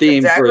good theme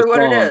exactly for a what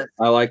song. it is.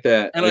 I like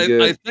that. And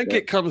I think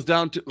it comes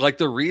down to like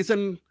the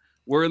reason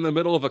we're in the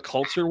middle of a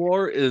culture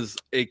war is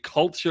a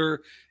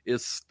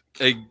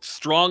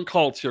strong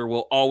culture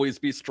will always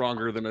be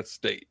stronger than a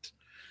state.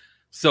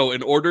 So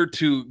in order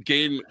to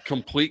gain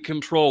complete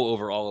control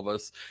over all of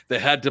us, they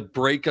had to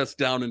break us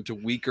down into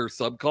weaker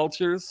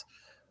subcultures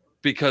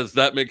because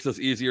that makes us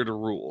easier to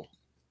rule.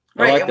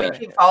 Right, like and that.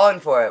 we keep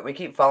falling for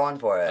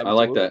it. I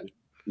like that.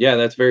 Yeah,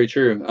 that's very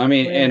true. I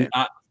mean, and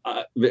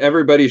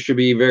everybody should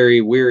be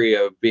very weary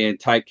of being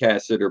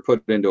typecasted or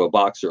put into a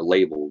box or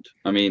labeled.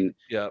 I mean,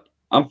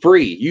 I'm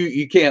free.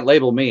 You can't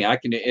label me. I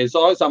can, as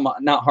long as I'm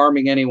not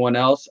harming anyone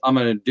else, I'm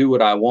going to do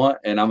what I want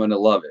and I'm going to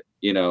love it.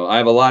 You know, I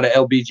have a lot of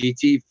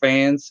LBGT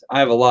fans. I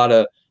have a lot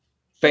of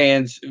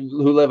fans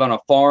who live on a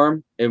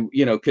farm and,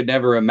 you know, could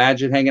never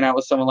imagine hanging out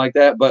with someone like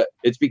that. But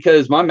it's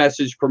because my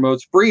message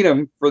promotes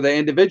freedom for the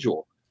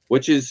individual,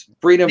 which is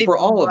freedom for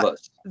all of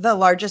us. The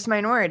largest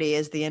minority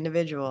is the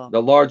individual.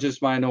 The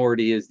largest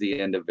minority is the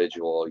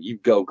individual. You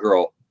go,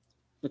 girl.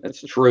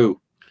 That's true.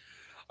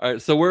 All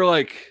right. So we're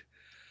like,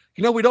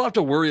 you know, we don't have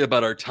to worry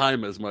about our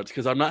time as much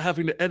because I'm not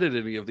having to edit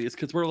any of these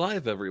because we're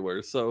live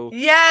everywhere. So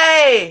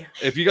yay!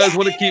 If you guys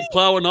want to keep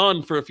plowing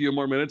on for a few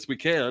more minutes, we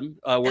can.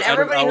 We're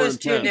everybody who's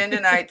tuned in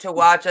tonight to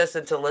watch us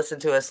and to listen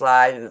to us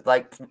live,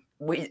 like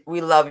we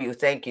love you.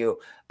 Thank you.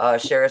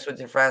 Share us with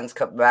your friends.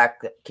 Come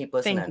back. Keep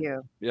listening. Thank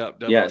you. Yeah,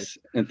 definitely. Yes,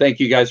 and thank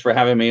you guys for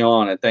having me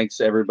on, and thanks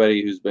to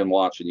everybody who's been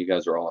watching. You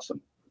guys are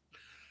awesome.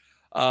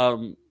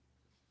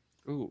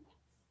 Ooh,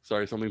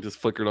 sorry, something just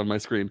flickered on my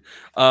screen.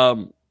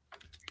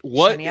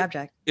 What shiny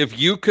object? If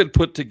you could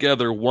put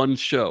together one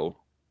show,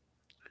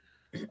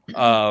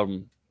 4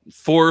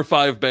 or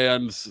 5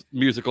 bands,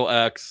 musical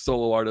acts,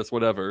 solo artists,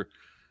 whatever?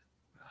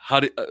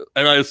 And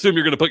I assume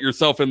you're going to put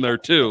yourself in there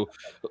too.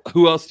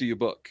 Who else do you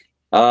book?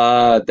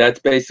 That's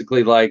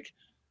basically like,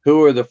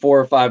 who are the 4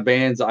 or 5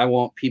 bands I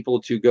want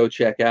people to go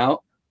check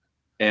out?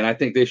 And I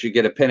think they should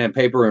get a pen and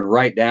paper and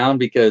write down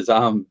because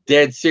I'm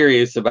dead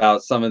serious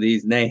about some of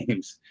these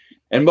names.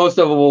 And most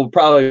of them will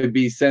probably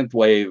be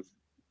synthwave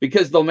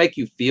because they'll make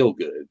you feel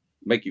good.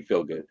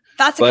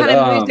 That's the kind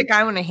of music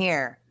I want to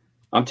hear.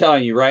 I'm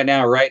telling you right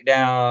now, write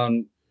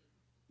down,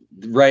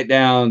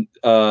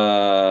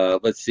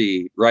 let's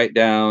see, write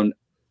down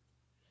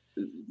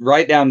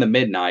The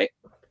Midnight.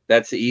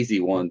 That's the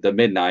easy one. The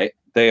Midnight.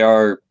 They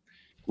are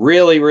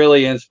really,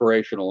 really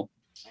inspirational.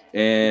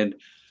 And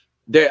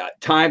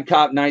Time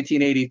Cop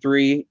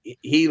 1983,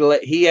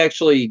 he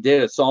actually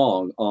did a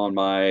song on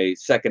my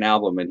second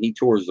album and he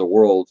tours the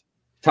world.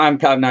 Time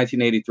Cop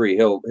 1983,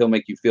 he'll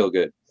make you feel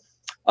good.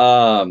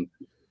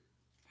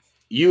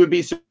 You would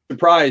be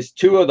surprised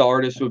 2 of the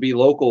artists would be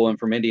local and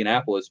from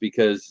Indianapolis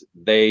because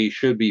they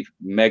should be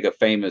mega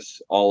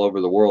famous all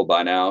over the world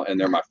by now and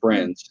they're my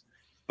friends.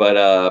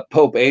 But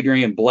Pope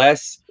Adrian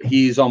Bless,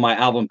 he's on my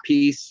album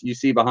Peace. You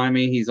see behind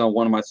me, he's on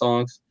one of my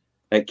songs.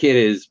 That kid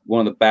is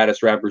one of the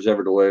baddest rappers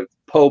ever to live.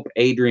 Pope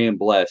Adrian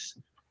Bless.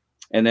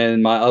 And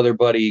then my other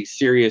buddy,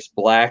 Sirius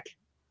Black,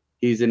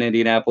 he's in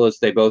Indianapolis.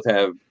 They both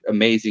have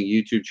amazing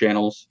YouTube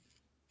channels.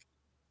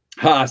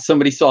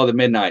 Somebody saw The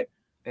Midnight.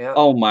 Yep.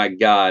 Oh my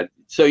God.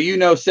 So you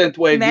know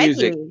synthwave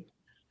music.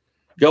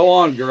 Go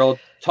on, girl.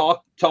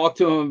 Talk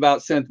to them about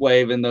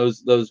synthwave and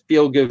those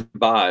feel good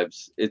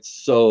vibes. It's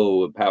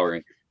so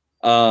empowering.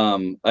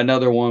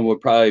 Another one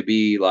would probably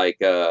be like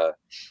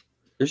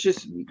there's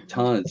just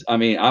tons. I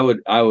mean,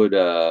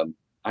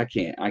 I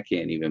can't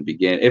even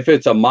begin. If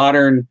it's a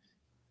modern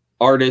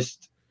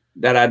artist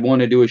that I'd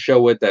want to do a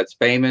show with that's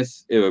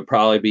famous, it would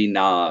probably be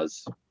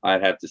Nas.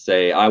 I'd have to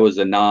say I was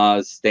a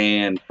Nas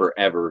stan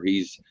forever.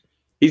 He's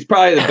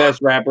probably the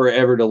best rapper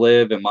ever to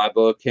live in my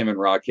book, him and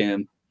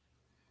Rakim.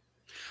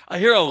 I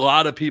hear a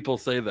lot of people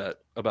say that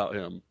about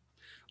him.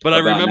 But I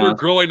remember Nas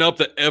growing up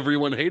that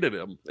everyone hated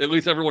him. At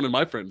least everyone in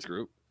my friends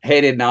group.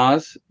 Hated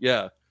Nas?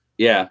 Yeah.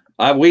 Yeah.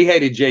 We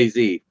hated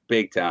Jay-Z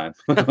big time.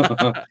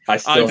 I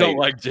don't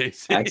like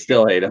Jay-Z. I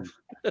still hate him.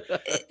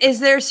 Is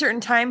there a certain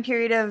time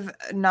period of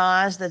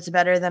Nas that's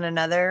better than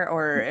another?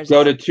 Or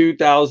to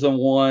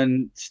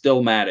 2001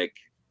 Stillmatic.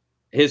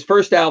 His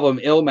first album,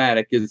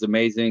 Illmatic, is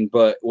amazing,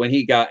 but when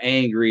he got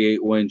angry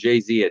when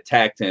Jay-Z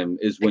attacked him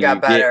is when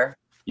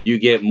you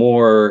get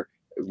more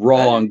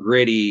raw and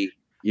gritty,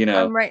 you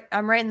know.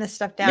 I'm writing this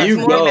stuff down.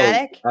 You go.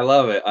 I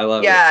love it.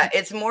 Yeah,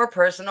 it's more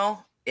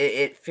personal.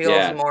 It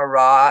feels more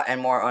raw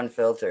and more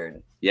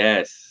unfiltered.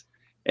 Yes.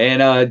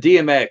 And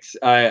DMX,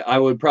 I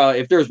would probably,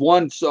 if there's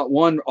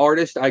one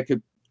artist I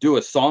could do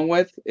a song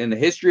with in the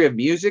history of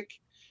music,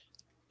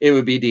 it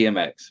would be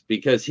DMX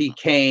because he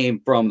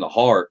came from the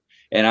heart.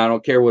 And I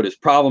don't care what his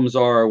problems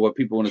are, or what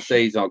people want to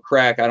say he's on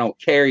crack. I don't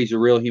care. He's a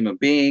real human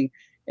being.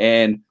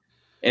 And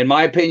in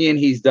my opinion,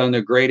 he's done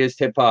the greatest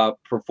hip hop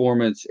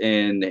performance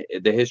in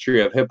the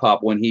history of hip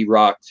hop when he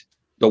rocked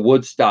the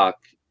Woodstock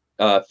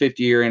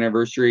 50-year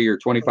anniversary or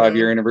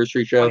 25-year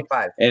anniversary show.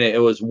 25. And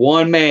it was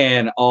one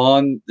man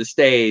on the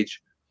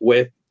stage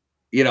with,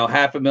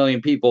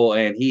 500,000 people,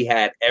 and he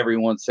had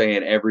everyone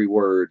saying every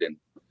word.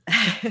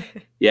 And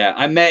yeah,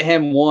 I met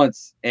him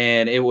once,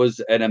 and it was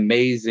an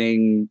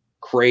amazing,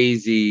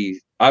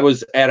 crazy. I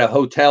was at a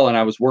hotel and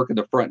I was working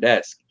the front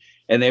desk,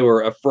 and they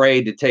were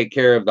afraid to take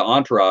care of the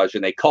entourage,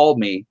 and they called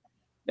me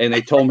and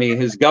they told me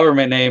his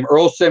government name,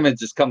 Earl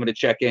Simmons, is coming to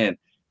check in.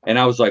 And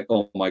I was like,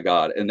 oh my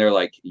God. And they're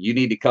like, you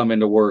need to come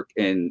into work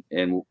and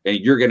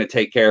you're going to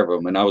take care of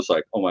him. And I was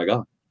like, oh my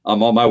God,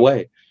 I'm on my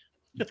way.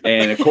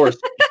 And of course,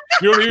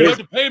 you don't even have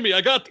to pay me.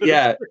 I got this.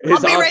 Yeah.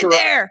 I'll be right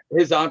there.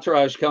 His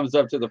entourage comes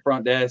up to the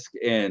front desk,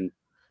 and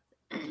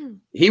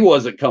he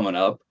wasn't coming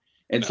up.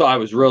 And so I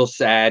was real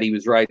sad. He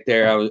was right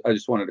there. I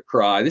just wanted to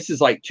cry. This is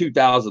like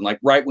 2000, like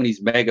right when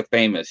he's mega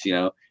famous,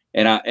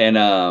 And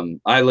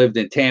I lived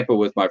in Tampa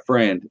with my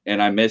friend,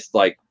 and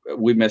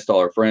we missed all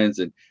our friends.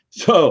 And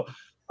so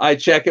I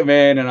check him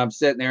in, and I'm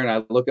sitting there, and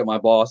I look at my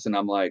boss, and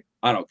I'm like,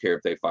 I don't care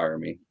if they fire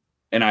me.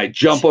 And I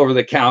jump over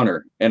the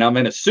counter, and I'm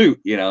in a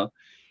suit,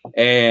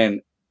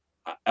 and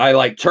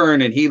I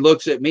turn, and he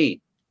looks at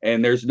me,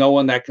 and there's no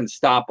one that can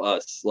stop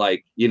us.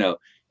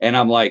 And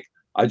I'm like,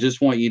 I just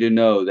want you to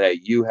know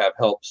that you have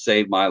helped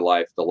save my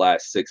life the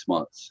last 6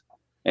 months.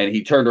 And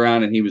he turned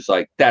around and he was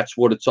like, that's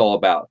what it's all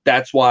about.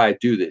 That's why I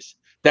do this.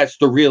 That's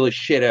the realest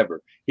shit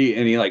ever.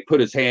 He put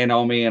his hand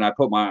on me, and I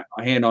put my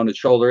hand on his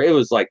shoulder. It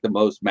was like the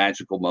most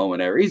magical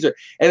moment ever. And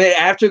then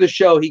after the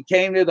show, he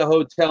came to the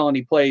hotel and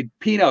he played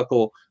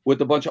Pinochle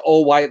with a bunch of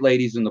old white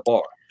ladies in the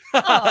bar.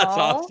 That's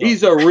awesome.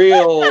 He's a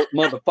real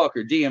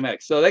motherfucker,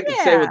 DMX. So they can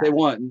say what they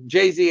want.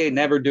 Jay-Z ain't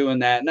never doing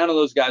that. None of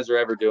those guys are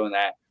ever doing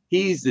that.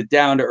 He's the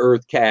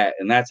down-to-earth cat,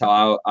 and that's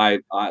how I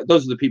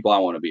those are the people I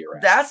want to be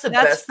around. That's the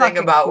best thing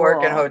about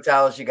working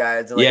hotels, you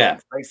guys. Yeah.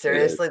 Like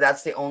seriously,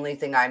 that's the only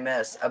thing I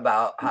miss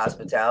about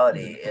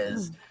hospitality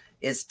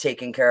is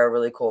taking care of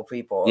really cool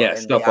people. Yeah, and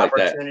stuff the like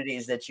that.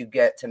 opportunities that you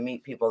get to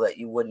meet people that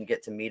you wouldn't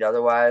get to meet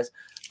otherwise.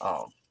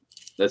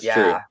 That's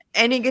true.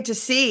 And you get to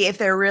see if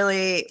they're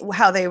really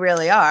how they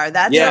really are.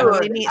 That's Yeah. a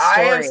really neat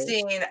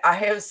story. I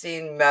have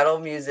seen metal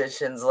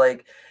musicians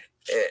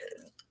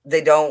they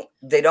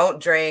don't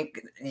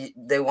drink.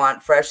 They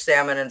want fresh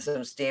salmon and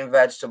some steamed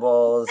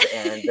vegetables,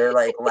 and they're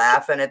like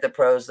laughing at the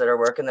pros that are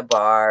working the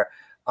bar.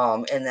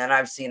 And then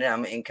I've seen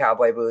them in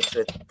cowboy boots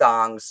with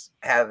thongs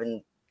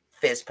having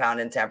fist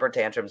pounding temper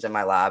tantrums in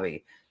my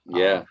lobby.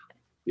 Yeah.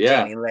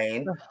 Jenny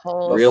Lane,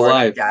 whole real before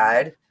he life.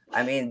 died.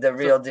 I mean, the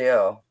real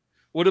deal.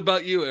 What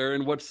about you,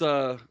 Aaron? What's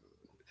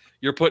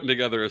you're putting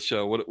together a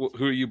show?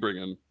 Who are you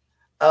bringing?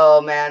 Oh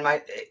man,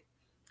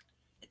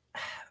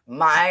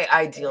 my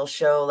ideal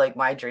show, like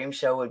my dream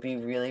show, would be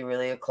really,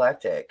 really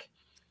eclectic.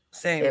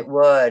 Same. It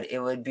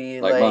would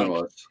be mine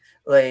was.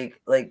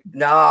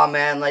 No,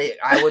 man, like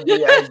I would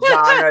be a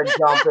genre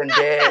jumping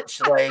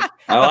bitch. Like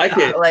I like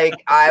it. Like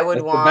I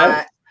would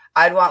That's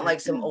I'd want like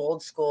some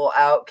old school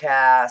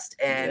Outkast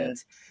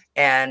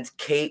and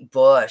Kate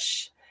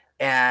Bush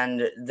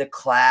and The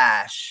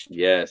Clash.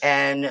 Yes.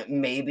 And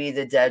maybe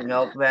the Dead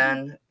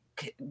Milkmen,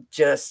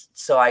 just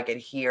so I could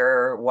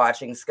hear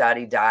watching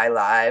Scotty die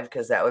live,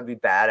 because that would be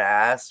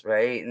badass,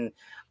 right? And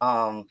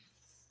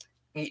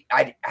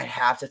I'd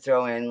have to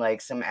throw in like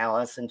some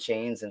Alice in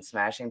Chains and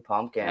Smashing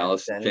Pumpkins,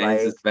 Alice in and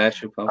Chains and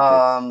Smashing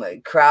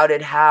Pumpkins.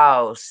 Crowded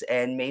House,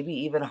 and maybe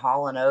even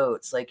Hall &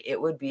 Oates. Like it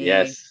would be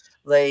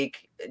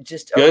like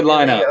just good a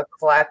really lineup,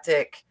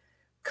 eclectic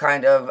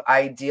kind of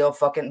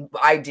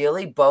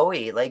ideally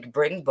Bowie. Like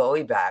bring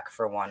Bowie back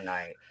for one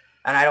night,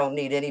 and I don't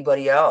need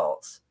anybody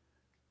else.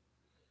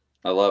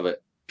 I love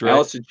it. Drake.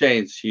 Alice in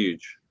Chains,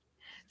 huge.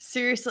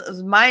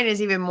 Seriously, mine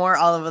is even more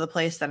all over the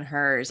place than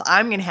hers.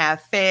 I'm gonna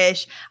have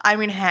Fish.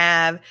 I'm gonna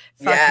have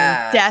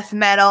fucking death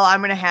metal.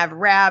 I'm gonna have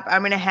rap.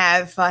 I'm gonna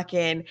have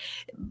fucking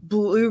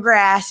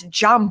bluegrass.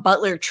 John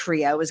Butler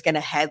Trio is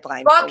gonna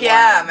headline. Fuck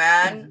yeah,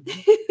 man!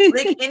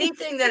 Like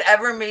anything that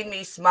ever made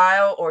me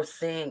smile or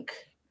think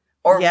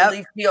or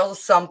really feel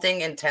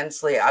something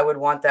intensely, I would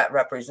want that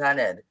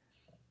represented.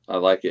 I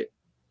like it.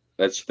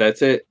 That's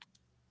it.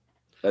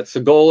 That's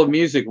the goal of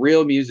music,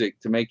 real music,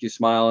 to make you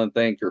smile and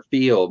think or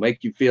feel,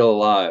 make you feel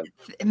alive.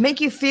 Make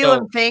you feel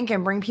and think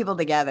and bring people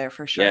together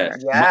for sure.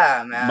 Yes.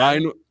 Yeah, man.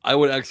 Mine, I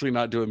would actually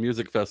not do a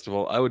music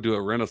festival. I would do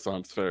a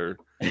Renaissance fair.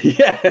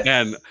 Yes.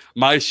 And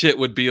my shit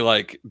would be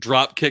like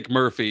Dropkick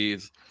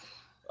Murphys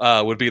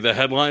would be the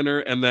headliner.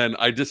 And then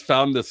I just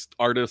found this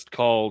artist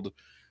called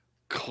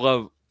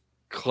Clamavi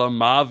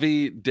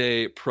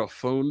de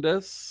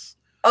Profundis.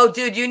 Oh,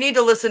 dude, you need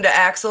to listen to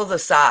Axel the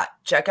Sot.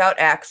 Check out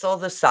Axel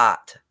the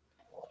Sot.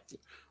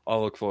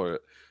 I'll look for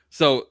it.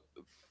 So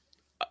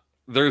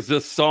there's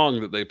this song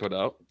that they put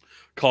out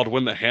called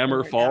When the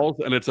Hammer Falls,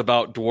 and it's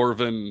about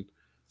dwarven,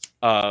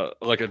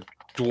 like a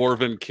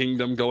dwarven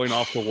kingdom going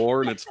off to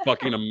war, and it's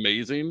fucking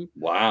amazing.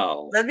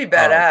 Wow. That'd be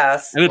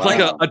badass. And it's like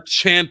Wow. a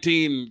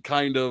chanting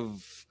kind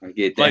of. I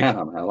get Like,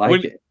 down. I like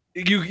when- it.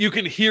 You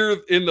can hear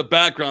in the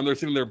background they're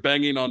sitting there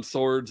banging on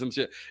swords and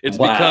shit. It's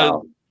Wow.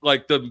 because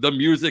like the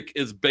music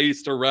is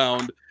based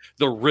around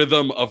the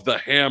rhythm of the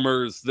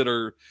hammers that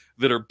are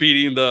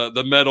beating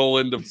the metal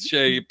into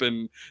shape,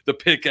 and the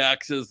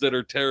pickaxes that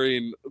are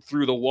tearing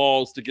through the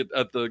walls to get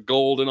at the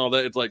gold and all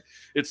that. It's like,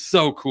 it's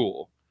so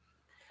cool.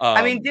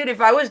 I mean, dude,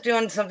 if I was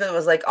doing something that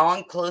was like all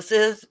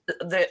inclusive,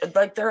 there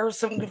are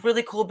some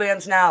really cool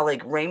bands now,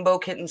 like Rainbow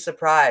Kitten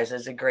Surprise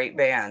is a great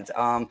band.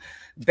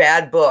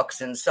 Bad Books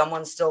and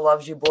Someone Still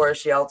Loves You,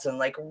 Boris Yeltsin,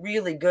 like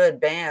really good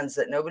bands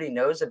that nobody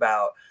knows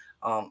about.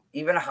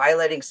 Even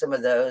highlighting some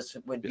of those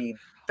would be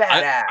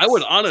badass. I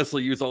would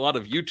honestly use a lot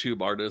of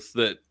YouTube artists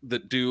that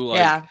do like,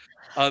 Yeah.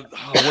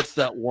 What's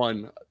that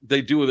one?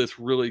 They do this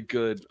really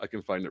good. I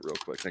can find it real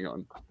quick. Hang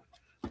on.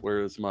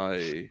 Where is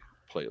my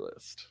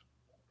playlist?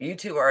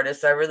 YouTube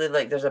artists I really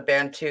like. There's a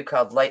band too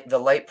called The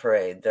Light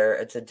Parade.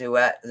 It's a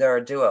duet. They're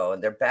a duo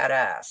and they're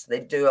badass.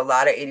 They do a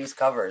lot of 80s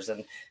covers,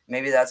 and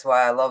maybe that's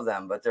why I love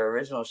them, but their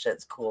original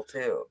shit's cool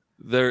too.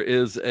 There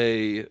is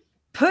a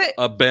Put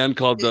band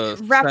called the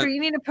Raptor,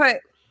 you need to put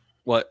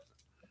what?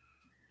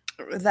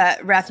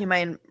 that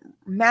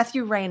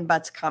Matthew Rain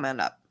Butts comment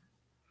up.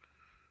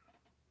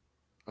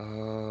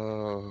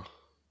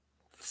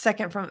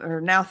 Second from,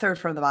 or now third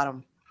from the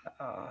bottom.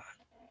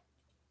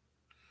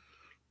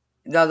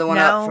 No, the one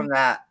up from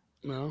that.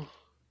 No.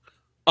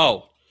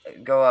 Oh,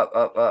 go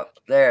up.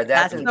 There.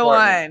 That's the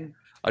important. one.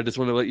 I just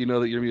want to let you know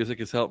that your music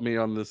has helped me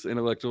on this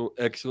intellectual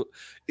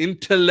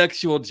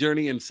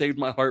journey and saved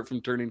my heart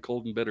from turning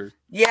cold and bitter.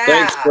 Yeah.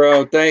 Thanks,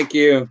 bro. Thank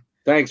you.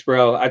 Thanks,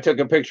 bro. I took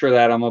a picture of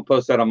that. I'm gonna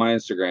post that on my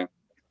Instagram.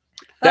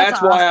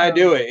 That's why I awesome.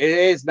 do it. It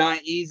is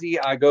not easy.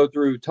 I go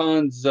through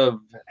tons of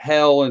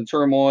hell and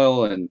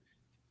turmoil, and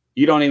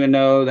you don't even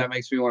know. That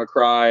makes me want to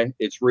cry.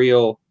 It's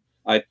real.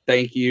 I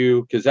thank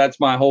you, because that's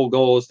my whole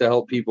goal, is to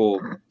help people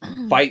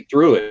fight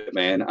through it,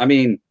 man. I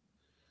mean,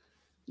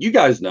 you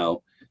guys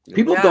know,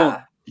 people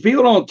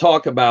don't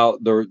talk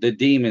about the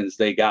demons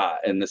they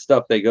got and the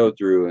stuff they go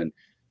through. And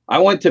I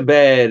went to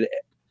bed.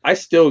 I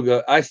still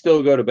go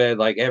to bed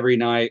like every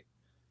night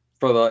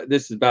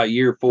this is about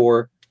year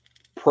 4,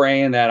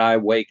 praying that I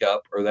wake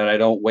up, or that I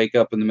don't wake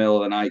up in the middle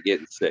of the night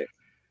getting sick,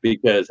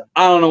 because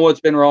I don't know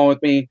what's been wrong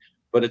with me,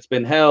 but it's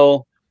been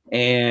hell.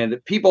 And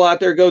people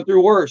out there go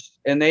through worse,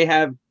 and they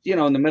have,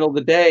 in the middle of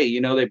the day,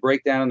 they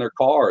break down in their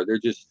car. They're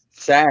just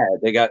sad.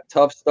 They got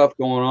tough stuff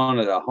going on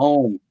at the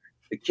home,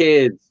 the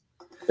kids,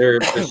 their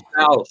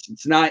spouse.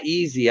 It's not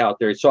easy out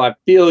there. So I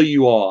feel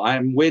you all.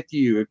 I'm with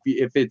you.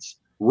 If it's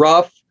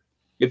rough,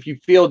 if you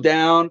feel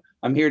down,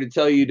 I'm here to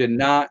tell you to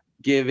not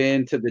give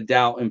in to the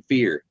doubt and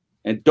fear,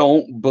 and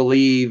don't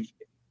believe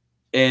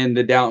in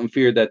the doubt and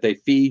fear that they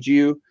feed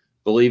you.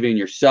 Believe in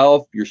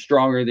yourself. You're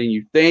stronger than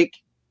you think.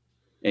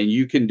 And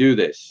you can do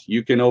this.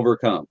 You can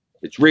overcome.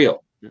 It's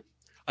real.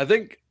 I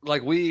think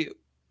like we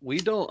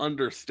don't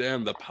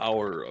understand the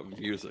power of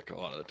music a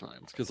lot of the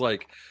times, because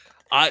like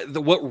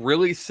what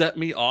really set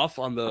me off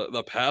on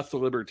the path to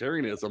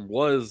libertarianism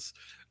was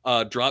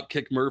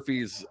Dropkick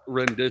Murphy's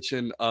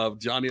rendition of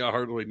Johnny I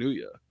Hardly Knew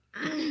Ya.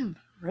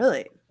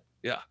 Really?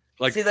 Yeah.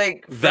 Like, see,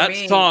 like that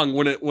song,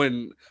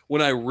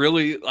 when I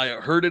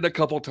heard it a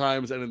couple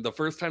times, and then the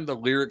first time the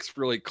lyrics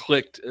really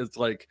clicked, it's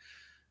like,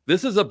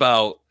 this is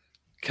about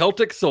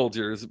Celtic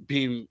soldiers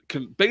being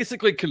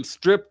basically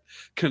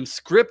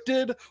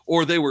conscripted,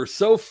 or they were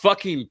so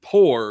fucking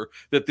poor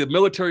that the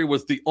military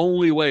was the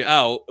only way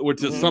out,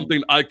 which is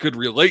something I could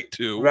relate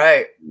to.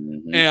 Right.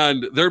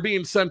 And they're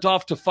being sent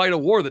off to fight a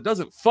war that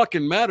doesn't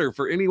fucking matter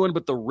for anyone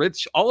but the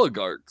rich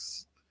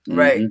oligarchs.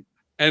 Right.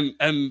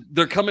 And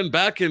they're coming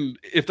back, and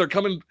if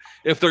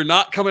they're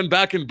not coming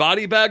back in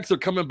body bags, they're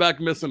coming back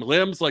missing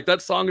limbs. Like,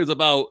 that song is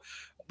about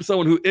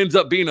someone who ends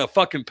up being a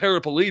fucking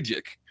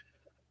paraplegic.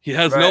 He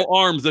has no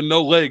arms and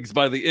no legs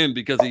by the end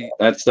because he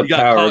got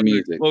power caught of in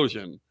music. an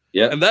explosion.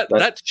 Yeah, and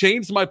that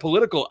changed my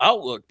political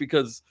outlook,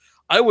 because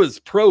I was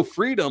pro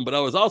freedom, but I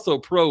was also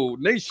pro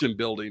nation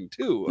building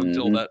too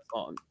until that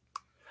song.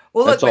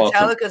 Well, look, That's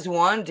Metallica's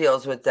One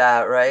deals with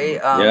that, right?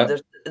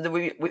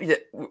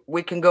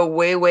 We can go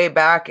way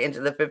back into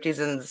the 50s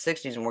and the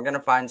 60s, and we're going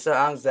to find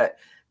songs that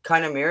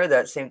kind of mirror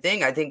that same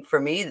thing. I think for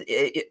me,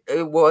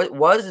 it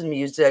was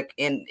music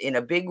in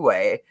a big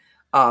way.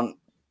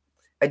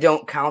 I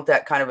don't count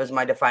that kind of as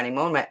my defining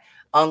moment,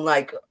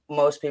 unlike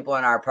most people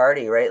in our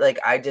party, right? Like,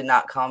 I did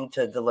not come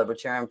to the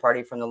Libertarian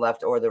Party from the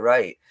left or the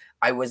right.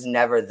 I was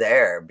never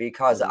there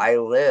because I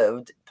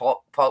lived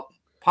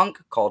punk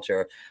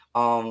culture,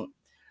 punk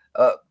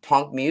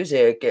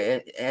music,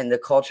 and the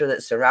culture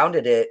that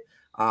surrounded it.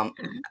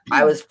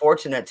 I was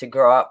fortunate to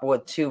grow up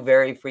with 2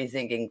 very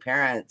free-thinking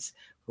parents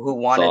who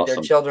wanted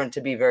their children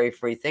to be very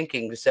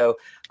free-thinking. So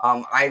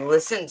I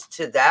listened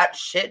to that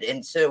shit.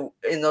 And so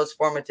in those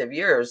formative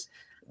years,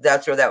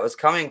 that's where that was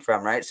coming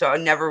from, right? So I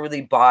never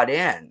really bought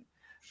in.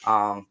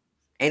 And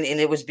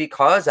it was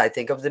because I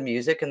think of the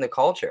music and the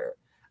culture.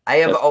 I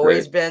have That's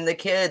always great. been the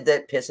kid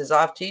that pisses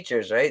off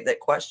teachers, right? That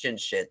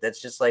questions shit.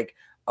 That's just like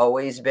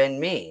always been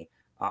me.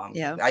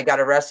 Yeah. I got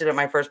arrested at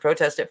my first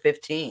protest at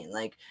 15.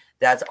 Like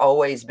that's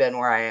always been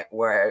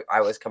where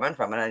I was coming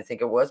from, and I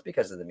think it was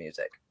because of the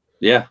music.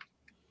 Yeah.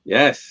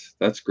 Yes,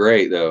 that's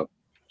great though.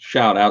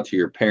 Shout out to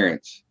your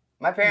parents.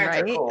 My parents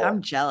are Right? cool.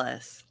 I'm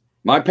jealous.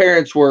 My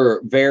parents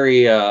were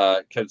very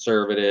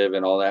conservative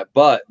and all that,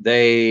 but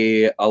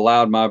they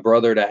allowed my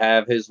brother to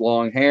have his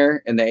long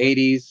hair in the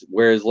 80s,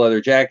 wear his leather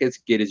jackets,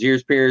 get his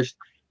ears pierced.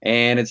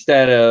 And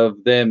instead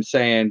of them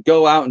saying,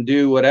 go out and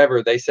do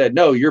whatever, they said,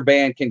 no, your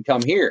band can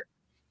come here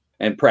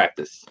and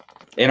practice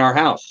in our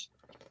house.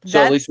 So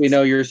at least we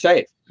know you're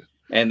safe.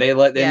 And they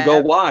let them go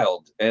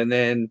wild. And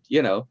then,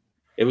 you know,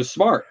 it was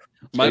smart.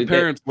 My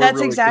parents were That's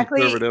really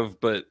exactly-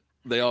 conservative, but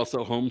they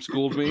also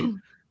homeschooled me.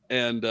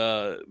 And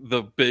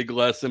the big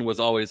lesson was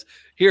always,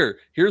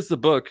 here's the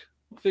book,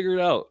 figure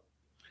it out.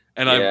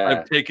 And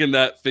I've taken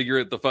that figure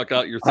it the fuck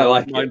out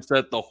yourself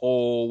mindset the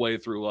whole way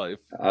through life.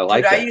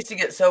 Dude, I used to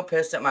get so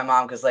pissed at my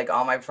mom because like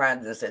all my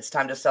friends, it's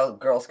time to sell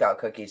Girl Scout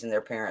cookies, and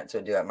their parents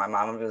would do it. My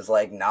mom was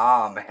like,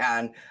 "Nah,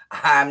 man,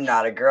 I'm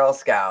not a Girl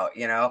Scout."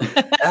 You know,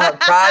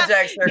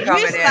 projects are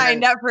coming in. You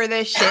signed up for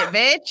this shit,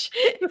 bitch.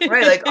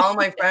 Right, like all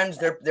my friends,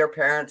 their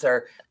parents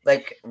are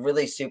like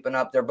really souping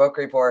up their book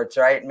reports,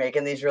 right,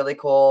 making these really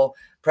cool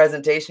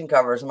presentation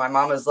covers. And my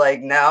mom was like,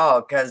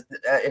 no, because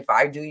if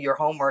I do your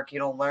homework, you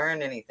don't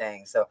learn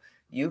anything. So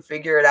you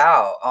figure it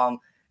out.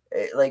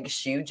 Like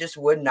she just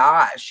would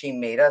not. She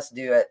made us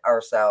do it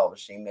ourselves.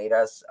 She made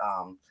us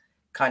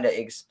kind of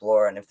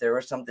explore. And if there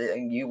was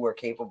something you were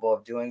capable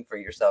of doing for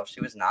yourself,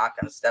 she was not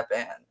going to step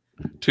in.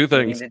 Two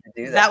things. To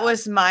do that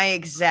was my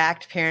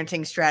exact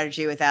parenting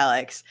strategy with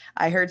Alex.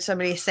 I heard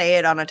somebody say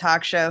it on a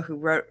talk show who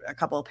wrote a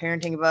couple of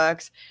parenting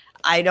books.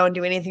 I don't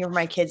do anything for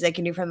my kids they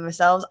can do for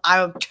themselves.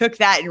 I took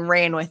that and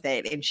ran with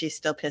it, and she's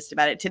still pissed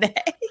about it today.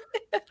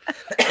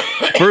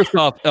 First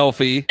off,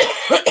 Elfie,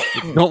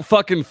 don't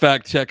fucking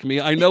fact check me.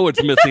 I know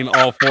it's missing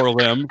all four of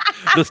them.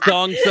 The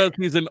song says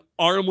he's an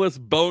armless,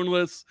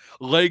 boneless,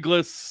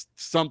 legless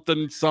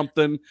something.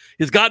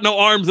 He's got no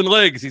arms and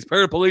legs. He's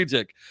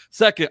paraplegic.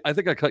 Second, I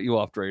think I cut you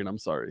off, Drain. I'm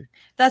sorry.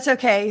 That's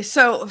okay.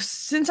 So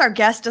since our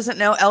guest doesn't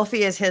know,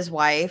 Elfie is his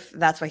wife.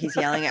 That's why he's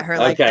yelling at her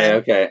like that.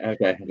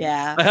 Okay.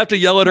 Yeah. I have to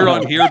yell at her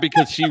on here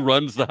because she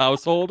runs the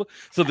household.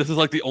 So this is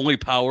like the only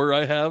power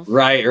I have.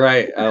 Right.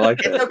 I like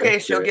that. It's okay.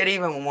 She'll get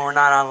even when we're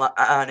not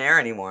on air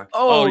anymore.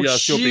 Oh yeah,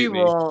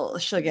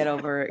 she'll get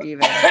over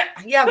even.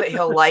 Yeah, but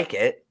he'll like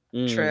it.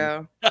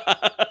 True.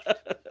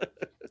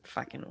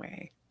 Fucking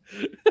way.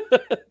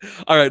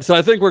 All right, so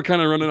I think we're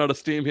kind of running out of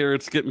steam here.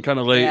 It's getting kind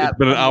of late. Yeah, it's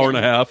been an hour and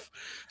a half.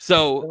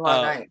 So,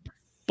 Night.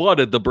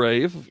 Blooded the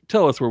Brave,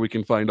 tell us where we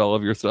can find all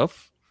of your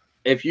stuff.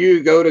 If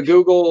you go to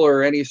Google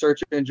or any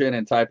search engine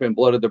and type in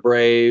Blooded the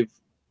Brave,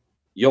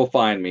 you'll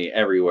find me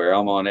everywhere.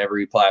 I'm on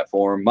every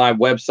platform. My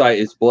website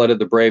is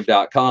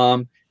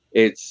bloodedthebrave.com.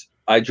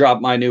 I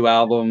dropped my new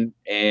album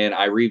and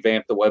I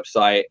revamped the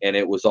website and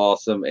it was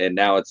awesome. And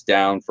now it's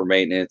down for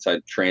maintenance.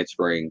 I'm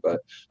transferring, but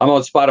I'm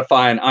on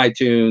Spotify and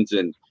iTunes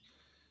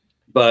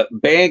but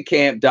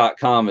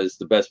bandcamp.com is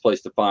the best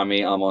place to find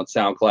me. I'm on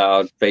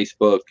SoundCloud,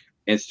 Facebook,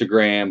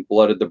 Instagram,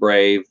 Blooded the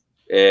Brave.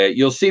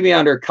 You'll see me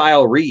under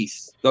Kyle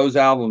Reese. Those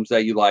albums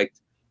that you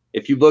liked,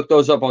 if you look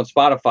those up on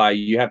Spotify,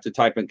 you have to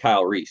type in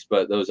Kyle Reese,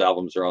 but those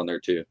albums are on there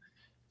too.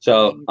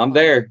 So I'm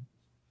there.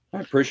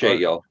 I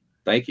appreciate y'all.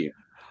 Thank you.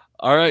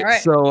 All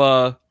right.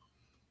 So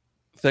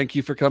thank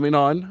you for coming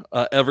on.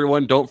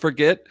 Everyone, don't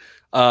forget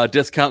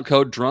discount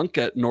code DRUNK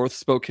at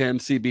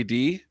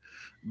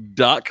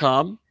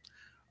northspokanecbd.com.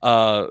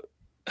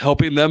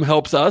 Helping them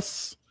helps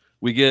us.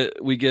 We get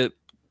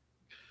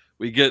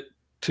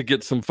to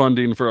get some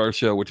funding for our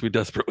show, which we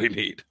desperately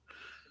need.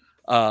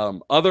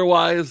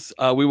 Otherwise,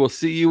 we will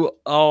see you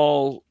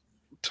all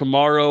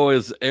tomorrow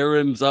as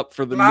Aaron's up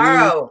for the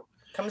news.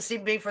 Come see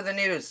me for the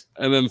news.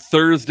 And then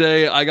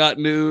Thursday, I got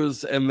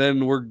news, and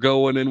then we're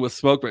going in with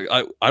Smoke Break.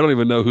 I don't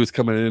even know who's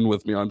coming in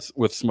with me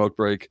with Smoke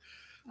Break.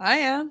 I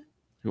am.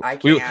 I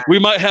can't. We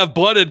might have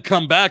Blooded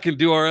come back and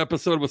do our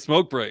episode with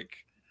Smoke Break.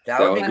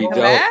 That would be dope.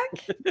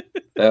 Back?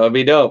 That would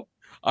be dope.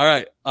 All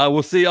right.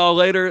 We'll see y'all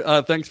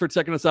later. Thanks for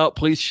checking us out.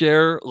 Please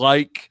share,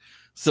 like,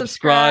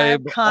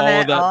 subscribe,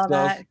 comment, all of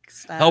that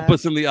stuff. Help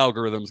us in the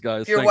algorithms,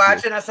 guys. If you're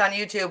watching us on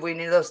YouTube, we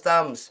need those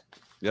thumbs.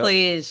 Yep.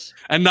 Please.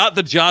 And not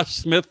the Josh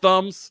Smith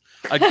thumbs.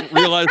 I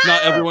realize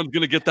not everyone's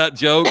going to get that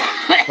joke.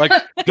 Like,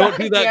 don't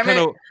do that kind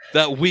of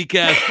that weak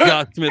ass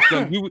Josh Smith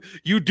thumb.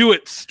 You do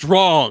it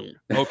strong,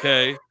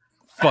 okay?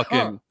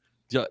 Fucking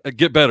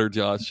get better,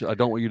 Josh. I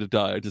don't want you to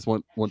die. I just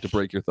want to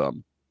break your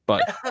thumb.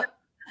 Bye.